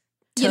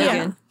 you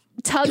know,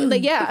 tug,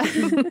 like,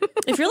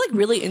 if you're like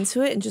really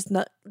into it and just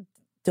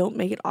don't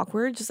make it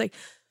awkward, just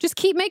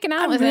keep making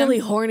out with him. I'm really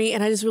horny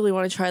and I just really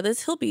want to try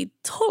this. He'll be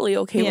totally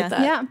okay with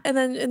that. Yeah. And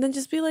then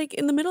just be like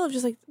in the middle of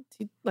just like, do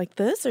you like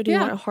this, or do you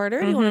want it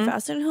harder? Do you want it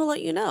faster? And he'll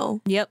let you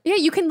know. Yep. Yeah,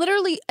 you can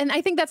literally, and I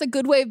think that's a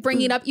good way of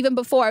bringing it up even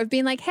before, of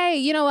being like, hey,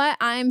 you know what?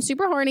 I'm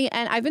super horny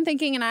and I've been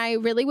thinking, and I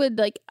really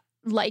would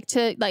like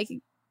to like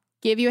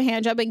give you a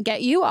hand job and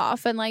get you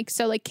off, and like,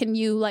 so like, can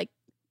you like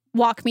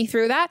walk me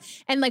through that,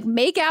 and like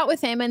make out with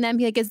him, and then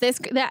be like, is this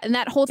that, and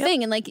that whole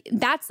thing. And like,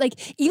 that's like,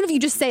 even if you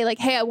just say like,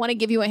 hey, I want to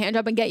give you a hand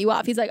job and get you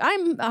off, he's like,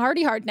 I'm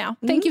hardy hard now,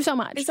 thank you so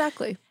much.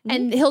 Exactly.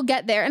 And he'll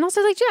get there. And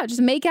also like, yeah, just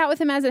make out with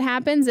him as it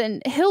happens,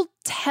 and he'll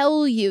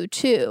tell you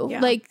too.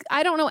 Like,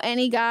 I don't know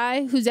any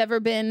guy who's ever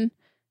been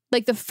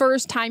like, the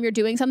first time you're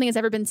doing something has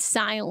ever been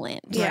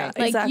silent. Yeah,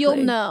 like exactly. You'll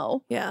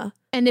know. Yeah.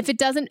 And if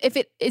it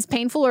is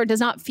painful or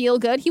does not feel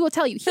good, he will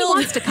tell you. He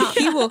wants to come.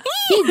 He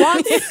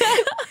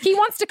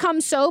wants to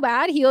come so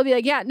bad. He'll be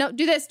like, yeah, no,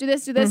 do this, do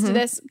this.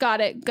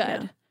 Got it.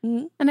 Good.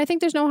 Yeah. And I think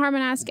there's no harm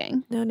in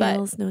asking. No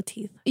nails, no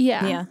teeth.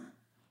 Yeah. Yeah.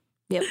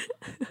 Yep.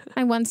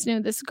 I once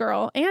knew this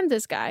girl and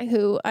this guy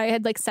who I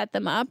had like set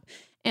them up,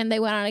 and they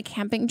went on a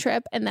camping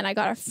trip, and then I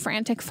got a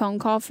frantic phone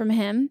call from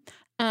him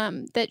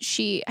that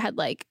she had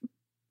like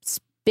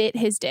bit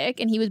his dick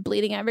and he was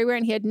bleeding everywhere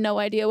and he had no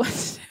idea what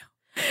to do.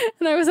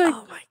 And I was like,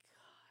 oh my God.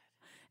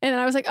 And then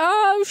I was like,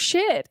 oh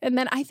shit. And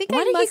then I think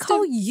why did he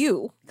call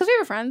you? Because we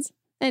were friends.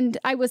 And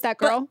I was that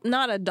girl. But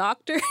not a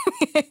doctor.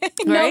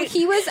 Right? No,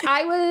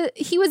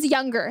 he was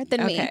younger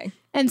than me.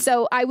 And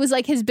so I was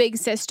like his big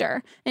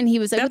sister. And he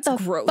was like, that's what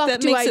the gross. fuck that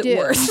do makes I it do?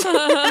 Worse.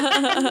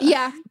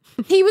 Yeah.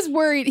 He was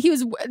worried. He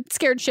was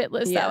scared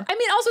shitless though. I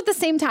mean, also at the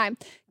same time,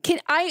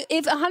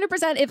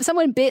 if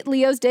someone bit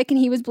Leo's dick and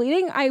he was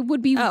bleeding, I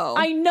would be,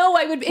 I know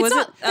I would be. It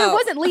wasn't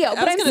Leo,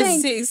 but I'm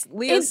saying.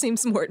 Leo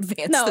seems more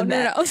advanced than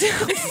that.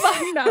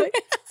 No.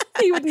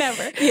 He would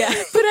never. Yeah.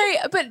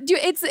 But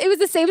it was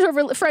the same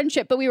sort of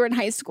friendship, but we were in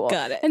high school.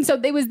 Got it. And so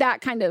it was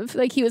that kind of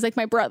like, he was like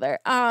my brother.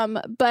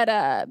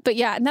 But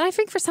yeah. And then I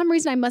think for some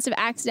reason I must have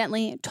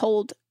accidentally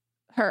told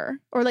her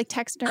or like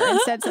texted her and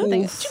said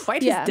something. Did you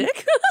bite his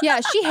dick? Yeah,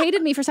 she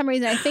hated me for some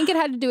reason. I think it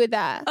had to do with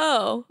that.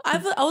 Oh, I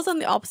was on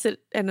the opposite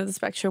end of the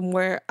spectrum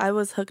where I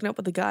was hooking up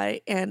with a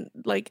guy and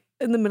like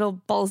in the middle,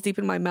 balls deep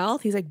in my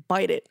mouth, he's like,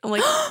 bite it. I'm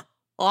like,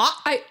 that's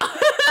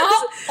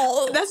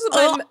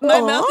what my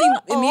mouth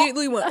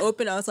immediately went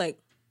open. I was like,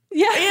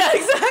 yeah,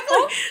 exactly.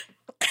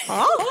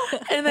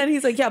 And then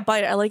he's like, yeah,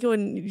 bite it. I like it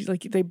when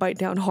like they bite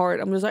down hard.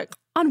 I'm just like,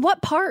 on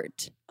what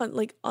part? On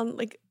if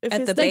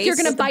at it's the base, you're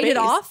gonna bite it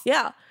off.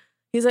 Yeah.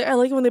 He's like, I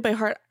like it when they bite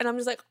hard, and I'm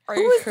just like, are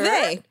who you is sure?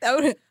 They? Who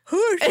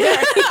is they?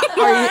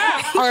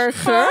 Are you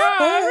sure?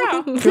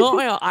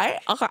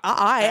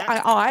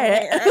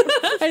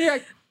 And you're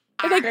like,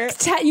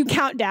 you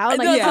count down.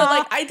 Like, so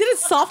like I did it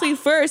softly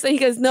first, and he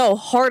goes, no,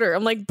 harder.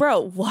 I'm like,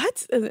 bro,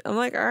 what? And I'm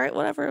like, all right,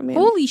 whatever. I mean,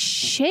 holy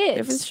shit,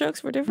 different strokes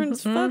for different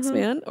fucks,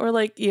 man. Or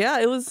like, yeah,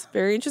 it was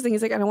very interesting.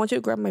 He's like, I don't want you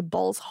to grab my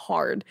balls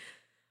hard.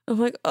 I'm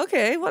like,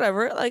 okay,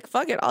 whatever. Like,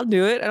 fuck it, I'll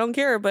do it. I don't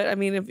care. But I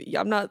mean, if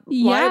I'm not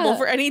liable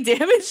for any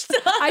damage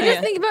done. I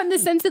just think about in the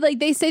sense that like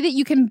they say that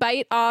you can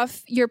bite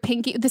off your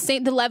pinky.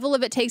 The level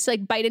of it takes to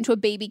like bite into a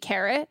baby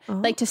carrot,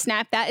 like to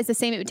snap that is the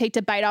same it would take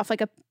to bite off like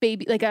a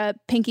baby, like a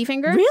pinky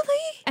finger.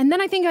 Really? And then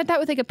I think about that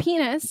with like a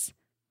penis.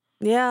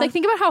 Yeah. Like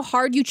think about how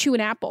hard you chew an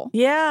apple.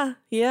 Yeah.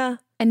 Yeah.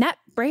 And that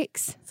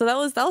breaks. So that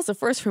was the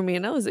first for me,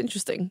 and that was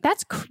interesting.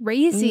 That's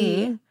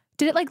crazy.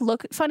 Did it like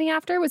look funny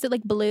after? Was it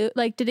like blue?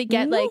 Like did it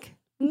get like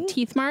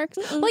teeth marks?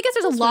 Well, I guess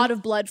there's a lot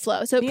of blood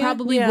flow, so it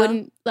probably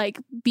wouldn't like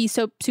be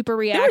so super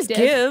reactive.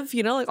 There was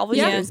give, like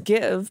obviously there's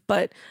give,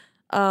 but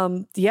he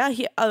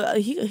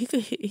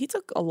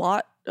took a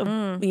lot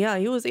Yeah,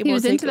 he was able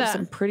to take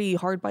some pretty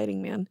hard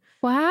biting, man.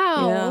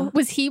 Wow. Yeah.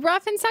 Was he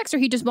rough in sex, or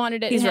he just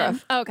wanted it? He's in him?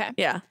 rough. Oh, okay.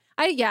 Yeah.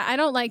 I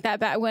don't like that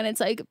bad when it's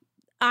like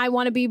I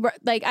want to be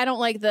like I don't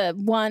like the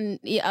one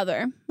the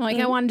other. Like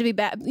I want it to be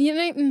bad. You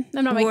know,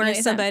 I'm not making any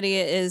sense. Somebody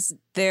is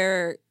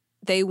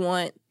they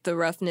want the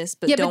roughness,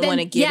 but don't want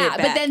to give it back.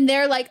 But then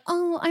they're like,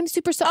 "Oh, I'm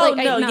super sorry." Oh,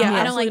 like, no,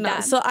 I don't like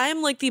that. So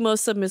I'm like the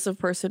most submissive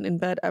person in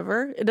bed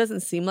ever. It doesn't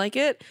seem like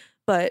it,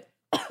 but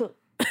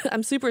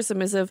I'm super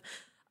submissive.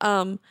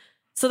 So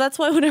that's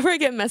why whenever I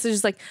get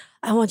messages like,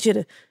 "I want you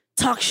to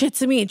talk shit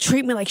to me and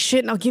treat me like shit,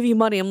 and I'll give you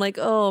money," I'm like,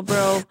 "Oh,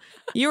 bro,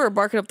 you were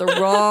barking up the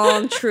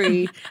wrong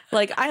tree."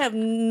 Like I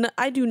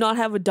do not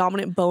have a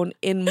dominant bone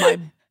in my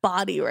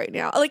body right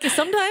now. Like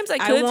sometimes I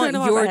could want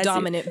your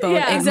dominant bone.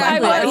 Yeah,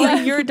 exactly. I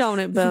want your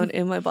dominant bone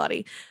in my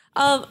body.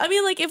 I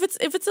mean, like if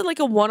it's like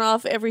a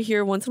one-off every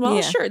here once in a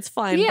while, sure, it's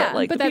fine. Yeah, but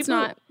like, but that's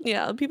people, not.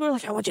 Yeah, people are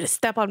like, "I want you to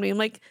step on me." I'm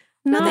like,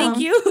 "No, thank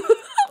you."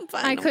 I'm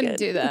fine, I couldn't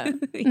do that.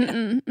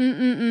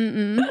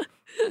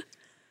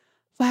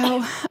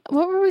 Wow,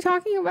 what were we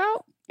talking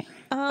about?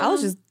 I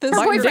was just her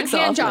boyfriend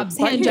hand jobs.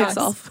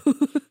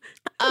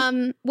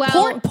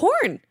 Well,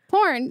 porn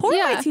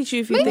yeah. might teach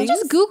you a few Maybe things.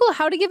 just Google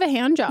how to give a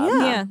hand job.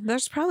 Yeah,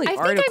 there's probably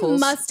articles. I think I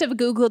must have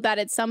Googled that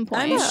at some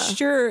point. I'm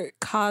sure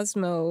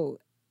Cosmo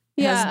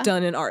has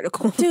done an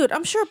article. Dude,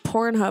 I'm sure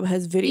Pornhub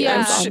has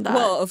videos on that.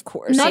 Well, of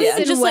course. Not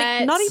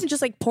even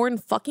just like porn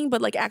fucking,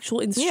 but like actual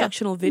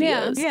instructional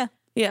videos.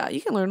 Yeah, you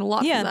can learn a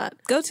lot from that.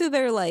 Go to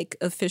their like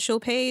official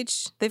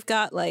page. They've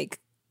got like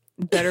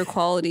better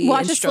quality.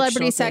 Watch a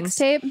celebrity sex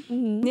tape.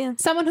 Mm-hmm. Yeah,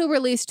 someone who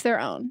released their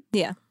own.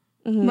 Yeah,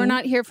 we're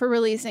not here for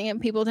releasing it.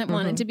 People didn't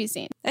want it to be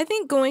seen. I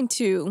think going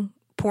to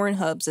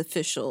Pornhub's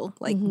official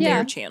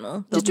their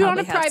channel. Just do it on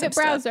a private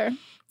browser.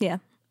 Yeah,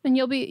 and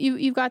you'll be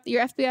you've got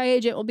your FBI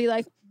agent will be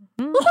like,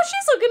 look what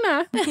she's looking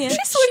at. Yeah.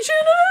 She's switching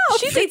it out.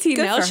 She's 18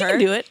 now. She can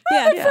do it.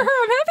 Good for her.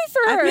 I'm happy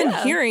for her. I've been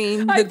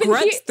hearing the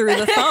grunts through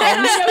the phone.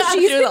 I know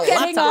she's been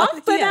getting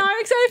off, but now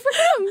I'm excited for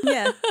him.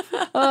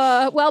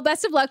 Yeah. Well,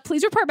 best of luck.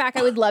 Please report back.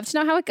 I would love to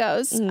know how it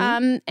goes. It's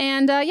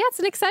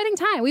an exciting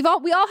time. We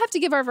all have to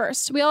give our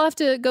first. We all have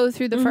to go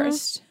through the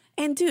first.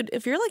 And dude,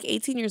 if you're like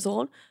 18 years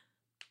old,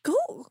 go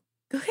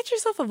get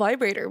yourself a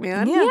vibrator,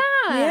 man.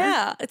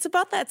 Yeah. It's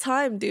about that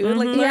time, dude.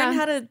 Like learn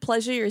how to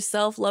pleasure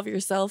yourself, love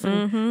yourself,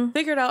 and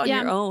figure it out on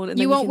your own. And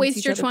you then won't can waste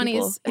teach your other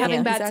 20s people.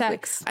 having bad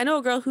sex. I know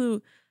a girl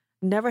who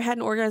never had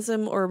an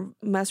orgasm or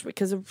masturbate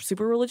because of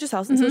super religious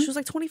house until she was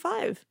like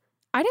 25.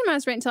 I didn't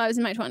masturbate until I was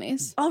in my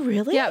 20s. Oh,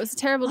 really? Yeah, it was a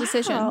terrible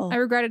decision. I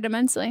regret it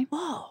immensely.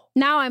 Whoa.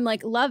 Now I'm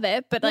like, love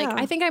it. But like,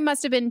 I think I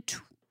must have been,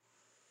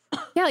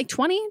 like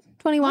 20,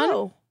 21.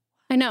 Oh.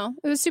 I know.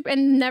 It was super,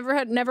 and never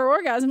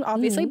orgasmed,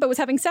 obviously, but was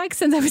having sex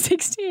since I was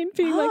 16.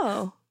 Being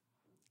like,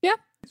 yeah.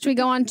 Should we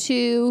go on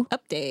to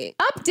update?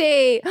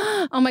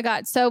 Oh my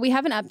God. So we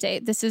have an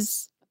update. This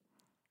is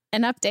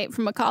an update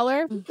from a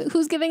caller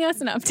who's giving us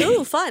an update.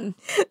 Ooh, fun.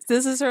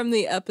 This is from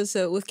the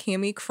episode with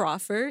Cammie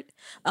Crawford.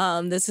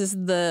 This is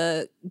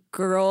the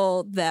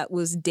girl that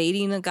was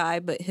dating a guy,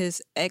 but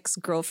his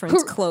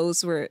ex-girlfriend's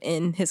clothes were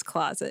in his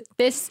closet.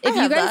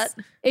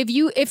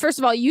 If first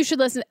of all, you should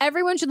listen.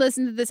 Everyone should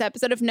listen to this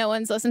episode if no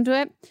one's listened to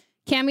it.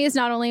 Cammie is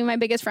not only my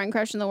biggest friend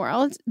crush in the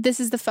world, this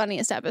is the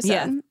funniest episode.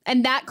 Yeah.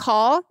 And that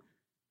call.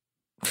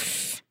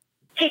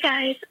 Hey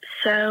guys,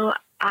 so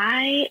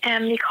I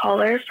am the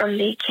caller from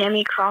the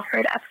Cammie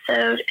Crawford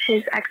episode.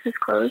 His ex's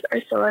clothes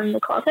are still in the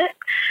closet.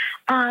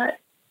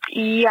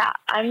 Yeah,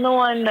 I'm the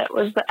one that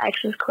was the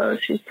ex's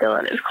clothes who's still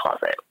in his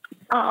closet.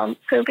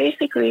 So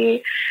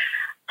basically,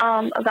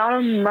 about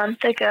a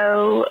month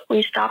ago,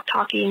 we stopped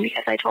talking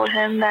because I told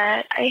him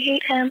that I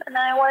hate him and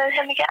I wanted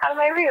him to get out of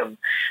my room.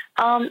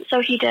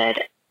 So he did.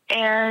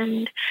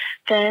 And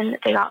then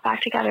they got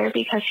back together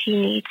because he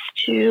needs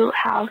to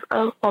have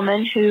a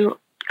woman who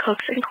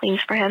cooks and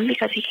cleans for him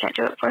because he can't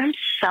do it for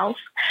himself.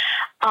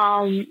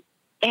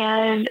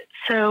 And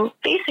so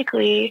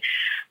basically,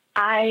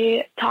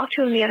 I talked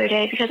to him the other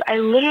day because I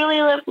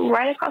literally live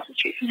right across the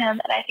street from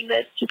him, and I think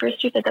that's super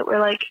stupid that we're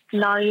like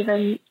not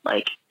even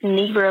like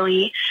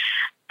neighborly.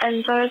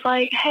 And so I was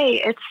like,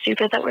 hey, it's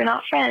stupid that we're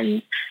not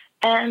friends.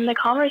 And the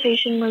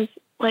conversation was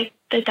like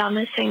the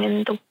dumbest thing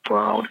in the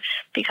world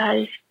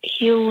because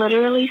he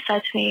literally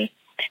said to me,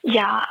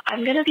 yeah,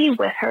 I'm going to be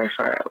with her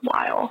for a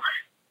while,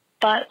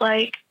 but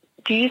like,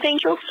 do you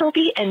think you'll still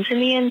be into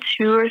me in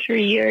 2 or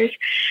 3 years?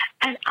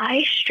 And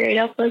I straight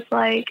up was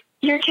like,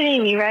 you're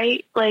kidding me,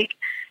 right? Like,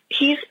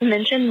 he's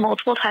mentioned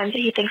multiple times that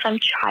he thinks I'm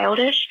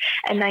childish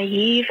and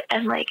naive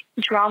and like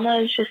drama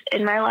is just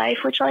in my life,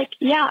 which like,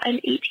 yeah, I'm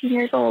 18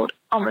 years old,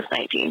 almost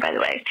 19, by the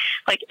way.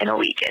 Like in a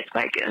week, it's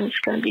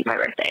going to be my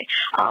birthday.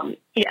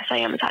 Yes, I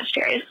am a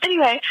Sagittarius.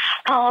 Anyway,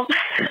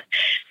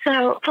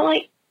 so, but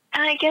like,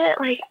 and I get it,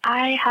 like,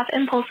 I have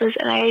impulses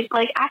and I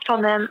like act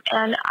on them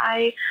and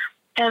I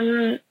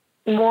am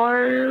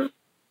more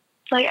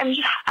like,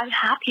 I'm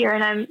happier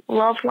and I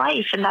love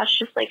life and that's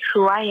just like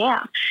who I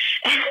am.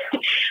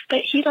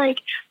 But he's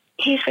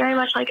very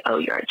much like, oh,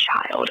 you're a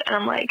child. And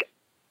I'm like,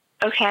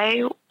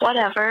 okay,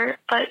 whatever.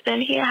 But then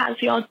he has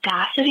the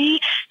audacity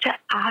to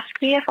ask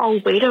me if I'll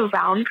wait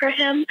around for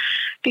him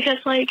because,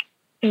 like,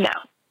 no.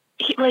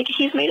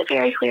 He's made it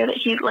very clear that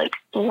he, like,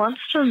 wants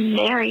to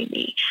marry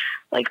me,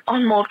 like,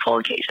 on multiple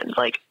occasions.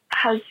 Like,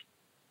 has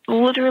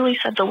literally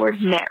said the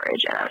word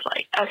marriage. And I was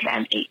like, okay,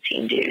 I'm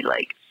 18, dude.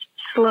 Like,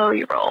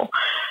 slowly roll.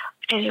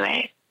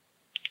 Anyway.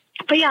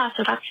 But yeah,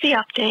 so that's the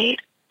update.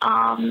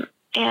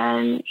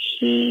 And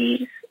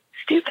he's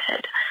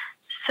stupid.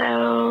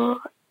 So,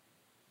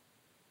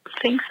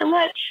 thanks so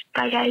much.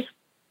 Bye, guys.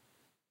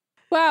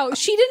 Wow,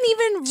 she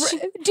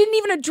didn't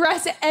even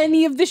address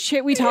any of the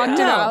shit we talked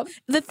about.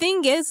 The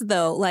thing is,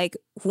 though, like,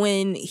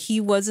 when he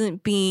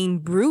wasn't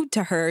being rude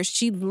to her,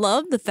 she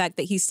loved the fact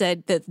that he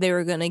said that they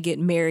were going to get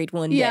married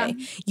one day.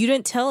 You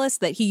didn't tell us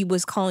that he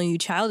was calling you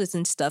childish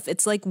and stuff.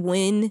 It's like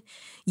when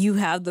you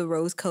have the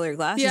rose-colored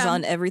glasses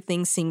on,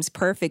 everything seems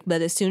perfect,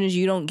 but as soon as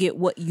you don't get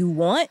what you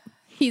want...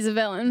 He's a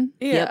villain.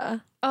 Yeah.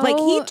 Like,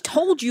 he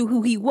told you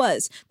who he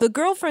was. The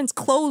girlfriend's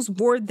clothes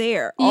were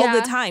there all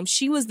the time.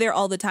 She was there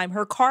all the time.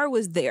 Her car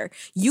was there.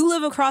 You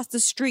live across the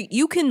street.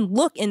 You can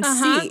look and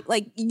see.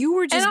 Like, you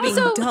were just being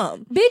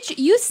dumb. Bitch,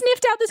 you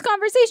sniffed out this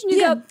conversation. You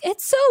go,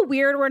 it's so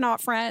weird we're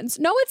not friends.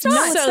 No, it's not.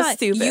 No, it's not.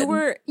 Stupid. You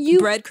were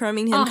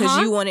breadcrumbing him because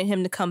you wanted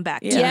him to come back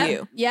to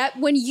you. Yeah.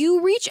 When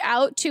you reach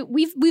out to,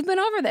 we've been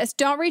over this.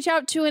 Don't reach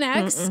out to an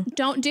ex.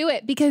 Don't do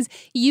it because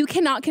you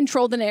cannot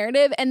control the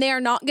narrative, and they are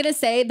not going to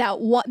say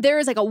that there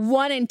is like a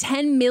 1 in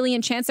 10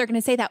 million chance they're going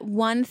to say that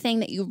one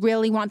thing that you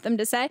really want them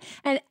to say,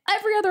 and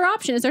every other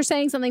option is they're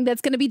saying something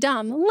that's going to be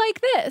dumb,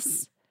 like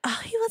this. Oh,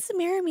 he wants to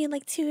marry me in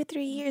like 2 or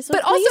 3 years.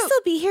 But will also, you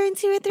still be here in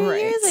 2 or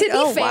 3 years? Like, to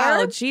be fair,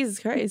 wow, Jesus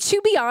Christ. To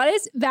be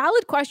honest,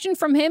 valid question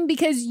from him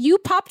because you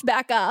popped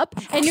back up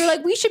and you're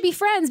like, we should be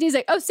friends. And he's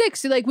like, oh,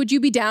 6. You're like, would you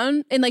be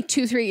down in like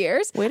 2-3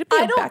 years? Way to be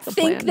I don't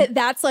think that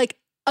that's like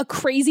a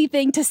crazy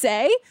thing to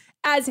say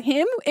as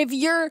him if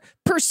you're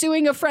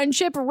pursuing a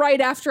friendship right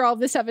after all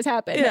this stuff has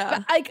happened.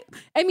 Yeah. Like,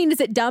 I mean,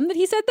 is it dumb that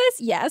he said this?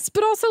 Yes.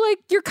 But also, like,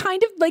 you're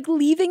kind of like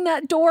leaving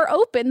that door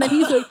open that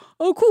he's like,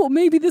 oh, cool,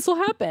 maybe this will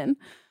happen.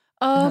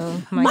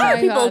 Why are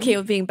people okay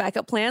with being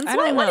backup plans?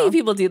 Why do you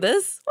people do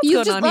this? What's you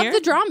going just on love here? the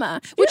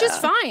drama, which is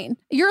fine.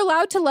 You're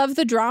allowed to love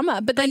the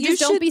drama, but then just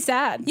don't be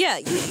sad. Yeah,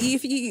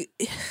 if you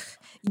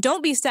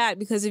don't be sad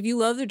because if you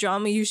love the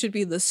drama, you should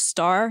be the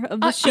star of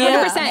the show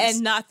 100%.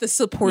 and not the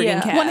supporting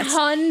cast.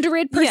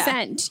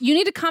 100%. You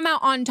need to come out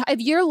on top.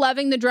 If you're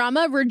loving the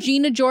drama,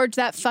 Regina George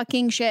that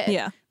fucking shit.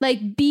 Yeah.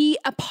 Like, be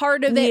a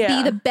part of it.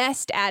 Be the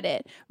best at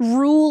it.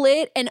 Rule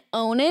it and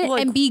own it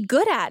and be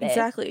good at it.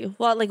 Exactly.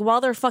 Well, like,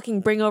 while they're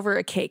fucking bring over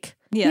a cake.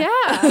 Yeah.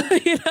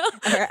 You know?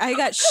 I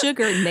got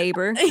sugar,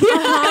 neighbor.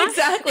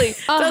 Exactly.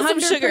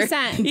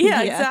 100%.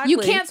 Yeah, exactly. You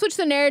can't switch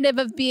the narrative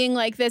of being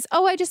like this,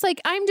 oh,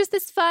 I'm just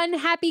this fun,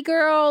 happy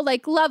girl,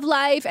 like, love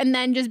life, and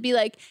then just be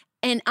like,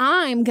 and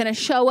I'm going to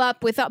show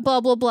up with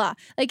blah, blah, blah.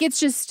 Like, it's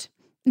just...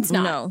 It's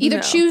not. Either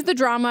choose the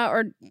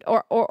drama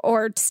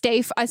or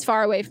stay as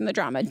far away from the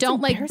drama.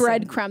 Don't like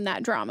breadcrumb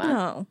that drama.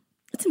 No,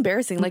 it's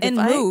embarrassing. Like, and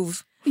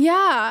move.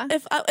 Yeah.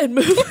 And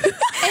move.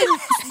 And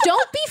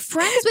don't be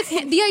friends with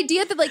him. The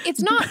idea that like I'm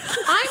not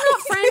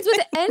friends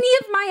with any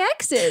of my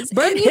exes.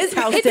 Burn his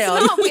house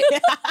down.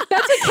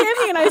 That's what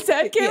Cammy and I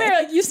said.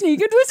 Cammy, like, you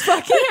sneak into his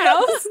fucking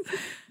house.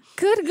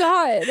 Good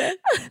God.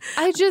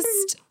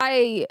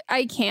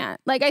 I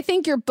can't. Like, I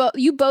think you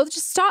both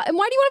just stop. And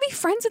why do you want to be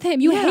friends with him?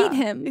 You hate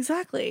him.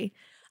 Exactly.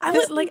 I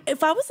would like,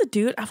 if I was a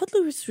dude, I would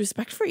lose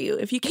respect for you.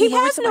 If you came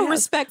over to my house.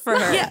 respect for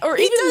her. Yeah, or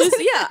even lose,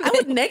 I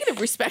would negative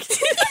respect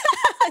you.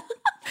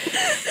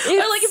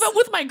 Or like if I'm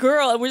with my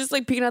girl and we're just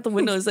like peeking out the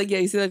window, it's like, yeah,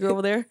 you see that girl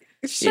over there?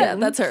 Yeah,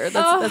 that's her.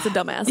 That's a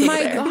dumbass.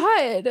 My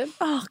God.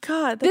 Oh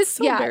God, that's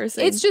so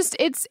embarrassing. It's just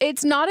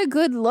it's not a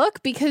good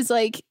look because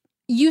like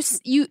you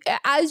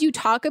as you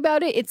talk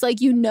about it, it's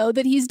like you know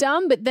that he's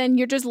dumb, but then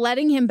you're just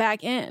letting him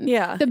back in.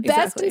 Yeah, the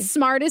best and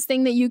smartest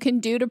thing that you can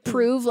do to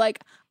prove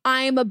like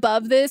I'm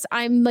above this,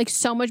 I'm like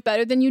so much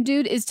better than you,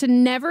 dude, is to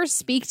never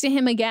speak to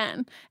him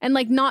again and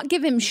like not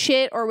give him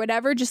shit or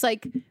whatever. Just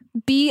like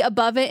be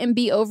above it and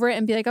be over it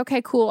and be like,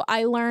 okay, cool,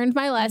 I learned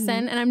my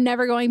lesson and I'm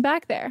never going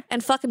back there.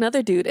 And fuck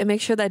another dude and make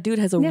sure that dude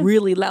has a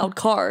really loud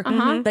car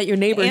that your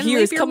neighbor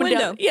hears coming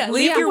down. Yeah,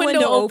 leave your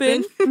window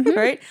open.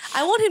 Right?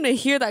 I want him to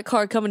hear that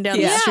car coming down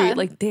the street.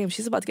 Like, damn,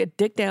 she's about to get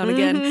dick down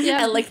again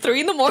at like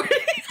 3 a.m.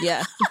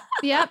 Yeah.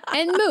 Yep.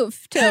 And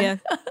move too. Yeah.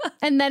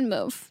 And then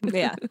move.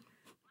 Yeah.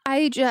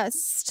 I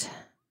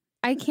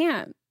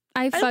can't.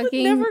 I fucking would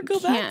never go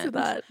can't. back to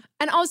that.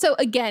 And also,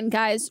 again,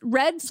 guys,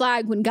 red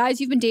flag when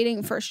guys you've been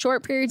dating for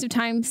short periods of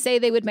time say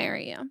they would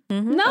marry you.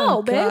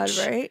 No, bitch.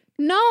 God, right?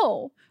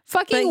 No.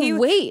 Fucking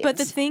wait. But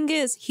the thing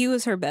is, he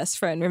was her best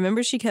friend.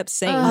 Remember, she kept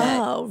saying that.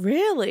 Oh,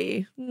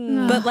 really?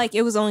 But like,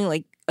 it was only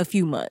like a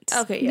few months.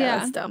 Okay, yeah.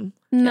 That's dumb.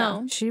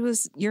 No. She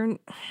was, you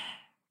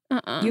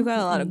got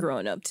a lot of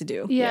growing up to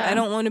do. Yeah. I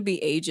don't want to be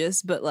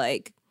ageist, but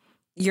like,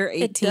 you're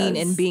 18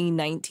 and being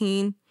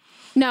 19.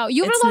 No,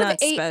 you have a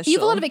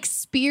lot of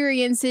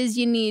experiences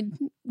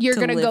you're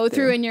going to go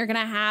through and you're going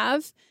to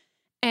have.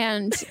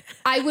 And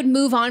I would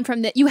move on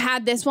from that. You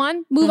had this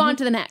one, move on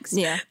to the next.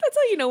 Yeah. That's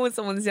how you know when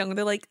someone's young.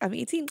 They're like, I'm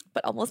 18,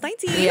 but almost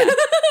 19. Yeah.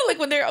 Like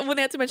when they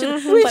have to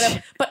mention,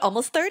 but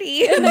almost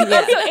 30. And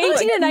then,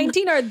 18 and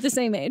 19 are the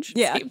same age.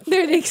 Yeah.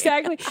 They're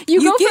exactly.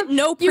 You get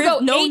no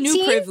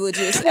new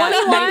privileges 21,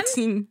 at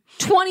 19.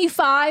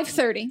 25,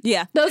 30.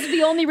 Yeah. Those are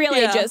the only real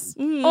ages.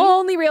 Mm-hmm.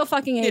 Only real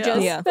fucking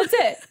ages. Yeah. That's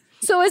it.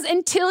 So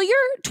until you're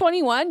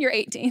 21, you're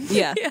 18.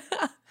 Yeah.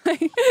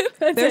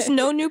 There's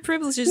no new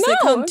privileges that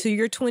come to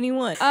your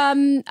 21.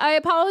 I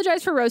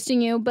apologize for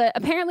roasting you, but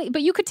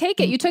you could take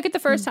it. You took it the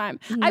first time.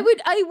 Mm-hmm.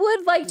 I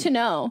would like to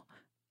know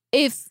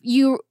if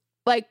you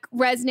like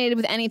resonated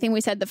with anything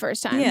we said the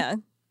first time. Yeah.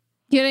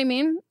 You know what I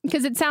mean?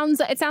 Because it sounds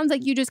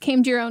like you just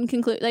came to your own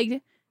conclusion.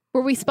 Like,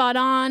 were we spot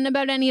on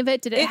about any of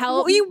it? Did it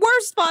help? We were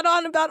spot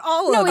on about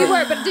all of it. No, we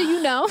were, but do you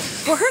know?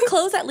 Were her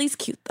clothes at least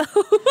cute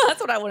though?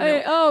 That's what I want to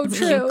know. Oh,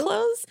 true. Cute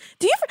clothes?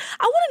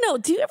 I want to know,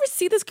 do you ever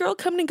see this girl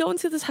coming and going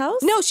to this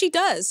house? No, she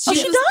does.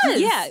 She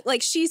does? Yeah,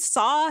 like she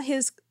saw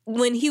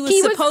when he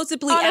was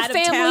supposedly on out a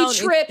of town. family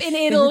trip in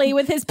Italy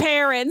with his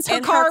parents. Her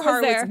car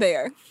was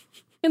there.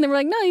 And they were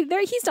like, no,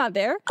 he's not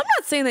there. I'm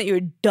not saying that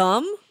you're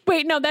dumb.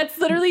 Wait, no, that's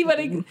literally what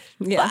it...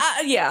 Yeah.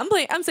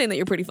 I'm saying that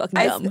you're pretty fucking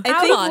dumb.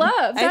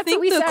 I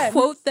think the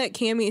quote that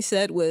Cammie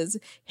said was,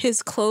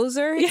 his clothes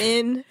are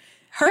in...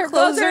 Her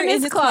clothes are in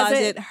his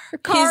closet.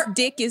 His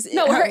dick is in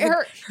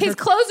his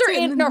clothes are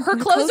in her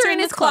clothes are in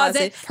his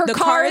closet. Her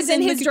car is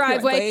in his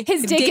driveway.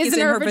 His dick is in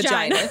her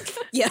vagina.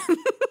 Yeah.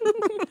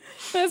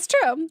 That's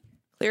true.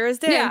 Clear as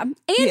day. Yeah. And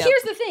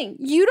here's the thing.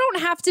 You don't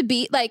have to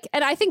be like,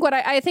 and I think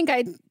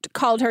I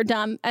called her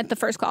dumb at the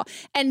first call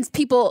and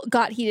people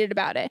got heated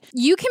about it.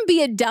 You can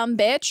be a dumb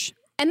bitch.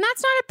 And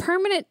that's not a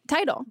permanent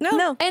title.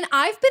 No. And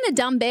I've been a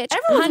dumb bitch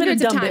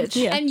hundreds of times.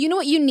 Yeah. And you know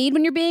what you need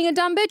when you're being a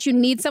dumb bitch? You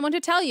need someone to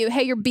tell you,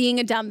 hey, you're being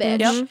a dumb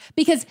bitch. Yep.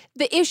 Because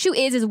the issue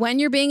is when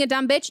you're being a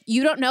dumb bitch,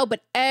 you don't know,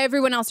 but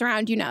everyone else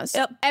around you knows.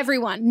 Yep.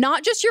 Everyone.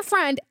 Not just your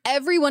friend.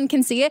 Everyone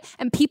can see it.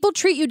 And people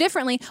treat you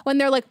differently when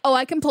they're like, oh,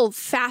 I can pull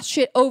fast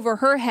shit over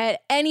her head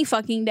any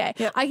fucking day.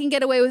 Yep. I can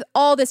get away with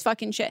all this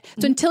fucking shit.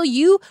 So until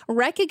you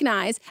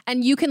recognize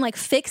and you can like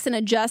fix and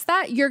adjust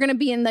that, you're going to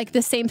be in like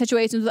the same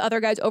situations with other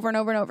guys over and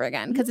over and over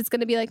again. Because it's going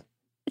to be like,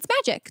 it's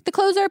magic. The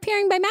clothes are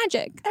appearing by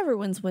magic.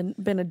 Everyone's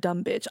been a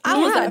dumb bitch. I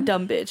was that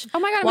dumb bitch.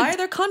 Oh my God. Why are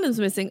there condoms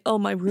missing? Oh,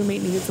 my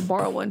roommate needed to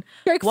borrow one.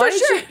 Like, why for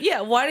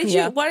sure. Why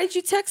did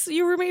you text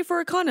your roommate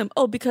for a condom?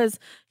 Oh, because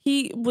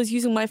he was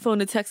using my phone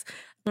to text.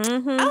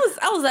 Mm-hmm.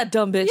 I was that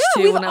dumb bitch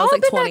too when I was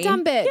like 20. We've all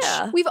been that dumb bitch.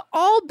 Yeah. We've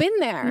all been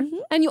there. Mm-hmm.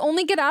 And you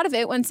only get out of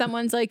it when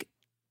someone's like,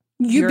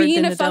 you're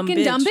being a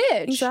fucking dumb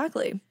bitch.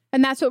 Exactly.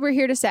 And that's what we're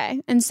here to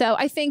say. And so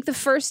I think the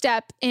first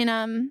step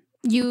in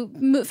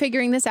you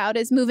figuring this out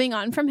is moving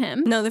on from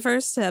him. No, the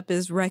first step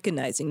is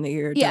recognizing that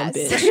you're a dumb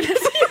bitch.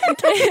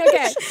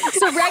 Okay.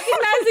 So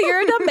recognize that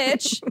you're a dumb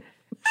bitch.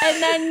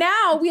 And then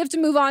now we have to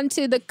move on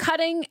to the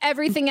cutting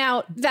everything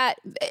out that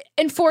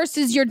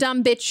enforces your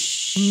dumb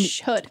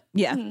bitchhood.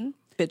 Yeah. Mm-hmm.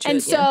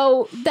 And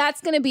so that's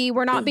going to be,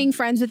 we're not being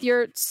friends with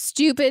your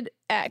stupid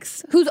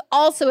ex, who's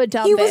also a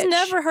dumb bitch. He was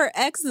never her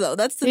ex, though.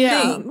 That's the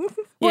thing.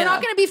 We're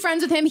not going to be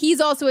friends with him. He's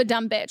also a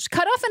dumb bitch.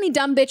 Cut off any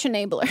dumb bitch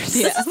enablers.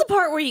 Yeah. This is the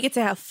part where you get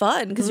to have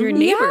fun because you're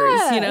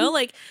neighbors, you know?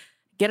 Like,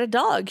 get a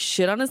dog,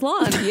 shit on his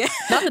lawn. Yeah.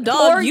 Not the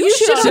dog, or you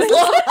shit on his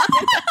lawn.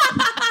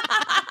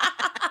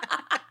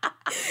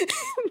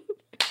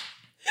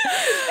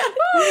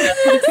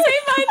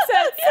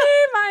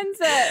 Same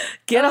mindset.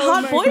 Get a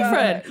hot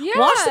boyfriend. Yeah.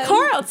 Wash the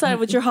car outside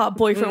with your hot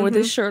boyfriend with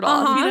his shirt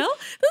off, you know?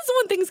 This is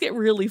when things get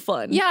really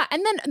fun. Yeah,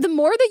 and then the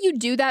more that you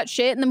do that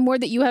shit and the more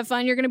that you have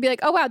fun, you're going to be like,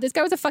 oh, wow, this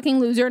guy was a fucking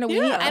loser and a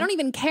weenie. I don't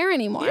even care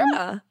anymore.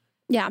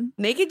 Yeah.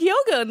 Naked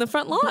yoga in the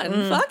front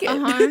lawn. Fuck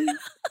it.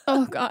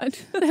 Oh, God.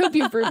 I hope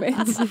you have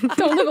roommates.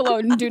 Don't live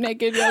alone and do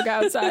naked yoga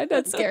outside.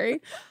 That's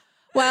scary.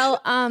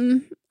 Well,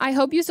 I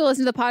hope you still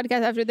listen to the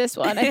podcast after this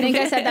one. I think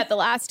I said that the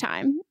last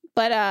time.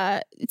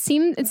 But it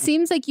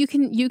seems like you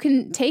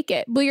can take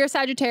it. Well, you're a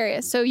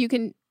Sagittarius, so you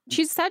can.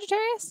 She's a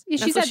Sagittarius. Yeah,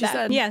 she said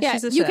that. Yeah,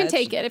 she's a you can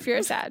take it if you're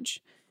a Sag.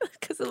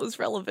 Because it was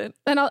relevant.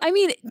 And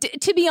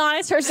to be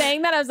honest, her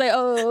saying that, I was like,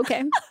 oh,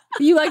 okay.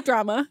 You like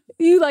drama.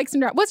 You like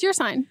some drama. What's your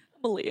sign?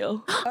 I'm a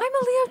Leo. I'm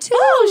a Leo too.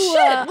 Oh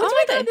shit! Oh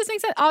my God, this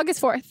makes sense.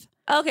 August 4th.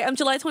 Okay, I'm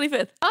July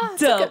 25th. Oh,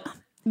 dope.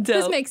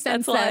 This makes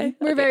sense. Then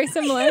we're very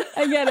similar.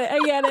 I get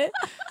it.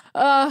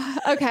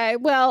 Okay.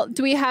 Well,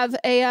 do we have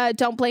a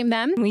don't blame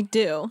them? We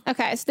do.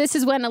 Okay. So this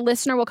is when a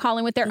listener will call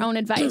in with their own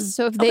advice.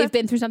 So if they've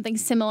been through something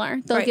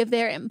similar, they'll give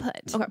their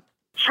input. Okay.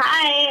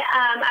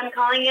 Hi. I'm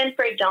calling in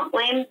for Don't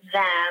Blame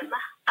Them.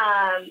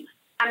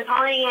 I'm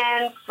calling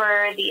in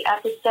for the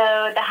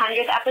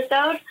 100th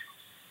episode.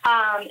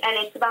 And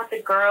it's about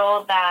the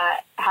girl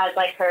that has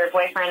like her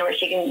boyfriend where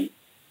she can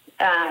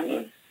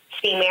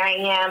be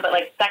marrying him, but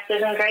like sex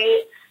isn't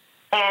great,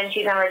 and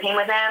she's on routine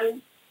with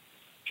him,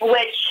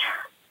 which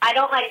I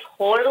don't like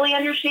totally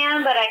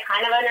understand, but I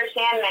kind of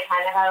understand, and I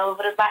kind of have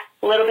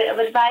a little bit of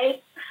advice.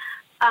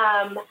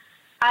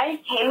 I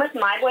came with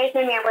my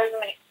boyfriend.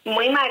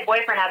 Me and my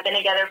boyfriend have been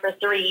together for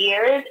 3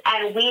 years,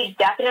 and we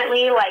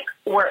definitely, like,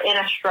 were in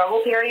a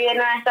struggle period in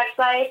our sex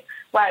life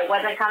where I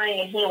wasn't coming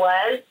and he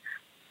was.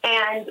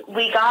 And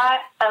we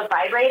got a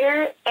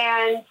vibrator,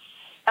 and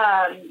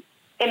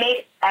it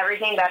made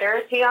everything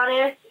better, to be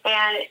honest,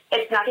 and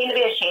it's nothing to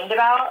be ashamed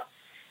about.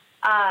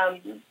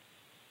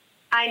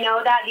 I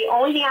know that the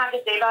only thing I have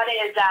to say about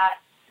it is that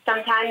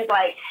sometimes,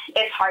 like,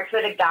 it's hard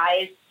for the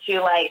guys to,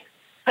 like,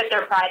 put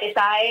their pride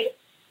aside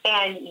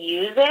and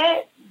use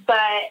it,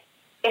 but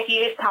if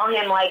you just tell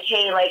him, like,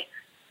 hey, like,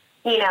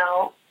 you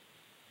know,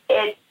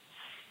 it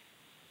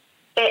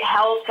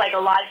helps. Like, a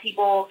lot of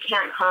people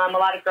can't come, a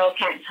lot of girls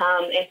can't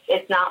come.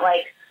 It's not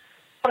like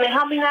something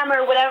helping them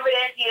or whatever it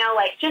is, you know,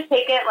 like, just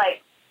take it,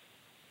 like,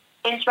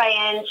 inch by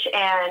inch,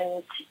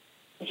 and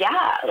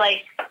yeah,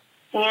 like,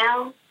 you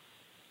know,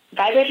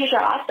 vibrators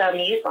are awesome.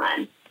 Use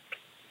one.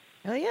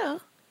 Hell yeah.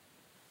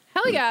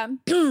 Hell yeah.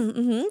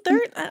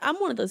 I'm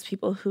one of those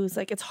people who's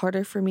like, it's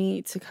harder for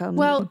me to come.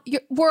 Well,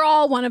 we're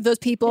all one of those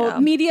people. Yeah.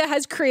 Media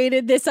has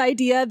created this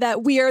idea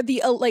that we are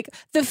the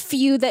the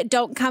few that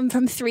don't come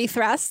from 3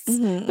 thrusts.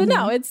 But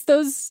no, it's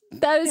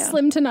that is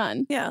slim to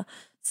none. Yeah.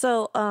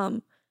 So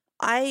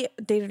I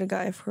dated a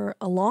guy for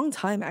a long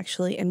time,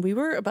 actually, and we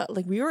were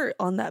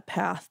on that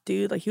path,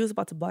 dude. Like, he was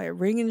about to buy a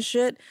ring and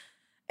shit.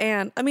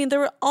 And I mean, there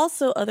were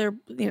also other,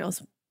 you know,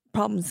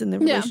 problems in the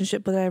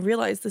relationship, but I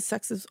realized the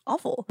sex is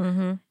awful.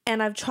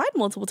 And I've tried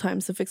multiple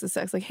times to fix the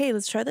sex. Like, hey,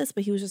 let's try this.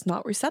 But he was just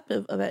not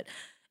receptive of it.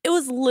 It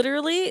was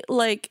literally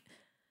like,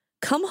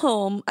 come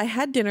home, I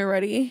had dinner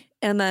ready,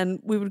 and then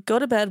we would go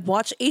to bed,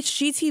 watch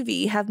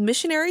HGTV, have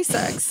missionary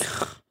sex.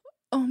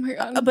 Oh my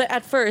God. But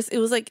at first, it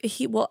was like,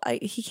 he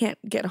can't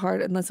get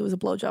hard unless it was a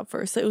blowjob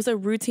first. So it was a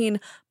routine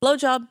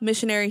blowjob,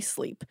 missionary,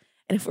 sleep.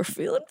 And if we're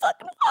feeling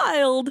fucking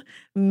wild,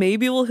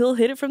 maybe he'll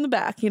hit it from the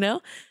back, you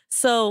know?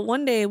 So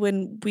one day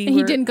when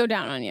he didn't go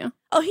down on you.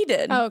 Oh, he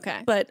did. Oh,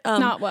 okay. But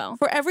not well.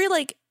 For every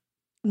like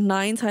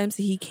 9 times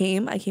that he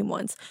came, I came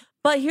once.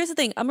 But here's the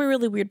thing. I'm a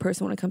really weird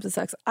person when it comes to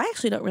sex. I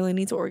actually don't really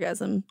need to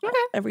orgasm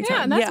every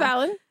time. Yeah, that's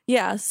valid.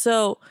 Yeah.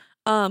 So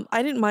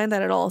I didn't mind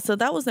that at all. So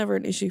that was never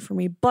an issue for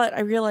me. But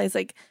I realized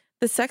like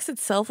the sex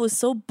itself was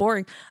so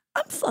boring.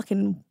 I'm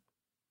fucking...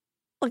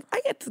 Like,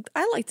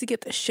 I like to get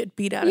the shit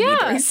beat out of me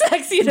during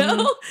sex, you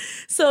know?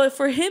 So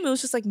for him, it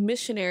was just like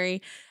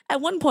missionary.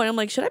 At one point, I'm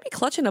like, should I be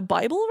clutching a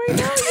Bible right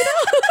now, you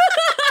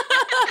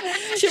know?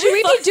 should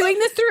we be doing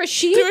this through a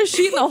sheet? Through a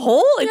sheet in a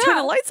hole and turn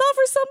the lights off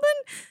or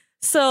something?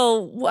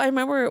 So I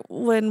remember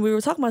when we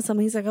were talking about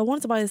something, he's like, I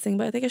wanted to buy this thing,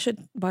 but I think I should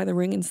buy the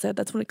ring instead.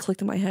 That's when it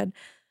clicked in my head.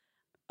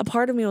 A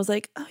part of me was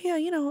like, oh yeah,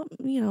 you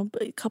know,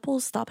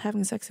 couples stop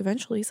having sex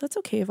eventually, so it's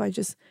okay if I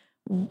just...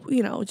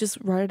 you know, just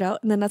write it out.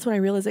 And then that's when I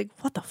realized, like,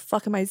 what the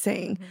fuck am I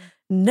saying?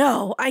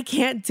 No, I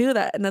can't do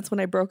that. And that's when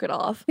I broke it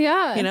off.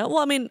 Yeah. You know, well,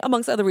 I mean,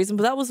 amongst other reasons,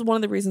 but that was one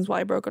of the reasons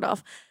why I broke it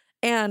off.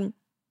 And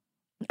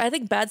I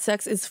think bad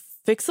sex is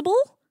fixable.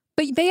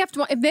 But they have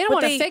to, if they don't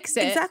want to fix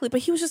it. Exactly. But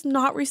he was just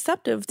not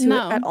receptive to it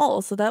at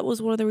all. So that was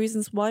one of the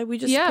reasons why we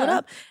just split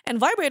up. And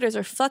vibrators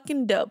are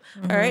fucking dope.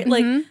 All right.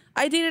 Like,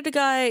 I dated a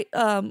guy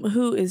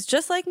who is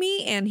just like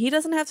me, and he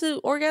doesn't have to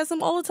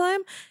orgasm all the time.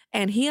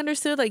 And he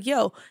understood, like,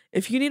 yo,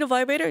 if you need a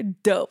vibrator,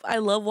 dope. I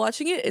love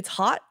watching it. It's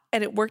hot.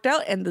 And it worked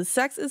out, and the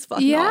sex is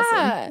fucking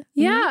awesome.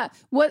 Yeah.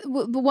 What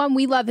the one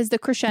we love is the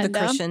crescendo. The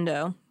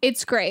crescendo.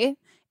 It's great.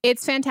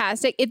 It's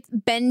fantastic. It's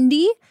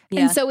bendy,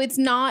 and so it's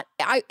not.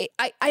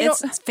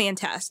 It's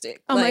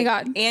fantastic. Oh my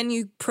God! And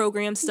you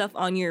program stuff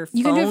on your phone.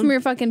 You can do it from your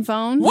fucking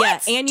phone.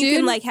 What? Yeah, and you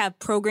can like have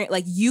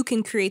you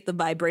can create the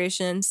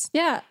vibrations.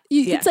 Yeah,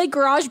 it's like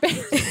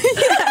GarageBand.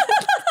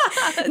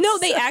 No,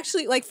 they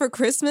actually like for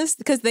Christmas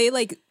because they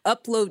like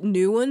upload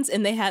new ones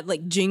and they had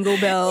like jingle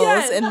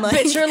bells and like.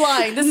 Bitch, you're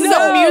lying. This is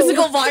a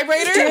musical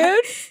vibrator,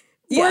 dude.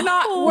 Yeah. We're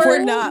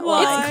not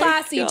lying. It's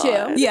classy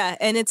too. Yeah,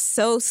 and it's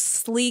so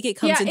sleek. It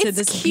comes into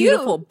this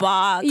beautiful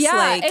box. Yeah,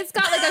 like, it's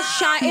got like a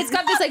shine. It's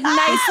got this like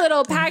nice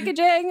little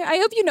packaging. I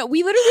hope you know.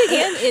 We literally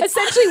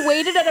essentially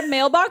waited at a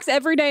mailbox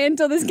every day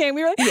until this came.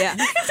 We were like, yeah,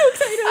 I'm so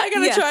excited. I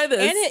gotta try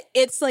this. And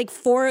it's like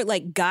for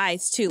like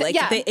guys too. Like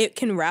it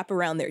can wrap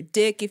around their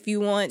dick if you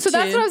want. So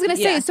that's what I was gonna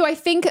say. So I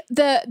think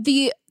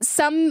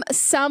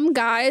some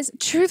guys,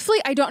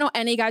 truthfully, I don't know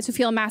any guys who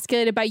feel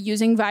emasculated by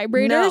using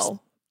vibrators.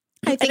 No.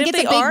 I think it's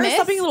a big myth.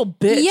 Stop being a little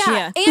bitch.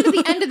 Yeah. And at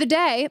the end of the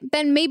day,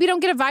 then maybe don't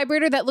get a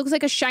vibrator that looks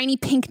like a shiny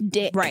pink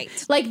dick. Right.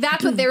 Like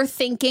that's what they're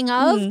thinking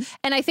of.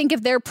 And I think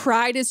if their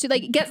pride is to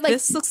like get like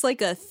this looks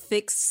like a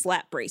thick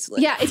slap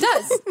bracelet. Yeah, it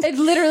does. It's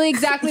literally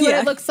exactly what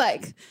it looks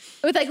like.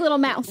 With like little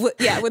mouth. With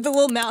the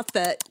little mouth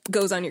that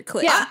goes on your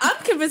clit. Yeah,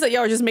 I'm convinced that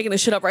y'all are just making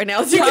this shit up right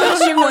now. 100%.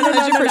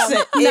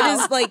 It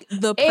is like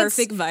the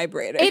perfect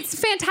vibrator. It's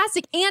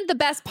fantastic. And the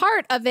best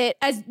part of it,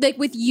 as like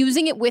with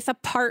using it with a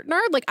partner,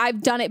 like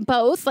I've done it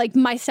both. Like like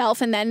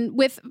myself, and then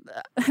with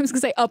I was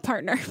gonna say a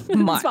partner.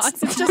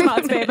 Mott's. It's just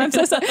Mott's, babe. I'm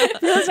so sorry.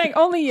 You're saying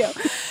only you.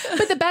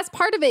 But the best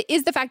part of it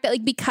is the fact that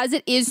like because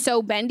it is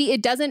so bendy,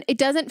 it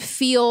doesn't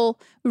feel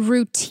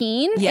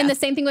routine. And the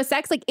same thing with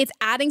sex, like it's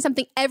adding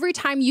something every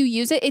time you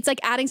use it. It's like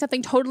adding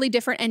something totally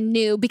different and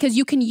new because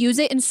you can use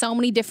it in so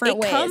many different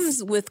ways. It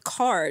comes with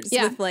cards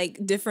with like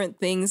different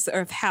things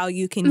of how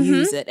you can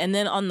use it, and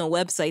then on the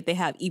website they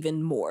have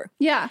even more.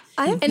 Yeah,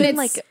 and it's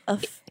like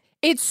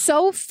it's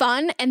so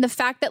fun, and the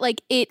fact that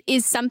like it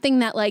is something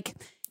that like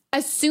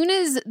as soon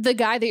as the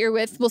guy that you're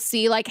with will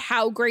see like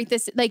how great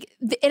this like,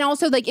 and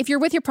also like if you're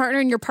with your partner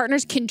and your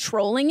partner's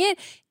controlling it.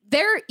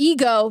 Their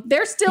ego,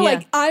 they're still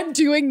like, I'm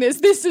doing this.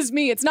 This is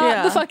me. It's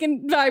not the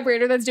fucking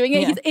vibrator that's doing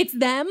it. It's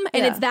them.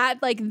 And it's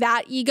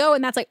that ego.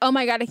 And that's like, oh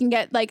my God, I can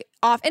get like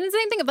off. And it's the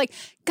same thing of like,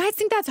 guys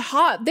think that's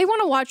hot. They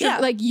want to watch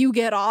like you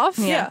get off.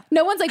 Yeah.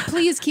 No one's like,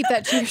 please keep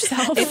that to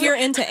yourself. If you're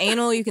into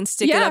anal, you can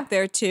stick it up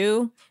there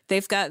too.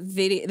 They've got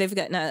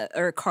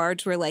or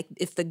cards where like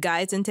if the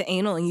guy's into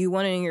anal and you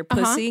want it in your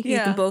pussy, you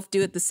can both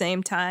do it at the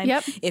same time.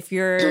 Yep. If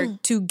you're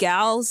two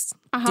gals,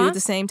 do it at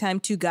the same time,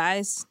 two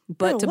guys,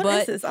 butt to butt.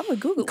 What is this? I'm gonna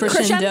Google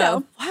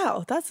crescendo.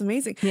 Wow, that's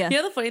amazing. Yeah. You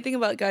know the funny thing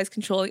about guys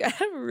controlling? I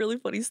have a really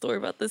funny story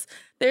about this.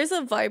 There's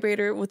a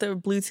vibrator with a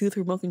Bluetooth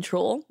remote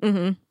control,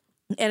 and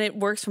it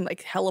works from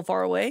like hella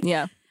far away.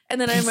 Yeah.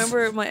 And then I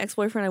remember my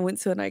ex-boyfriend, I went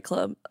to a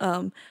nightclub,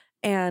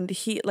 and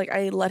he like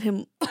I let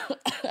him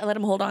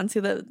hold on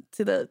to the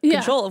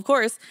control, of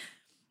course.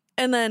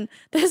 And then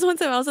there's one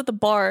time I was at the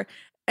bar,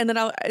 and then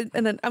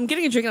I'm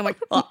getting a drink, and I'm like,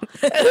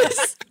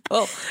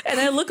 and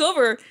I look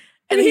over,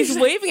 and he's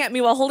waving at me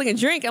while holding a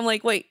drink. I'm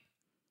like, wait,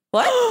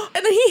 what?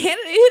 And then he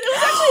handed it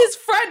was actually his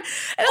friend,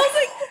 and I was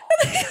like,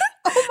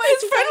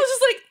 his friend was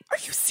just like, are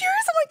you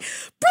serious? I'm like,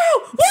 bro,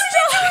 what are you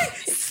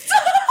doing?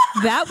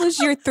 Stop! That was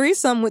your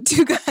threesome with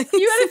two guys.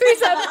 You had a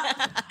threesome.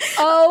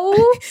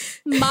 Oh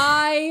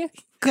my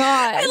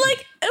God. And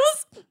like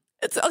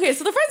it's okay,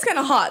 so the friend's kind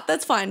of hot.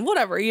 That's fine,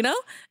 whatever, you know?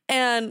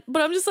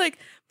 But I'm just like,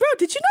 bro,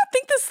 did you not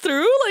think this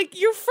through? Like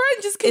your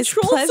friend just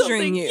controls it's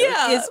pleasuring something. you.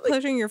 Yeah, it's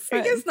pleasuring your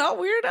friend. It's not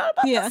weird out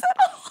about this at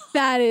all.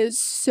 That is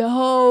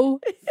so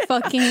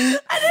fucking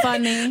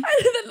funny. And then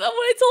when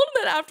I told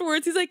him that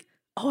afterwards, he's like,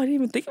 oh, I didn't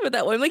even think of it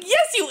that way. I'm like,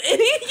 yes, you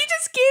idiot. You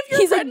just gave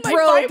your friend like, my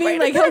bro, vibrator. being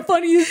like, how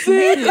funny is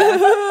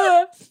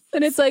it?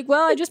 And it's like,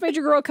 well, I just made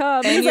your girl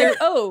come. And he's like,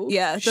 oh,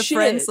 yeah. The shit.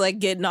 friend's like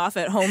getting off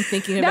at home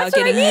thinking about That's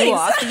getting you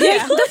off.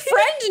 Yeah. The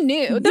friend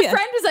knew. The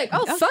friend was like,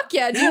 oh, fuck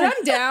yeah, dude,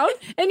 I'm down.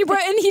 And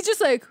he's just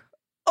like,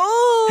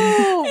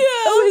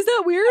 oh, is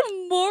that weird?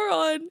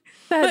 Moron.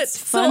 That's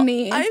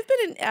funny. So I've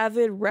been an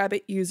avid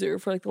rabbit user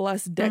for like the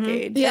last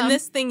decade. Yeah. And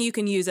this thing you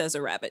can use as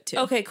a rabbit too.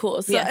 Okay,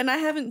 cool. So, and I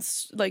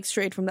haven't like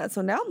strayed from that.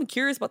 So now I'm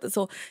curious about this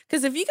whole,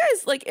 because if you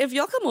guys like, if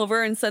y'all come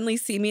over and suddenly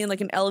see me in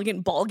like an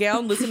elegant ball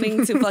gown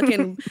listening to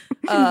fucking to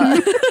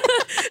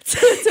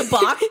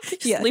Bach,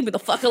 just leave me the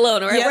fuck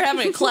alone. All right, we're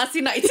having a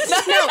classy night. No,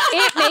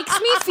 it makes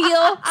me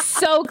feel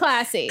so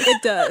classy.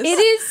 It does.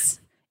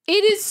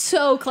 It is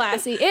so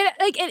classy.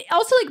 It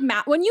also like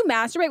when you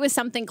masturbate with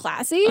something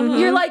classy,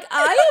 you're like,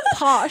 I am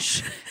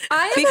posh.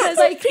 I am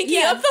like pinky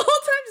up the whole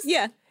time.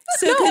 Yeah.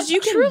 So because you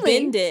can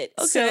bend it,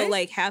 so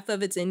like half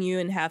of it's in you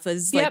and half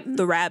is like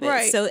the rabbit.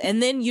 Right. So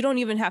and then you don't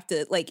even have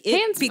to like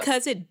it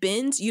because it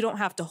bends. You don't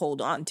have to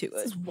hold on to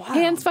it.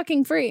 Hands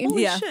fucking free.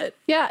 Holy shit.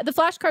 Yeah, the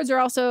flashcards are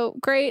also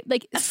great.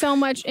 Like so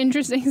much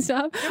interesting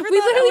stuff. We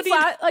literally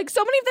like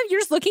so many of them. You're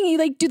just looking, you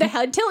like do the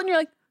head tilt, and you're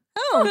like,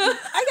 oh,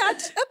 I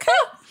got you. Okay.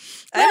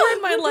 Never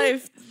in my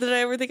life did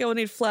I ever think I would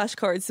need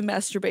flashcards to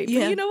masturbate.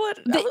 But you know what?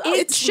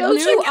 It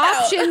shows you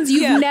options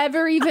you've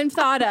never even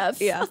thought of.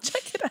 Yeah. I'll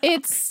check it out.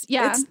 It's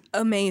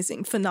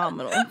amazing,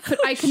 phenomenal. But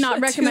I could not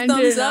recommend it.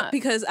 2 thumbs up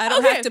because I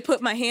don't have to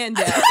put my hand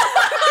down.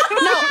 No,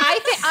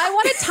 I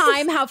want to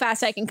time how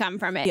fast I can come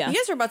from it. Yeah. You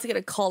guys are about to get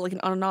a call, like an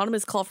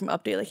anonymous call from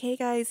Update, like, hey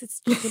guys, it's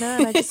Gina,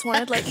 and I just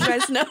wanted to let you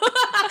guys know.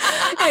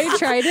 I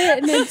tried it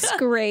and it's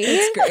great.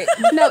 It's great.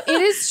 No,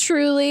 it is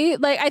truly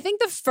like I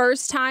think the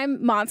first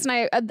time Mons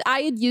and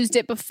I had used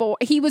it before.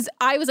 He's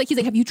like,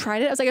 have you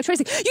tried it? I was like, I tried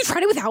it. Like, you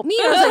tried it without me?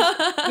 I was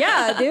like,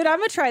 yeah, dude, I'm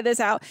gonna try this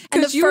out.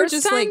 And because you were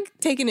just like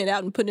taking it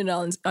out and putting it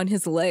on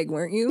his leg,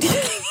 weren't you?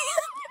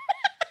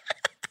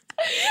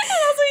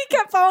 Also, he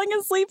kept falling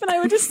asleep, and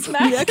I would just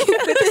smack him. Because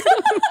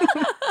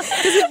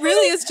it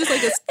really is just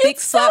like a thick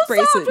slap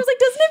bracelet. I was like,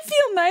 doesn't it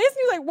feel nice? And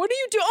he was like, what do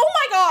you do? Oh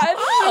my God. I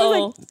was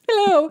like,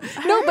 hello.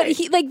 No, but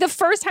he like the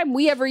first time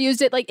we ever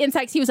used it, like in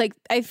sex, he was like,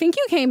 I think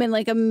you came in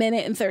like a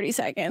minute and 30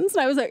 seconds.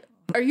 And I was like,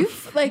 are you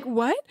like,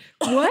 what?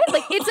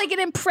 Like, it's like an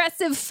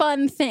impressive,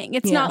 fun thing.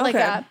 It's not like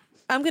a...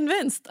 I'm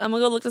convinced. I'm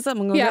gonna go look this up.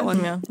 I'm gonna get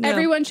one. Yeah.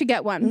 Everyone should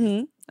get one.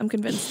 Mm-hmm. I'm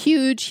convinced.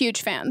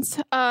 Huge fans.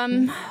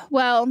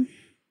 Well,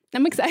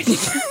 I'm excited.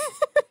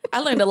 I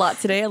learned a lot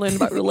today. I learned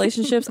about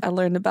relationships. I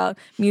learned about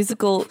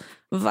musical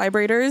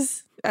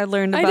vibrators. I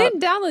learned about. I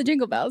didn't download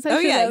Jingle Bells.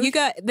 You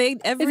got they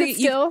every Is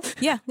it still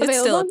it's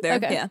still up there.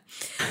 Okay. Yeah,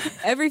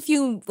 every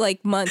few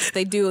like months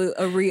they do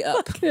a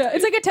re-up. Yeah,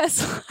 it's like a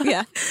Tesla.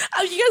 Yeah.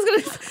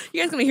 You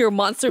guys gonna hear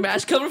Monster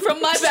Mash coming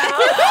from my back?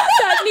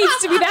 That needs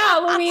to be the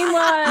Halloween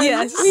one.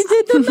 Yes, we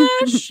did the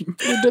mash.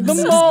 We did the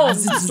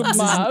Monster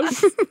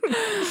Mash.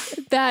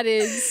 That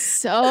is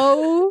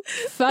so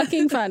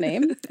fucking funny.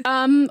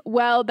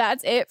 Well,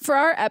 that's it for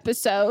our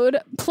episode.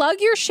 Plug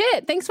your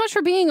shit. Thanks so much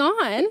for being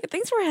on.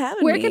 Thanks for having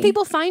me. Where can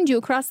people find you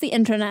across the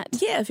internet?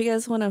 Yeah, if you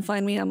guys want to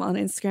find me, I'm on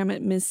Instagram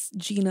at Miss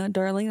Gina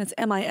Darling. That's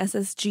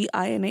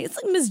MISSGINA. It's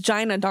like Miss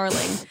Gina Darling.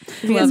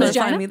 If you guys want to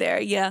find me there.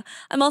 Yeah.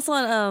 I'm also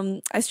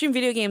on, I stream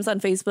video games on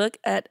Facebook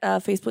at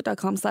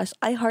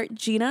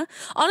facebook.com/iHeartGina.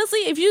 Honestly,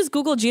 if you just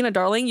Google Gina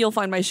Darling, you'll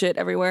find my shit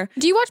everywhere.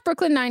 Do you watch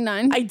Brooklyn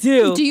Nine-Nine? I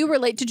do. Do you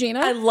relate to Gina?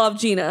 I love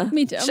Gina.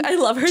 Me too. I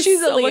love her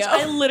so much.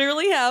 I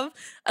literally have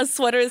a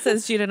sweater that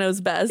says Gina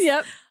Knows Best.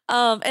 Yep.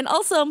 And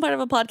also I'm part of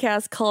a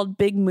podcast called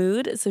Big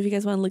Mood. So if you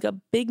guys want to look up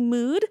Big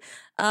Mood,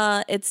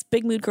 it's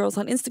Big Mood Girls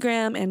on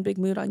Instagram and Big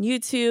Mood on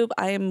YouTube.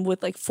 I am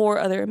with like 4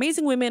 other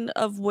amazing women,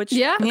 of which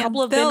a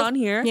couple have been on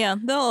here. Yeah,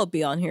 they'll all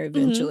be on here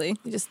eventually.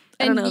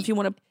 I don't know if you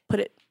want to put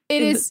it.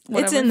 It's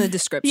in the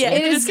description. Yeah,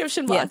 in the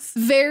description box.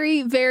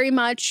 Very, very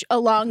much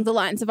along the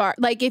lines of our,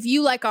 like if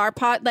you like our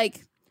pod,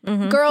 like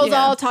girls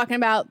all talking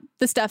about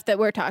the stuff that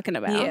we're talking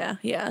about.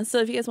 Yeah. So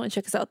if you guys want to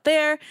check us out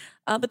there,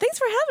 but thanks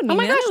for having me. Oh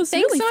my gosh, thanks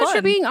really so much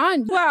for being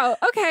on. Wow.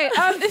 Okay.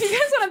 If you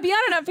guys want to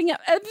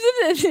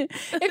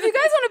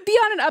be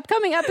on an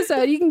upcoming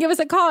episode, you can give us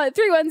a call at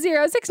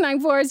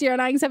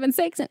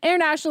 310-694-0976. And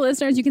international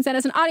listeners, you can send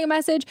us an audio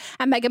message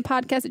at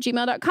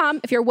meganpodcast@gmail.com.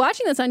 If you're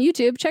watching this on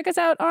YouTube, check us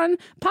out on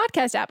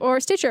Podcast app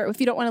or Stitcher if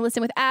you don't want to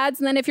listen with ads.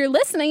 And then if you're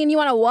listening and you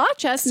want to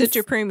watch us,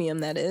 Stitcher Premium,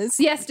 that is.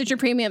 Yes, Stitcher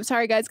Premium.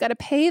 Sorry, guys, got to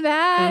pay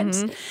that.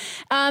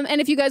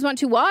 And if you guys want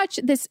to watch,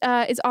 this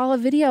is all a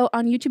video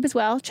on YouTube as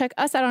well. Check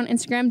us out on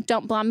Instagram,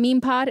 Don't Blom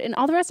Meme Pod, and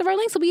all the rest of our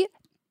links will be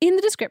in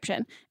the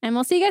description. And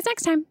we'll see you guys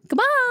next time.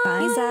 Goodbye.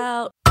 Peace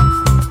out.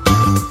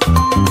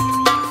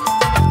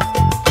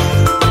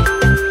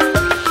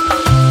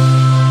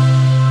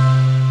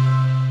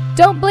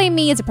 Don't Blame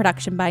Me is a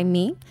production by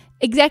me.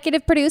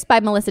 Executive produced by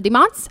Melissa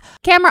DeMonts.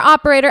 Camera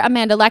operator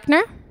Amanda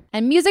Lechner.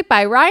 And music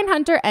by Ryan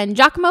Hunter and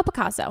Giacomo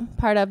Picasso,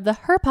 part of the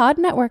HerPod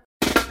Network.